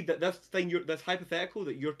agree that this hypothetical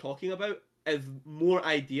that you're talking about is more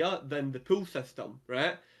idea than the pool system,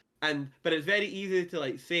 right? But it's very easy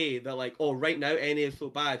to say that oh, right now NA is so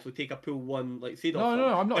bad, so take a pool 1 seed off.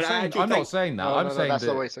 No, I'm not saying. I'm not saying that. I'm saying that's that.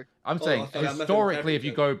 not what you're saying. I'm saying sorry, I'm historically, if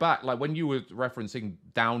you misinterpreting. go back, like when you were referencing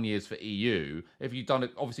down years for EU, if you've done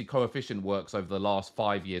it, obviously coefficient works over the last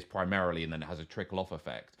 5 years primarily, and then it has a trickle off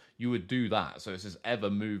effect. You would do that, so it's this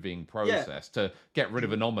ever moving process to get rid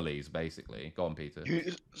of anomalies, basically. Go on, Peter.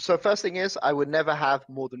 So first thing is, I would never have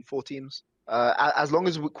more than 4 teams. As long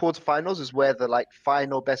as quarterfinals is where the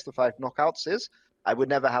final best of 5 knockouts is, I would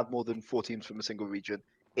never have more than 4 teams from a single region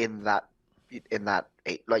in that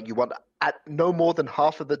 8. You want at no more than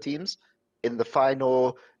half of the teams in the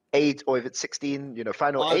final 8, or if it's 16,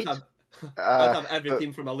 final 8. I'd have every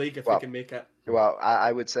team from a league if we can make it. Well,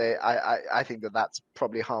 I would say I think that's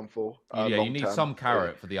probably harmful. You need some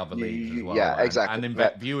carrot for the other leagues as well. Yeah, exactly. And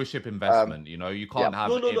viewership investment. You can't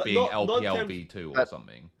have it being LPLV2 or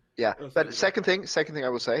something. Yeah, but second thing I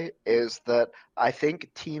will say is that I think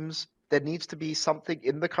there needs to be something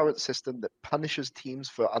in the current system that punishes teams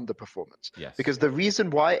for underperformance. Yes. Because the reason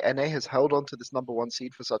why NA has held on to this number 1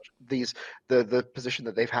 seed for the position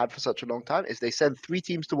that they've had for such a long time is they send 3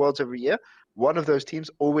 teams to Worlds every year. One of those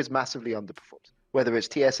teams always massively underperforms. Whether it's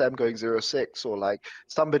TSM going 0-6 or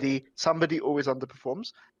somebody always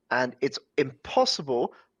underperforms, and it's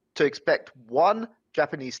impossible to expect one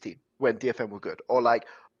Japanese team when DFM were good, or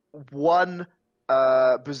one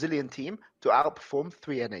Brazilian team to outperform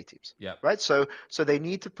 3 NA teams. Yeah. Right. So they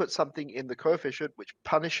need to put something in the coefficient which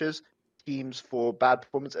punishes teams for bad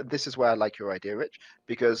performance, and this is where I like your idea, Rich,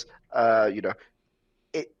 because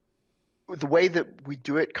the way that we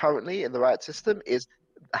do it currently in the Riot system is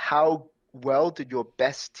how well did your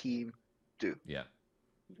best team do? Yeah.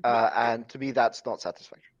 And to me, that's not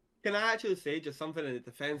satisfactory. Can I actually say just something in the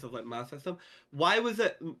defense of my system? Why was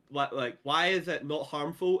it why is it not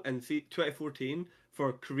harmful in 2014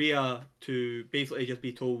 for Korea to basically just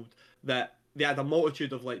be told that they had a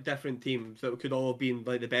multitude of different teams that could all have been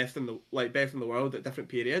the best in the world at different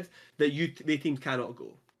periods, that the teams cannot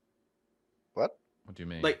go? What do you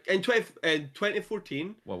mean? In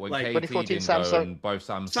 2014. Well, when KT 2014 didn't Samsung, go and both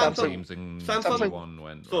Samsung teams in Samsung T1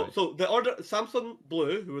 went. So, right? so the order Samsung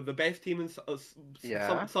Blue, who were the best team in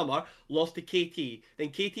summer, lost to KT. Then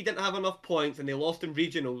KT didn't have enough points, and they lost in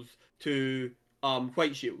regionals to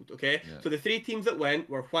White Shield. Okay, so the 3 teams that went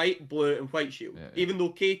were White, Blue, and White Shield. Even though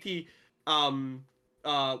KT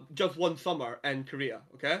just won summer in Korea.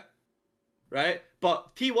 Okay. Right,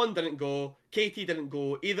 but T1 didn't go, KT didn't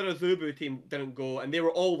go, either Azubu team didn't go, and they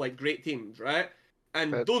were all great teams, right?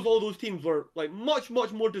 And all those teams were much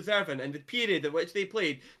more deserving in the period at which they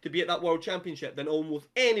played to be at that World Championship than almost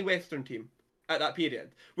any Western team at that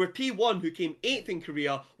period. Where T1, who came 8th in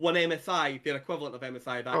Korea, won MSI, their equivalent of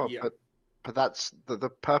MSI that year. But that's the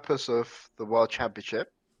purpose of the World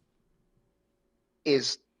Championship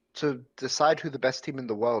is to decide who the best team in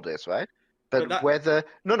the world is, right? But wait,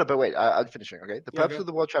 I'm finishing. Okay, the purpose of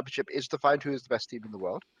the World Championship is to find who is the best team in the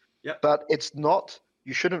world. Yeah. But it's not.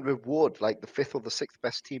 You shouldn't reward the 5th or the 6th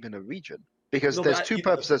best team in a region, because there's 2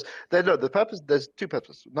 purposes. There's 2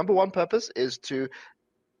 purposes. Number 1 purpose is to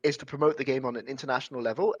promote the game on an international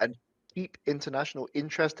level and keep international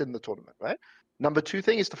interest in the tournament, right? Number 2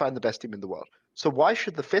 thing is to find the best team in the world. So why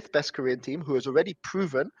should the 5th best Korean team, who has already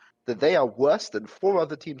proven that they are worse than 4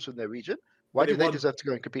 other teams from their region, why do they deserve to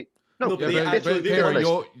go and compete? But Kieran,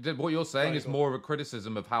 what you're saying is more of a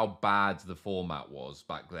criticism of how bad the format was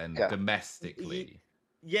back then domestically.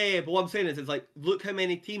 Yeah, but what I'm saying is look how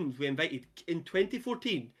many teams we invited. In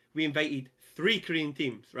 2014, we invited 3 Korean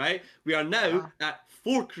teams, right? We are now at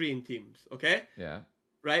 4 Korean teams, okay? Yeah.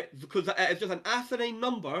 Right? Because it's just an asinine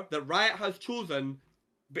number that Riot has chosen,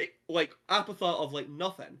 apatha of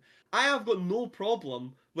nothing. I have got no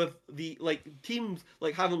problem with the teams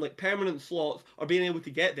having permanent slots or being able to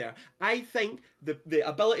get there. I think the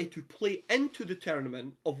ability to play into the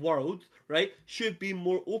tournament of Worlds, right, should be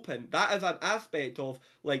more open. That is an aspect of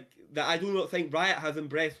that I do not think Riot has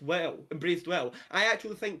embraced well. I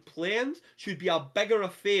actually think play-ins should be a bigger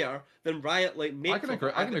affair than Riot makes. I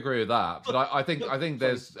can agree with that, but I think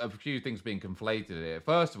there's a few things being conflated here.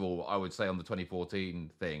 First of all, I would say on the 2014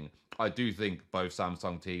 thing, I do think both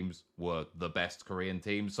Samsung teams were the best Korean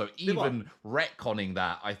teams. So even retconning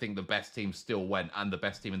that, I think the best team still went, and the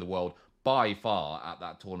best team in the world by far at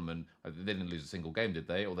that tournament. They didn't lose a single game, did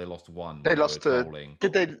they? Or they lost one? They lost to. Trolling.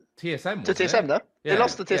 Did they? TSM, To wasn't TSM, it? no? Yeah, They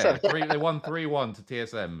lost to TSM. Yeah, they won 3-1 to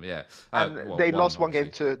TSM. Yeah, And they lost one game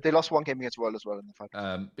obviously. to. They lost one game against Royal as well in the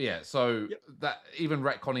final. But yeah, so that even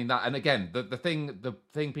retconning that, and again, the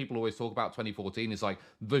thing people always talk about 2014 is like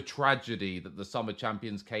the tragedy that the Summer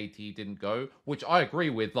Champions KT didn't go, which I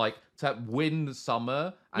agree with. Like, to win the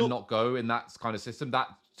Summer and not go in that kind of system, that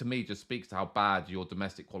to me just speaks to how bad your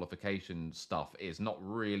domestic qualification stuff is. Not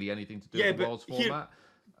really anything to do with the Worlds format.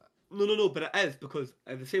 No, but it is, because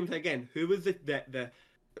at the same time, again, who was the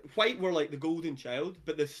White were like the golden child,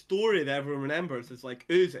 but the story that everyone remembers is like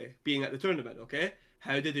Uzi being at the tournament, okay?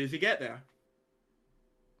 How did Uzi get there?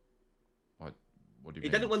 What do you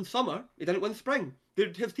mean? He didn't win summer, he didn't win spring.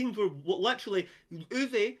 His teams were literally...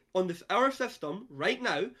 Uzi, on our system, right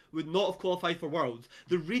now, would not have qualified for Worlds.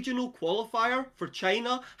 The regional qualifier for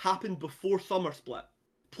China happened before summer split.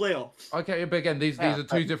 Playoffs. Okay, but again, these are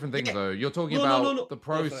two different things, though. You're talking about the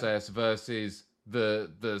process versus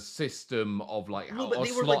the system of like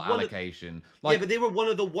slot allocation. Yeah, but they were one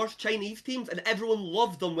of the worst Chinese teams, and everyone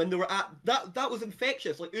loved them when they were at that. That was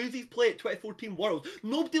infectious. Like Uzi's play at 2014 Worlds.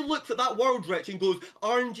 Nobody looks at that World, Rich, and goes,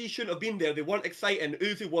 "RNG shouldn't have been there. They weren't exciting.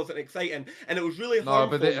 Uzi wasn't exciting, and it was really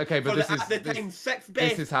harmful." Sixth best.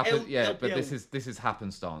 This has happened. Yeah, but this is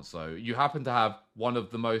happenstance. So you happen to have one of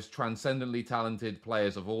the most transcendently talented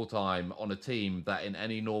players of all time on a team that, in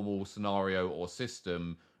any normal scenario or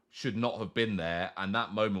system, should not have been there, and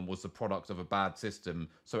that moment was the product of a bad system.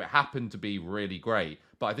 So it happened to be really great.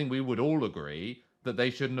 But I think we would all agree that they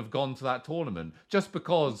shouldn't have gone to that tournament. Just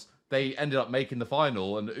because they ended up making the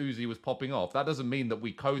final and Uzi was popping off, that doesn't mean that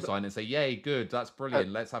we co-sign and say, "Yay, good, that's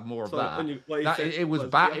brilliant. Let's have more of that." It was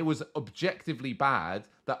bad. It was objectively bad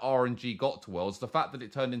that RNG got to Worlds. The fact that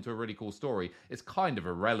it turned into a really cool story is kind of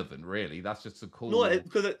irrelevant, really. That's just a cool. No,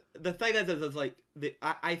 because the thing is like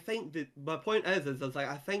I think that my point is like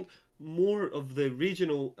I think more of the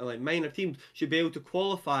regional like minor teams should be able to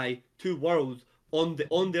qualify to Worlds on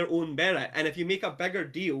their own merit. And if you make a bigger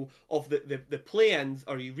deal of the play-ins,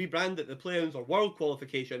 or you rebrand it the play-ins or world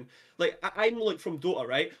qualification, like I'm like from Dota,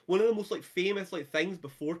 right? One of the most like famous like things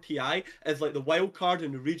before TI is like the wild card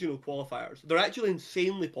and the regional qualifiers. They're actually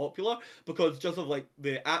insanely popular because just of like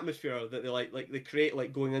the atmosphere that they create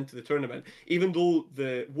like going into the tournament. Even though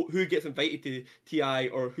who gets invited to TI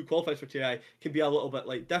or who qualifies for TI can be a little bit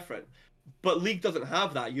like different. But League doesn't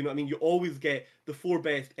have that, you know what I mean? You always get the 4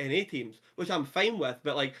 best NA teams, which I'm fine with,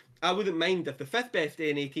 but like I wouldn't mind if the 5th best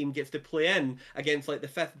NA team gets to play in against like the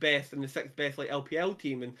 5th best and the 6th best like LPL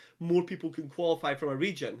team, and more people can qualify from a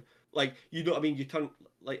region. Like, you know what I mean? You turn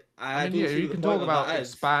like you can talk about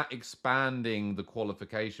expanding the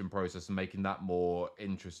qualification process and making that more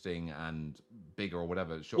interesting and bigger or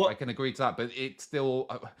whatever. Sure, I can agree to that, but it's still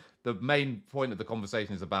the main point of the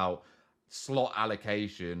conversation is about slot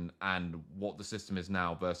allocation and what the system is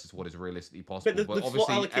now versus what is realistically possible. But the slot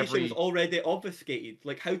allocation is already obfuscated.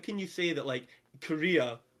 Like, how can you say that like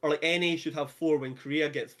Korea or like NA should have 4 when Korea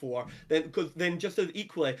gets 4? Then just as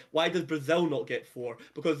equally, why does Brazil not get 4?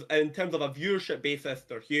 Because in terms of a viewership basis,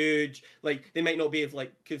 they're huge. Like, they might not be as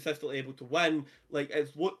like consistently able to win. Like,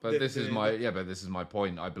 it's what. But this is my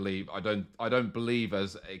point. I don't believe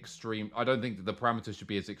as extreme. I don't think that the parameters should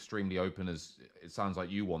be as extremely open as it sounds like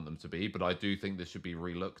you want them to be. But I do think this should be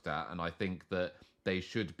relooked at, and I think that they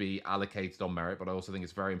should be allocated on merit. But I also think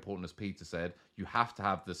it's very important, as Peter said, you have to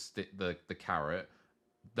have the carrot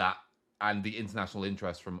that and the international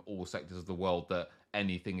interest from all sectors of the world that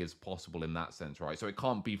anything is possible in that sense, right? So it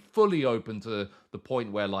can't be fully open to the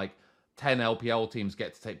point where like 10 LPL teams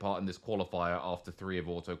get to take part in this qualifier after 3 have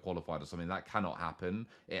auto qualified or something. That cannot happen.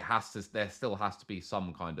 There still has to be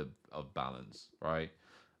some kind of balance, right?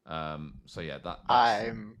 So yeah, that's...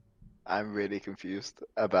 I'm really confused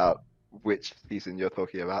about which season you're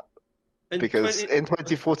talking about. Because in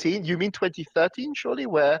 2014, you mean 2013, surely,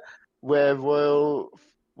 where Royal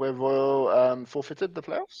forfeited the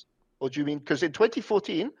playoffs? Or do you mean, because in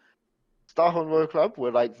 2014, Starhorn Royal Club were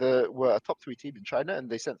a top 3 team in China, and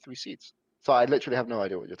they sent 3 seeds. So I literally have no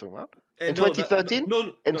idea what you're talking about. In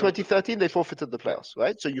 2013, they forfeited the playoffs,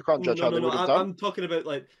 right? So you can't judge how they would have done. I'm talking about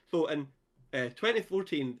like, so in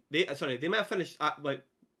 2014, they might have finished at like,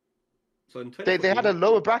 so in 2014, they had a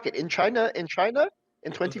lower bracket in China. In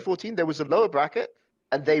 2014, there was a lower bracket,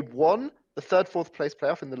 and they won the 3rd, 4th place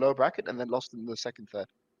playoff in the lower bracket, and then lost in the 2nd, 3rd.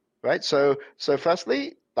 Right. So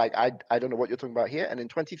firstly, like I don't know what you're talking about here. And in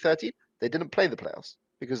 2013, They didn't play the playoffs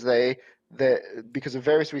because because of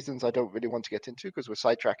various reasons I don't really want to get into because we're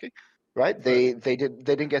sidetracking, right? They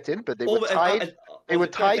didn't get in, but they were tied. They were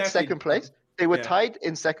tied second place. They were tied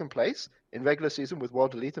in second place in regular season with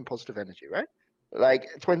World Elite and Positive Energy, right? Like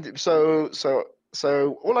 20. So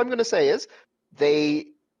all I'm going to say is they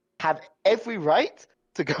have every right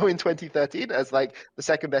to go in 2013 as like the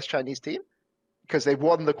second best Chinese team because they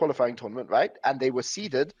won the qualifying tournament, right? And they were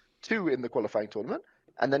seeded 2 in the qualifying tournament.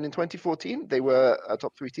 And then in 2014, they were a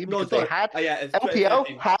top 3 team because they had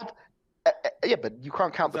LPL had. Yeah, but you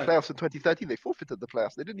can't count the playoffs in 2013. They forfeited the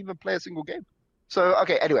playoffs. They didn't even play a single game. So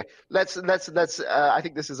okay, anyway, let's. I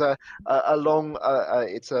think this is a long.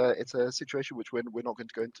 It's a situation which we're not going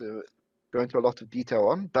to go into a lot of detail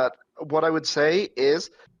on. But what I would say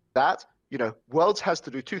is that Worlds has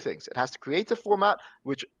to do 2 things. It has to create a format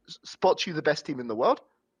which spots you the best team in the world,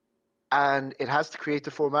 and it has to create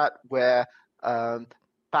a format where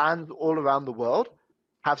fans all around the world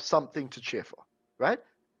have something to cheer for. Right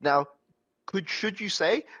now, should you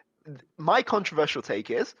say my controversial take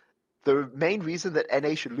is the main reason that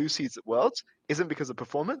NA should lose seeds at Worlds isn't because of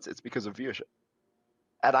performance, it's because of viewership.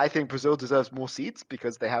 And I think Brazil deserves more seeds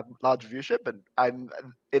because they have large viewership, and I'm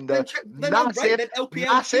in the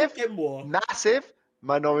massive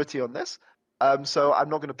minority on this. So I'm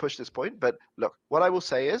not going to push this point. But look, what I will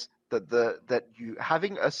say is that you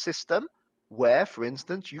having a system where, for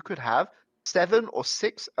instance, you could have 7 or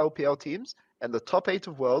 6 LPL teams and the top 8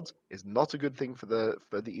 of Worlds is not a good thing for the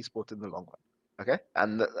esport in the long run. Okay,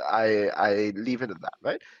 and I leave it at that.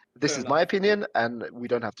 Right. This is my opinion, and we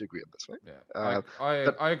don't have to agree on this, right? Yeah,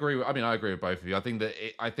 I agree. I agree with both of you. I think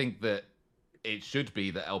that it should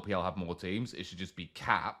be that LPL have more teams. It should just be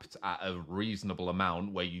capped at a reasonable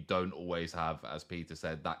amount where you don't always have, as Peter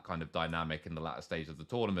said, that kind of dynamic in the latter stage of the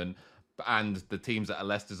tournament. And the teams that are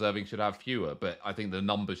less deserving should have fewer, but I think the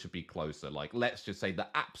numbers should be closer. Like, let's just say the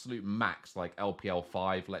absolute max, like LPL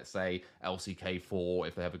 5, let's say LCK 4,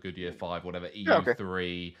 if they have a good year 5, whatever, EU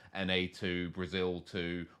 3, NA 2, Brazil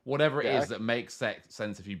 2, whatever it is that makes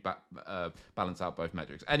sense if you balance out both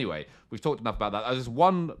metrics. Anyway, we've talked enough about that. There's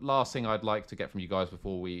one last thing I'd like to get from you guys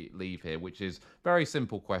before we leave here, which is very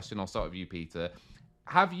simple question. I'll start with you, Peter.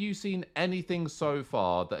 Have you seen anything so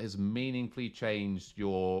far that has meaningfully changed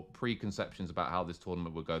your preconceptions about how this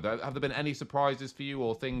tournament would go? Have there been any surprises for you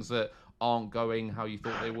or things that aren't going how you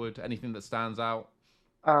thought they would? Anything that stands out?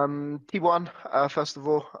 T1, first of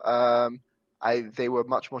all, they were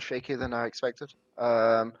much more shaky than I expected.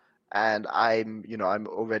 And I'm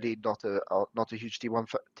already not a huge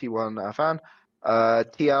T1 fan.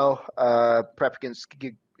 TL prep against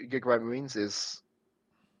Gigabyte Marines is.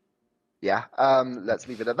 Yeah, let's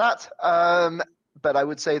leave it at that. But I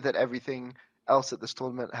would say that everything else at this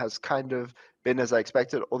tournament has kind of been as I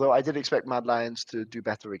expected, although I did expect Mad Lions to do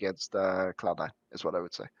better against Cloud9, is what I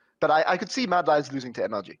would say. But I could see Mad Lions losing to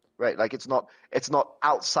NRG, right? Like it's not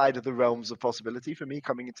outside of the realms of possibility for me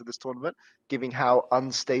coming into this tournament, given how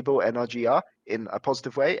unstable NRG are in a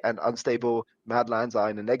positive way and unstable Mad Lions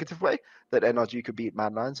are in a negative way, that NRG could beat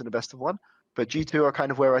Mad Lions in a best of 1. But G2 are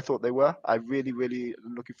kind of where I thought they were. I really, really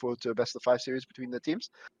am looking forward to a best of 5 series between the teams.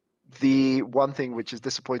 The one thing which has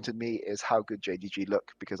disappointed me is how good JDG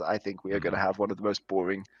look, because I think we are going to have one of the most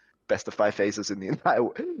boring best of 5 phases in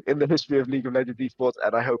the history of League of Legends esports,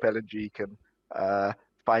 and I hope LNG can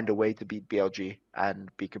find a way to beat BLG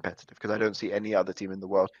and be competitive, because I don't see any other team in the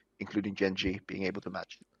world, including Gen G, being able to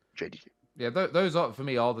match JDG. Yeah, those are for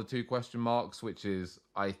me are the 2 question marks, which is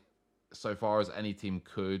so far as any team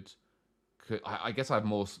could. I guess I have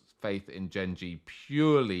more faith in Gen G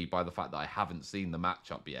purely by the fact that I haven't seen the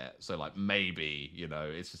matchup yet. So, like, maybe,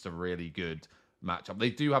 it's just a really good matchup. They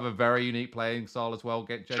do have a very unique playing style as well,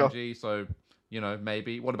 Gen G. So,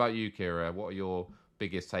 maybe. What about you, Kira? What are your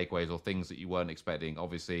biggest takeaways or things that you weren't expecting?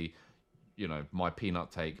 Obviously, my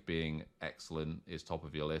peanut take being excellent is top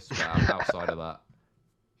of your list. But outside of that.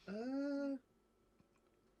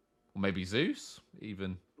 Or maybe Zeus,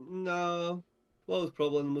 even. No. What was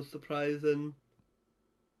probably the most surprising?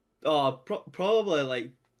 Oh, probably like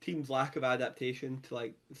team's lack of adaptation to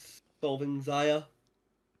like solving Xayah.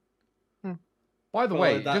 By the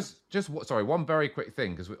way, sorry, one very quick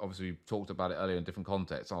thing, because obviously we talked about it earlier in different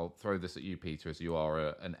contexts. I'll throw this at you, Peter, as you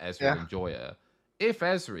are an Ezreal enjoyer. If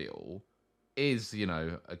Ezreal is,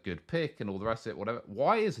 a good pick and all the rest of it, whatever,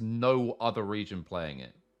 why is no other region playing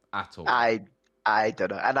it at all? I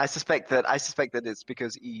don't know, and I suspect that it's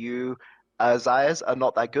because EU Xayahs are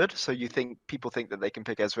not that good, so people think that they can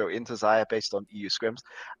pick Ezreal into Xayah based on EU scrims.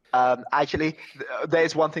 Actually,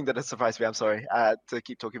 there's one thing that has surprised me. I'm sorry to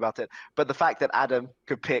keep talking about it, but the fact that Adam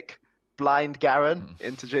could pick blind Garen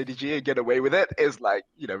into JDG and get away with it is like,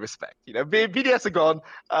 respect. BDS are gone,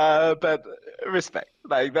 but respect.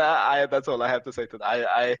 Like that. That's all I have to say to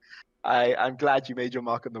that. I'm glad you made your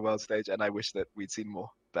mark on the world stage, and I wish that we'd seen more.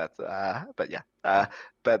 But yeah.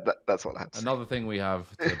 But that's all I have to say. Another thing we have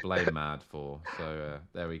to blame Mad for. So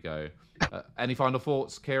there we go. Any final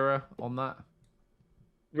thoughts, Kira, on that?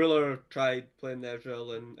 Ruler tried playing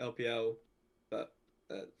Ezreal in LPL, but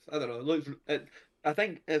I don't know. I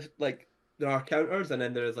think it's like there are counters, and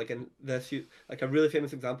then there is like a really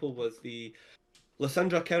famous example was the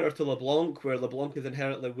Lysandra counter to LeBlanc, where LeBlanc is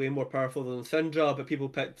inherently way more powerful than Lysandra, but people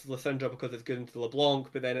picked Lysandra because it's good into LeBlanc,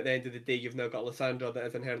 but then at the end of the day, you've now got Lysandra that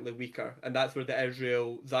is inherently weaker. And that's where the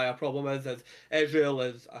Ezreal Xayah problem is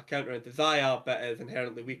Ezreal is a counter into Xayah, but is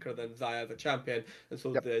inherently weaker than Xayah as a champion, and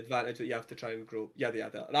so the advantage that you have to try and grow, yada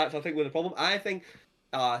yada. That's, I think, where the problem. I think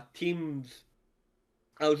teams.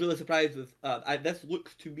 I was really surprised with this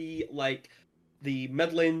looks to me like the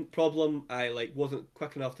mid lane problem I wasn't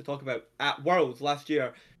quick enough to talk about at Worlds last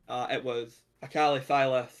year. It was Akali,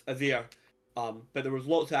 Sylas, Azir, but there was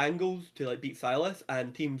lots of angles to beat Sylas,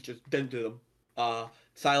 and teams just didn't do them.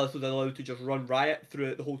 Sylas was allowed to just run riot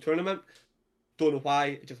throughout the whole tournament. Don't know why,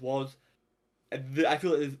 it just was. I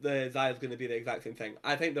feel like the Xayah is going to be the exact same thing.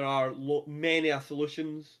 I think there are many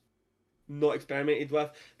solutions not experimented with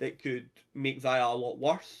that could make Xayah a lot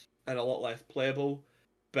worse and a lot less playable.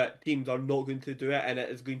 But teams are not going to do it, and it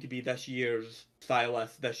is going to be this year's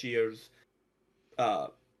Sylas, this year's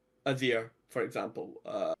Azir, for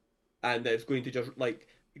example, and it's going to just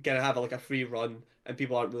gonna have a free run, and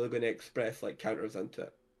people aren't really going to express counters into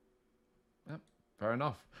it. Yep, fair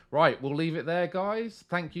enough. Right, we'll leave it there, guys.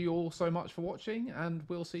 Thank you all so much for watching, and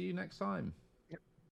we'll see you next time.